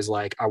Georgia. I was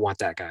like, I want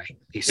that guy.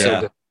 He's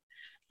so good.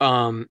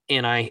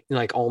 And I,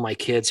 like, all my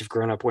kids have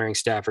grown up wearing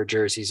Stafford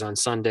jerseys on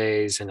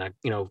Sundays, and I've,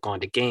 you know, gone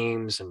to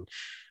games, and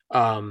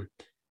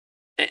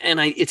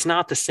it's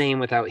not the same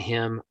without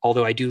him.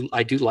 Although I do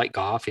like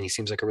Goff, and he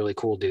seems like a really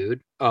cool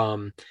dude.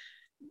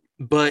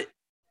 But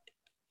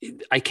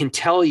I can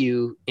tell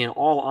you, in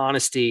all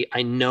honesty,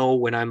 I know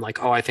when I'm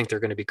like, oh, I think they're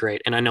going to be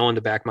great. And I know in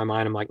the back of my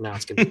mind, I'm like, no,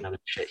 it's going to be another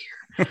shit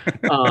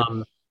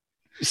year.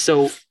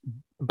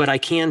 But I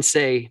can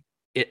say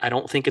I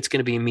don't think it's going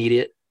to be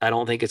immediate. I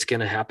don't think it's going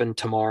to happen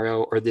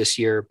tomorrow or this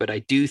year. But I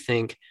do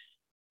think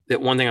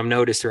that one thing I've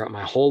noticed throughout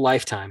my whole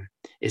lifetime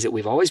is that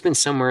we've always been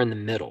somewhere in the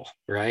middle,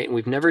 right? And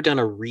we've never done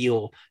a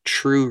real,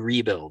 true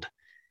rebuild.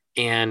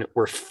 And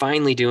we're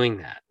finally doing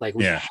that. Like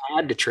we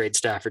had to trade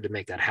Stafford to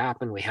make that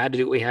happen. We had to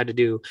do what we had to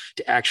do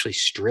to actually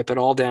strip it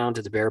all down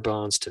to the bare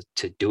bones,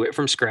 to do it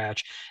from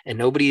scratch. And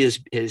nobody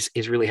is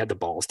really had the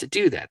balls to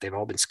do that. They've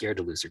all been scared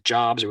to lose their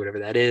jobs or whatever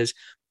that is.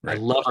 Right. I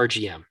love our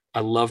GM. I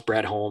love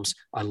Brett Holmes.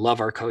 I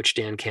love our coach,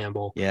 Dan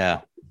Campbell.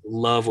 Yeah.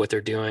 Love what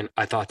they're doing.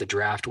 I thought the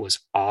draft was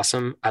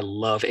awesome. I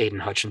love Aiden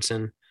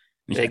Hutchinson.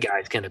 That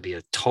guy's going to be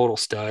a total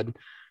stud.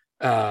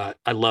 I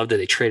love that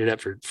they traded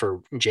up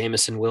for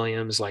Jamison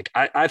Williams. Like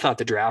I thought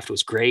the draft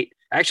was great.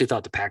 I actually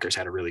thought the Packers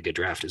had a really good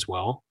draft as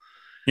well.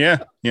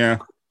 Yeah.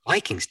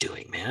 Vikings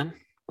doing, man.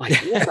 Like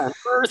what on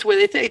earth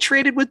were they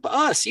traded with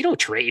us? You don't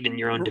trade in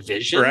your own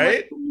division,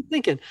 right? What are you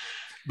thinking?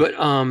 But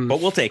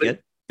we'll take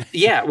it.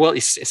 Yeah, well,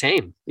 it's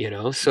same,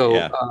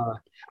 So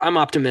I'm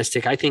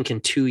optimistic. I think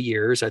in 2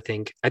 years, I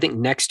think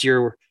next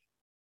year,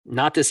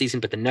 not this season,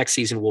 but the next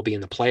season we'll be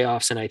in the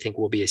playoffs, and I think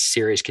we'll be a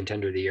serious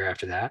contender the year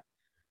after that.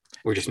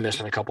 We're just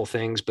missing a couple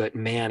things, but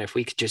man, if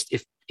we could just,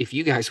 if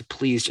you guys would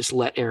please just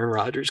let Aaron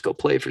Rodgers go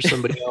play for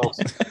somebody else,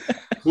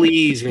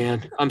 please,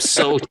 man. I'm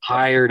so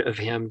tired of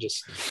him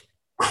just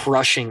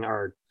crushing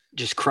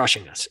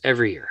us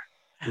every year.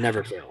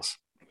 Never fails.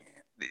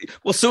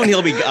 Well, soon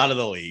he'll be out of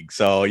the league.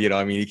 So,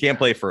 he can't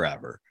play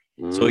forever.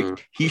 So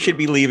he should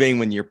be leaving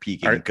when you're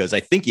peaking, because I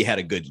think you had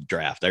a good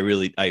draft.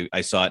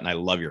 I saw it and I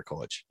love your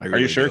coach. Are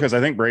you sure? Because I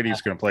think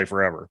Brady's going to play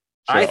forever.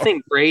 So. I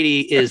think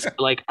Brady is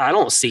like, I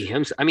don't see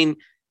him. I mean,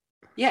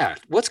 yeah,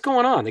 what's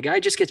going on? The guy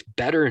just gets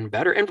better and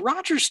better. And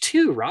Rodgers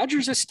too.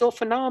 Rodgers is still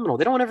phenomenal.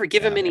 They don't ever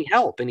give him any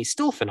help, and he's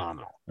still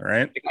phenomenal.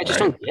 Right. I just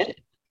don't get it.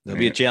 There'll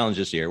be a challenge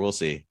this year. We'll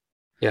see.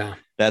 Yeah.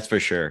 That's for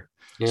sure.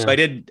 Yeah. So I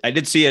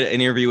did see an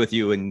interview with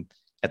you, and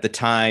at the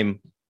time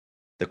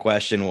the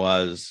question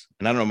was,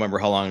 and I don't remember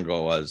how long ago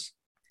it was,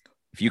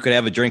 if you could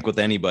have a drink with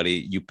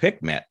anybody, you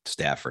pick Matt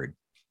Stafford.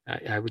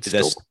 I would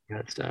still pick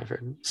Matt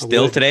Stafford.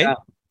 Still today? Yeah.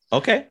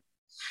 Okay.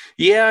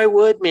 Yeah, I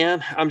would,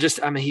 man. I'm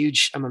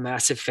a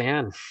massive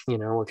fan.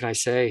 What can I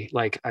say?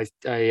 Like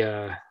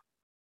and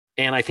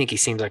I think he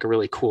seems like a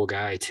really cool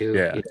guy too.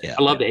 Yeah.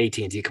 I love the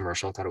AT&T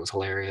commercial. I thought it was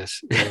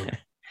hilarious.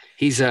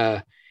 He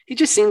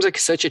just seems like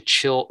such a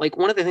chill. Like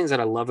one of the things that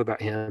I love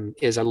about him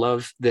is I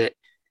love that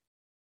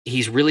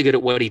he's really good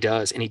at what he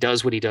does, and he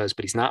does what he does,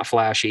 but he's not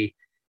flashy.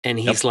 And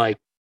he's like,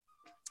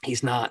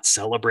 he's not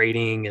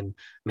celebrating and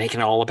making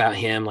it all about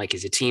him. Like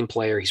he's a team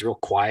player. He's real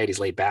quiet. He's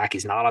laid back.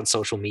 He's not on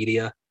social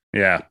media.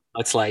 Yeah.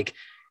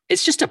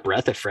 It's just a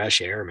breath of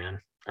fresh air,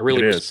 man. I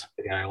really respect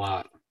the guy a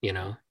lot,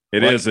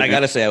 It is. I got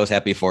to say, I was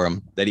happy for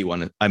him that he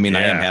won it. I mean,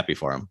 I am happy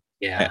for him.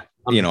 Yeah.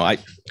 I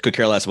could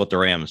care less about the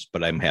Rams,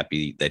 but I'm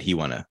happy that he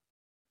won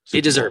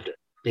He deserved it.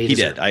 He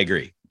did. I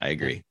agree.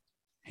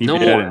 No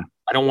more.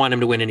 I don't want him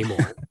to win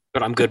anymore,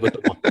 but I'm good with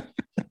the one.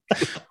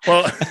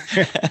 Well,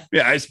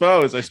 yeah, I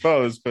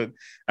suppose, but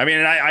I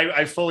mean,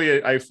 I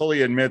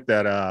fully admit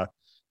that,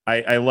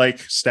 I like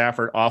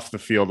Stafford off the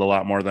field a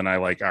lot more than I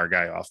like our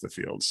guy off the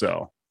field.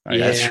 So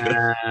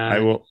I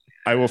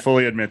will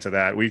fully admit to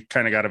that. We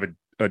kind of got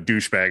a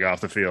douchebag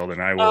off the field,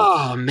 and I will.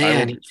 Oh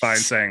man, I will fine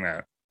saying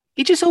that.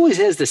 He just always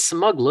has this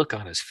smug look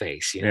on his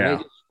face,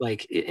 Yeah.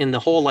 Like in the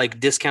whole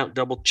discount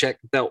double check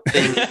belt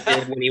thing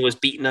when he was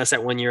beating us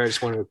that one year. I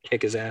just wanted to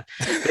kick his ass.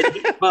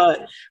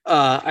 But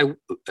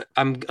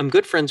I'm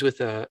good friends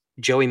with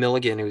Joey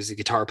Milligan, who's a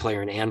guitar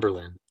player in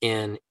Anberlin,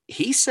 and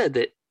he said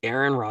that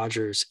Aaron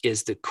Rodgers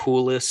is the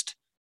coolest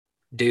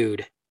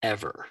dude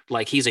ever.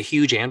 Like he's a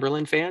huge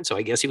Anberlin fan, so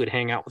I guess he would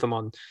hang out with him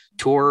on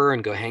tour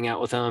and go hang out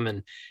with him.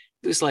 And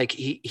it was like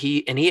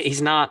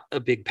he's not a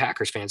big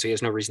Packers fan, so he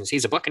has no reason.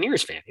 He's a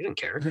Buccaneers fan. He didn't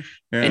care.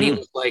 Yeah. And he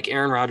was like,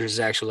 Aaron Rodgers is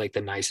actually like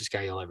the nicest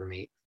guy you'll ever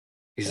meet.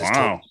 He's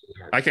wow.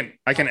 I can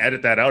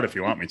edit that out if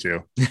you want me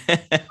to.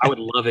 I would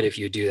love it if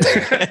you do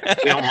that.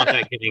 We don't want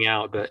that getting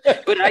out, but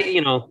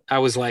I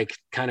was like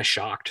kind of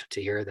shocked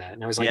to hear that,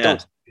 and I was like,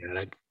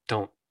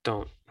 don't.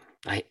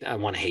 I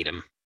want to hate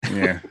him.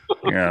 Yeah.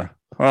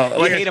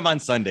 Well, I hate him on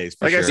Sundays.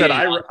 Like sure. I said,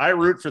 I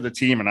root for the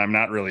team, and I'm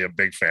not really a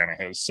big fan of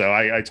his, so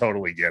I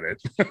totally get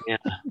it.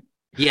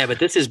 Yeah. But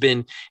this has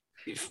been,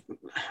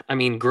 I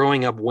mean,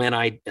 growing up when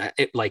in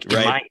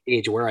my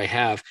age where I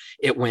have,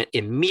 it went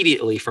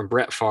immediately from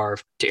Brett Favre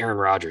to Aaron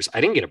Rodgers.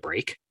 I didn't get a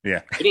break.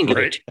 Yeah. I didn't get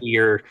a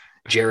 2-year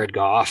Jared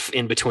Goff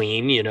in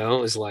between. It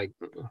was like,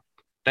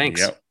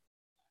 thanks. Yep.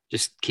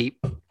 Just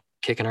keep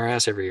kicking our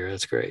ass every year.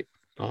 That's great.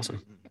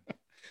 Awesome.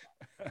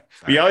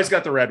 You always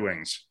got the Red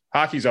Wings.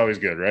 Hockey's always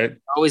good, right?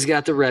 Always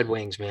got the Red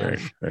Wings, man.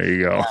 There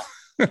you go.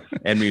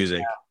 And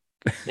music.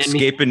 Yeah.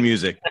 Escaping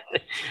music.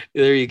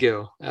 There you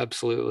go.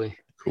 Absolutely.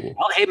 Cool.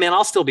 Well, hey, man,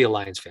 I'll still be a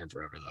Lions fan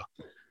forever,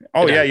 though.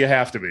 Oh, yeah, you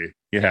have to be.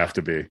 You have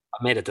to be.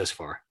 I made it this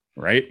far.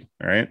 Right?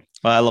 Well,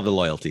 I love the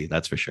loyalty.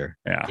 That's for sure.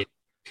 Yeah.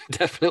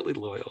 Definitely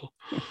loyal.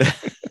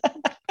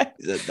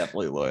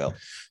 Definitely loyal.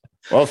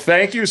 Well,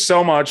 thank you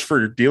so much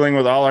for dealing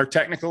with all our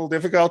technical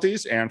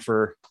difficulties and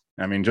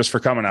just for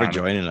coming on. For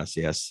joining us,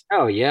 yes.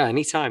 Oh, yeah.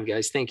 Anytime,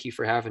 guys. Thank you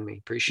for having me.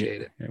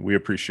 Appreciate it. We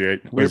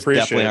appreciate it. It's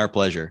definitely our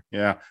pleasure.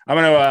 Yeah. I'm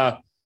going to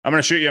I'm going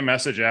to shoot you a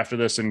message after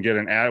this and get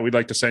an ad. We'd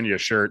like to send you a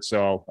shirt.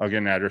 So I'll get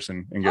an address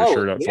and get a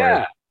shirt up for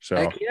you.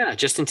 So yeah,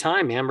 just in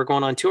time, man. We're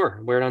going on tour.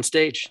 Wear it on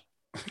stage.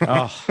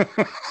 Oh,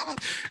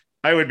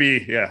 I would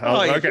be.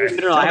 Yeah. Okay.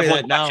 No, I have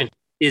one question.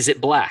 Is it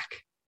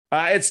black?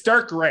 It's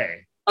dark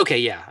gray. Okay.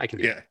 Yeah, I can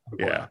do it.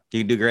 Yeah. Do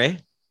you do gray?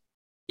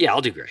 Yeah,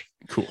 I'll do gray.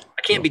 Cool.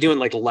 I can't be doing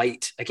like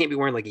light. I can't be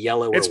wearing like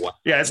yellow or white.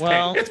 Yeah,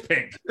 pink. It's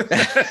pink.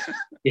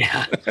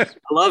 Yeah, I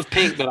love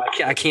pink, but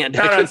I can't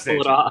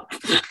pull it off.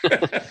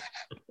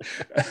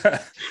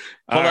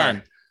 Hold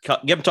on.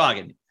 Get him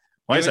talking.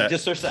 Why is that?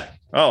 Just for a sec.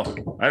 Oh,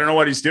 I don't know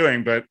what he's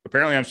doing, but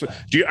apparently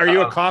are you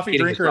a coffee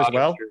drinker as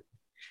well?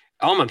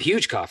 Oh, I'm a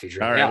huge coffee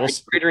drinker. All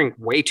right, I drink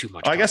way too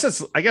much. I guess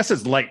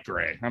it's light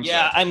gray.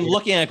 I'm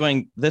looking at it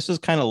going, this is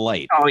kind of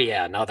light. Oh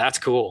yeah, no, that's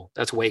cool.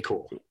 That's way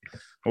cool.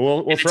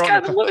 We'll throw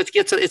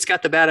it's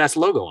got the badass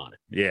logo on it.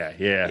 Yeah.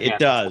 It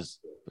does.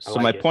 So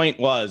my point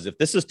was, if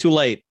this is too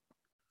late,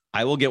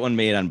 I will get one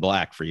made on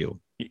black for you.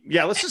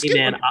 Yeah, let's just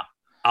get one.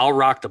 I'll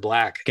rock the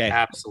black. Okay,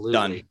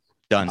 absolutely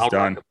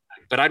done.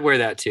 But I'd wear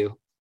that too.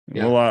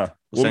 Yeah.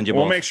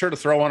 We'll make sure to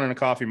throw one in a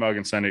coffee mug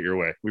and send it your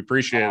way. We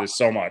appreciate it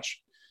so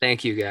much.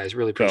 Thank you guys.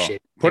 Really appreciate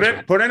it.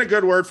 Put in a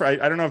good word for, I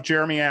don't know if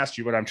Jeremy asked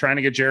you, but I'm trying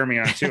to get Jeremy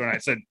on too. And I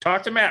said,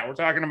 talk to Matt. We're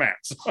talking to Matt.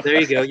 So.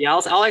 There you go. Yeah.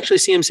 I'll actually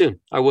see him soon.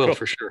 I will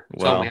for sure.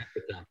 Well,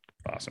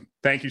 awesome.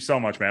 Thank you so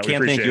much, Matt.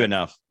 Can't thank you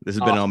enough. This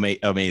has been an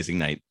amazing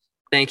night.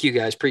 Thank you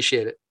guys.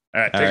 Appreciate it.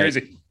 All right. Take it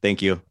easy.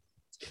 Thank you.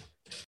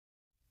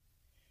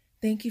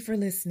 Thank you for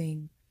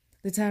listening.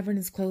 The tavern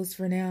is closed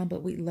for now,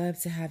 but we'd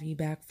love to have you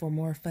back for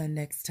more fun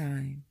next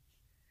time.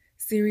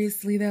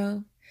 Seriously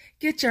though,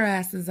 get your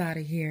asses out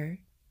of here.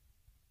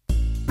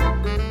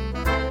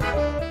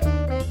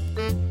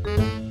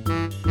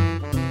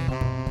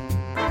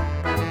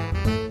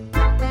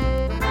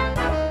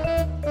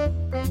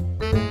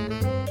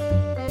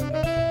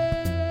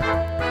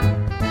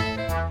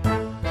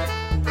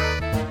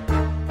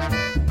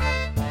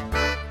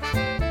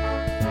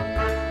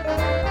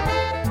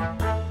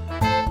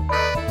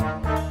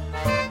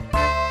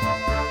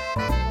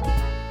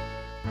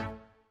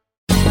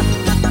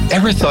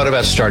 Ever thought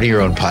about starting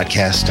your own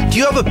podcast? Do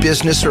you have a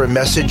business or a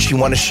message you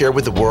want to share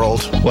with the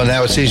world? Well,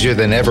 now it's easier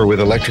than ever with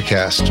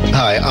Electricast.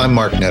 Hi, I'm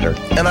Mark Netter.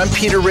 And I'm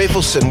Peter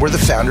Rafelson. We're the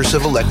founders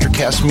of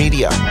Electricast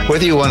Media.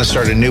 Whether you want to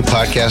start a new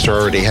podcast or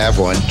already have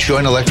one,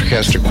 join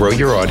Electricast to grow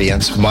your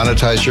audience,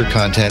 monetize your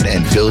content,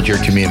 and build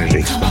your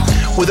community.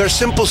 With our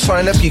simple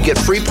sign-up, you get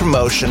free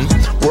promotion,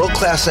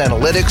 world-class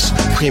analytics,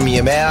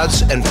 premium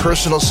ads, and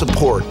personal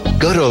support.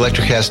 Go to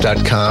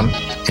electricast.com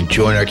and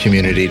join our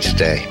community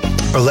today.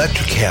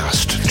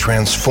 Electricast.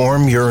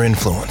 Transform your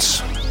influence.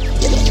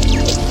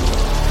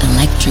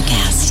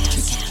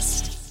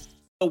 Electricast.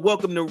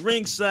 Welcome to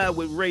Ringside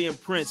with Ray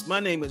and Prince. My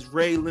name is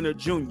Ray Leonard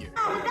Jr.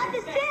 Oh,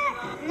 that's the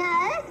set.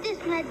 No, that's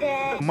just my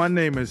dad. My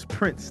name is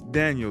Prince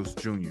Daniels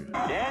Jr.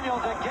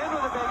 Daniels again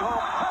with a big home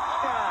touchdown.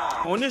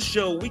 On this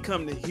show, we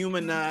come to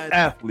humanize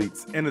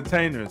athletes,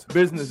 entertainers,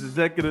 business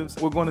executives.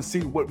 We're going to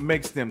see what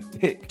makes them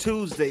tick.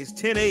 Tuesdays,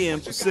 10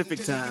 a.m.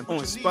 Pacific time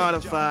on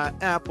Spotify,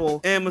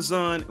 Apple,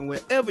 Amazon, and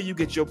wherever you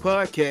get your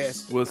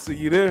podcasts. We'll see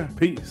you there.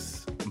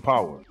 Peace and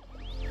power.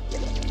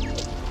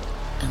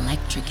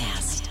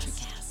 Electricast.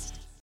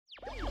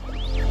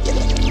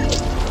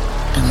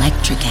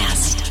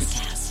 Electricast.